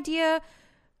no idea.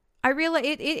 I realized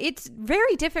it's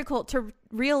very difficult to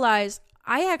realize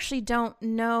I actually don't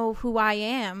know who I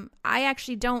am. I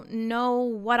actually don't know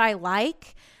what I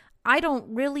like. I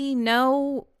don't really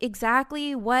know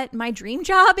exactly what my dream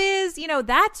job is. You know,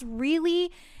 that's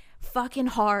really fucking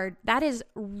hard. That is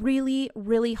really,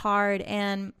 really hard.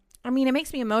 And I mean, it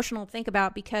makes me emotional to think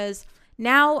about because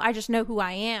now I just know who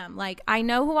I am. Like, I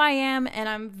know who I am and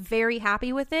I'm very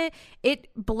happy with it. It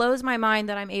blows my mind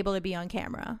that I'm able to be on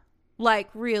camera. Like,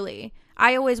 really.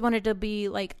 I always wanted to be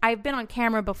like, I've been on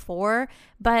camera before,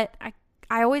 but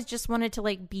I always just wanted to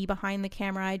like be behind the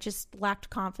camera. I just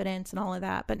lacked confidence and all of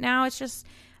that. But now it's just,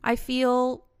 I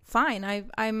feel fine.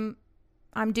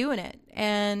 I'm doing it,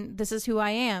 and this is who I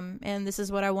am, and this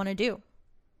is what I want to do.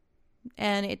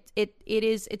 And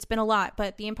it's been a lot,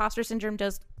 but the imposter syndrome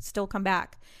does still come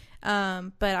back.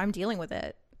 But I'm dealing with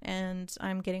it. And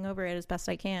I'm getting over it as best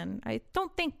I can. I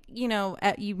don't think, you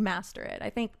master it.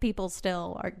 I think people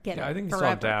still are getting it. I think forever.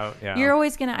 Self-doubt, yeah. You're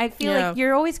always going to, I feel like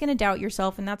you're always going to doubt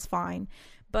yourself, and that's fine.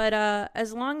 But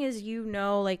as long as you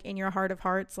know, like in your heart of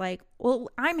hearts, like, well,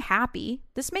 I'm happy.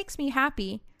 This makes me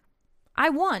happy. I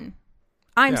won.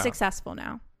 I'm successful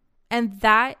now. And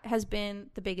that has been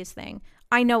the biggest thing.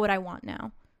 I know what I want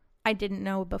now. I didn't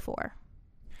know before.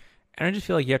 And I just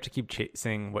feel like you have to keep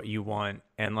chasing what you want.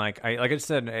 And like I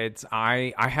said,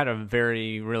 I had a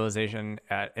very realization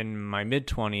in my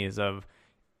mid-20s of,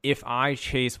 if I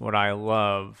chase what I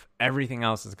love, everything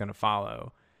else is going to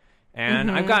follow. And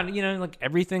I've gotten, like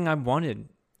everything I wanted,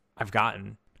 I've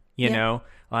gotten. You know,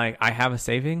 like I have a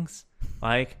savings.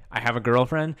 Like, I have a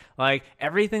girlfriend. Like,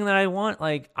 everything that I want,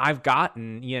 like, I've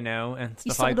gotten, you know, and stuff.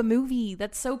 You sold a movie.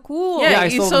 That's so cool. Yeah,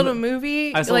 you sold a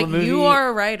movie. I sold a movie. You are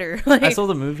a writer. Like, I sold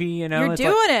a movie, you know. You're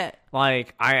doing it.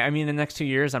 Like, I mean, in the next 2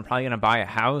 years, I'm probably going to buy a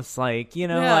house. Like, you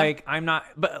know, like, I'm not,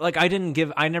 but, like, I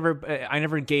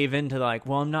never gave in to, like,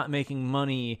 well, I'm not making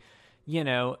money, you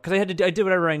know, because I did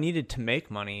whatever I needed to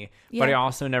make money. But I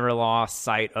also never lost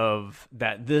sight of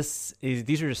that these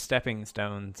are just stepping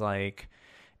stones, like.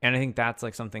 And I think that's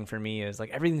like something for me is like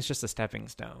everything's just a stepping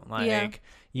stone. Like,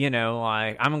 you know,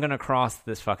 like I'm going to cross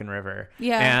this fucking river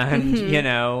and, you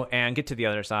know, and get to the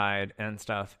other side and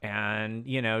stuff. And,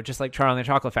 you know, just like Charlie and the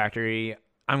Chocolate Factory,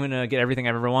 I'm going to get everything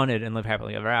I've ever wanted and live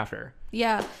happily ever after.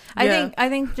 Yeah. I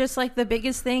think just like the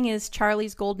biggest thing is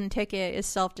Charlie's golden ticket is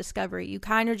self-discovery. You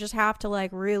kind of just have to like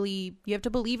really, you have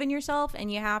to believe in yourself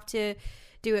and you have to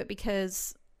do it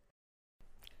because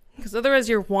otherwise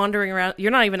you're wandering around.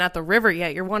 You're not even at the river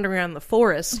yet. You're wandering around the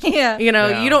forest. Yeah. You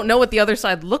know, you don't know what the other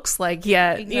side looks like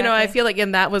yet. Exactly. You know, I feel like,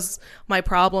 and that was my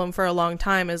problem for a long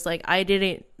time is like, I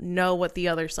didn't know what the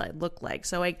other side looked like.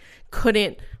 So I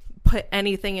couldn't put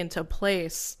anything into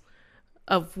place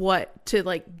of what to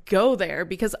like go there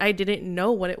because I didn't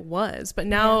know what it was. But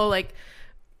now like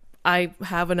I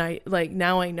have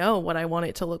now I know what I want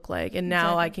it to look like, and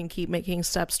now I can keep making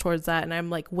steps towards that, and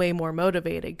I'm like way more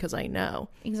motivated because I know.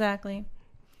 Exactly.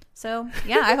 So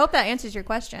yeah, I hope that answers your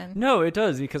question. No, it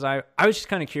does, because I was just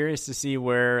kind of curious to see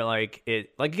where like it,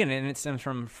 like again, and it stems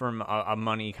from a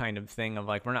money kind of thing of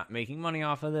like we're not making money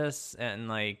off of this and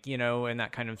like, you know, and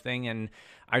that kind of thing. And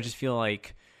I just feel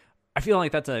like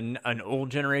that's an old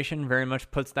generation very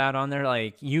much puts that on there.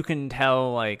 Like you can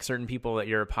tell like certain people that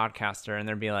you're a podcaster and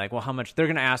they'll be like, well, how much they're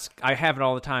going to ask. I have it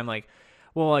all the time. Like,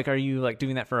 well, like, are you like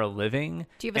doing that for a living?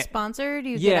 Do you have a sponsor? Do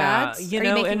you get ads? You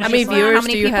know, and how many viewers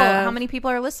do you have? How many people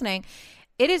are listening?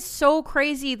 It is so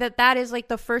crazy that is like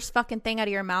the first fucking thing out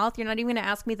of your mouth. You're not even going to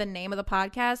ask me the name of the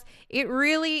podcast. It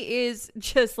really is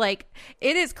just like,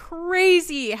 it is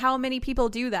crazy how many people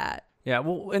do that. Yeah,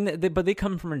 well, but they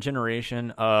come from a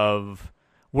generation of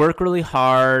work really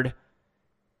hard,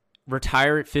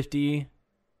 retire at 50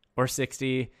 or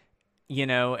 60, you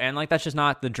know, and like that's just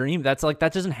not the dream. That's like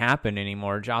that doesn't happen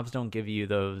anymore. Jobs don't give you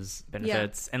those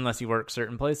benefits unless you work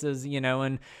certain places, you know.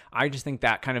 And I just think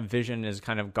that kind of vision is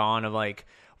kind of gone of like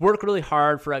work really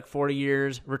hard for like 40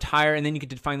 years, retire, and then you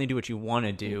get to finally do what you want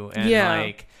to do. And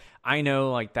like I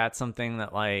know like that's something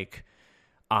that like.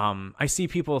 I see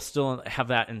people still have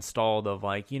that installed of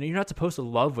like, you know, you're not supposed to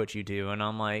love what you do. And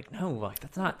I'm like, no, like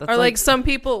that's not. That's or like some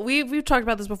people, we've talked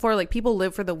about this before, like people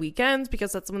live for the weekends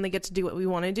because that's when they get to do what we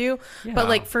want to do. Yeah. But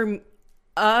like for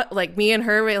like me and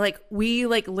her, like we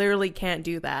like literally can't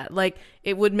do that. Like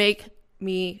it would make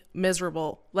me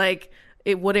miserable. Like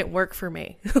it wouldn't work for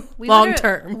me long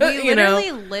term. We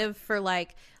literally live for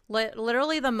like,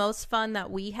 literally the most fun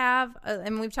that we have,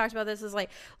 and we've talked about this, is like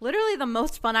literally the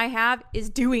most fun I have is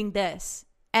doing this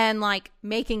and like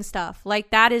making stuff.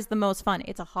 Like that is the most fun.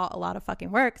 It's a lot of fucking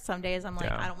work. Some days I'm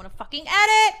like, I don't want to fucking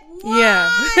edit.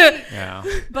 Why? Yeah.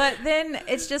 But then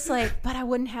it's just like, but I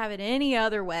wouldn't have it any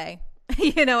other way.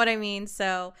 You know what I mean?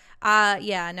 So I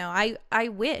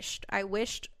wished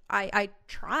I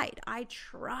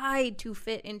tried to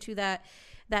fit into that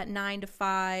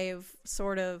 9-to-5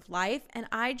 sort of life, and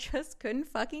I just couldn't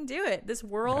fucking do it. This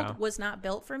world was not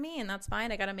built for me, and that's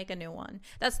fine. I got to make a new one.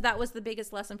 That was the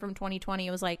biggest lesson from 2020.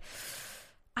 It was like,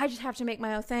 I just have to make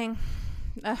my own thing.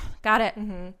 Got it.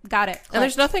 Got it. And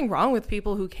there's nothing wrong with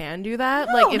people who can do that.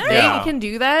 If they can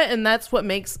do that, and that's what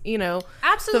makes, you know,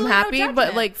 absolutely them happy.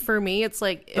 But like for me, it's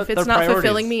like if it's not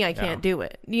fulfilling me, I can't do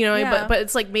it. You know, but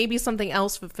it's like maybe something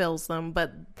else fulfills them.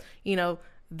 But you know,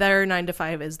 their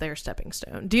 9-to-5 is their stepping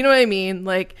stone. Do you know what I mean?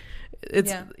 Like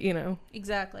it's you know.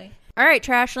 Exactly. All right,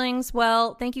 Trashlings.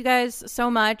 Well, thank you guys so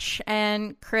much.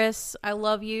 And Chris, I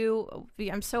love you.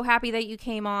 I'm so happy that you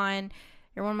came on.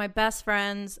 You're one of my best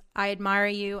friends. I admire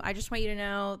you. I just want you to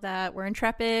know that we're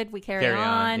intrepid. We carry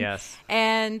on. Yes.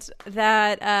 And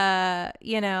that,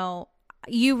 you know,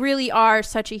 you really are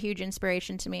such a huge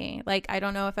inspiration to me. Like, I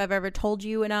don't know if I've ever told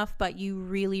you enough, but you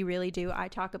really, really do.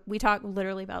 We talk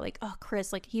literally about like, oh,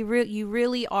 Chris, like you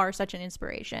really are such an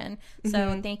inspiration.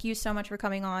 So thank you so much for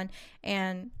coming on.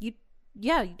 And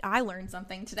I learned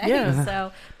something today. Yeah.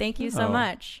 So thank you so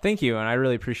much. Thank you. And I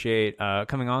really appreciate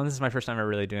coming on. This is my first time ever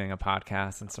really doing a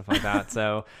podcast and stuff like that.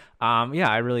 So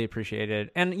I really appreciate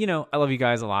it. And, you know, I love you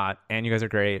guys a lot, and you guys are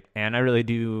great. And I really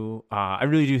do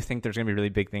think there's going to be really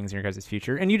big things in your guys'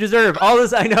 future. And you deserve all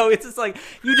this. I know it's just like,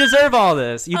 you deserve all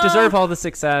this. You deserve all the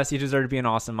success. You deserve to be an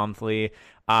awesome monthly.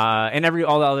 and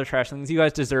all the other trash things. You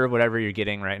guys deserve whatever you're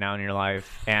getting right now in your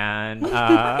life. And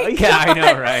yeah, I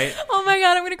know, right? Oh my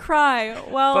God, I'm gonna cry.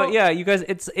 Well, but yeah, you guys,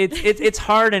 it's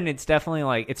hard, and it's definitely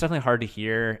hard to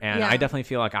hear. And I definitely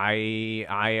feel like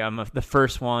I am the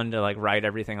first one to like write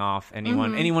everything off.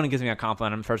 Anyone who gives me a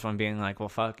compliment, I'm the first one being like, well,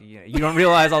 fuck, you don't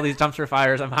realize all these dumpster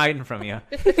fires I'm hiding from you.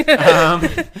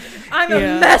 I'm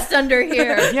a mess under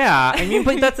here. Yeah, I mean,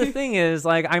 but that's the thing is,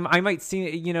 like, I might see,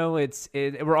 you know,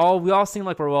 we all seem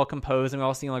like we're well composed, and we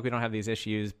all seem like we don't have these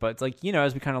issues. But it's like, you know,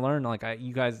 as we kind of learn, like,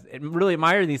 you guys really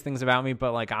admire these things about me,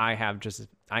 but like, I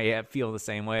feel the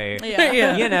same way.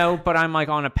 Yeah. You know, but I'm like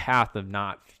on a path of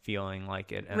not feeling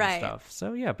like it and stuff.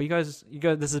 So yeah, but you guys,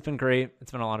 this has been great.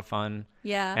 It's been a lot of fun.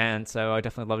 Yeah. And so I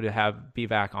definitely love to be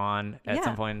back on at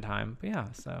some point in time. But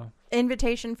yeah, so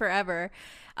invitation forever.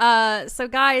 So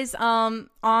guys,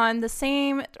 around the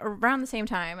same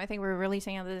time, I think we're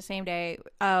releasing it the same day.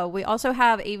 We also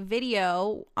have a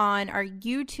video on our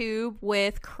YouTube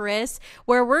with Chris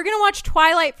where we're gonna watch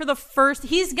Twilight for the first.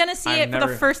 He's gonna see it for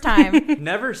the first time.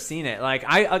 Never seen it. Like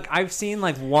I've seen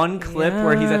like one clip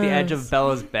where he's at the edge of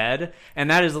Bella's bed, and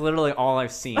that is literally all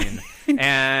I've seen.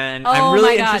 And I'm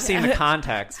really interested in the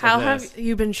context. How of this. have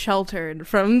you been sheltered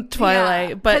from Twilight?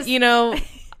 Yeah, but you know.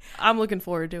 I'm looking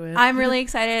forward to it. I'm really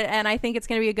excited, and I think it's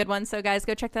going to be a good one. So, guys,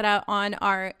 go check that out on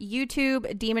our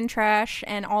YouTube, Demon Trash,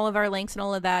 and all of our links and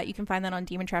all of that. You can find that on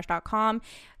demontrash.com.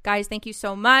 Guys, thank you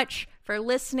so much for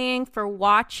listening, for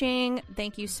watching.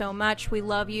 Thank you so much. We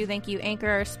love you. Thank you, Anchor,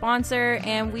 our sponsor,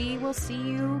 and we will see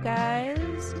you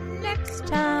guys next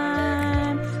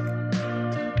time.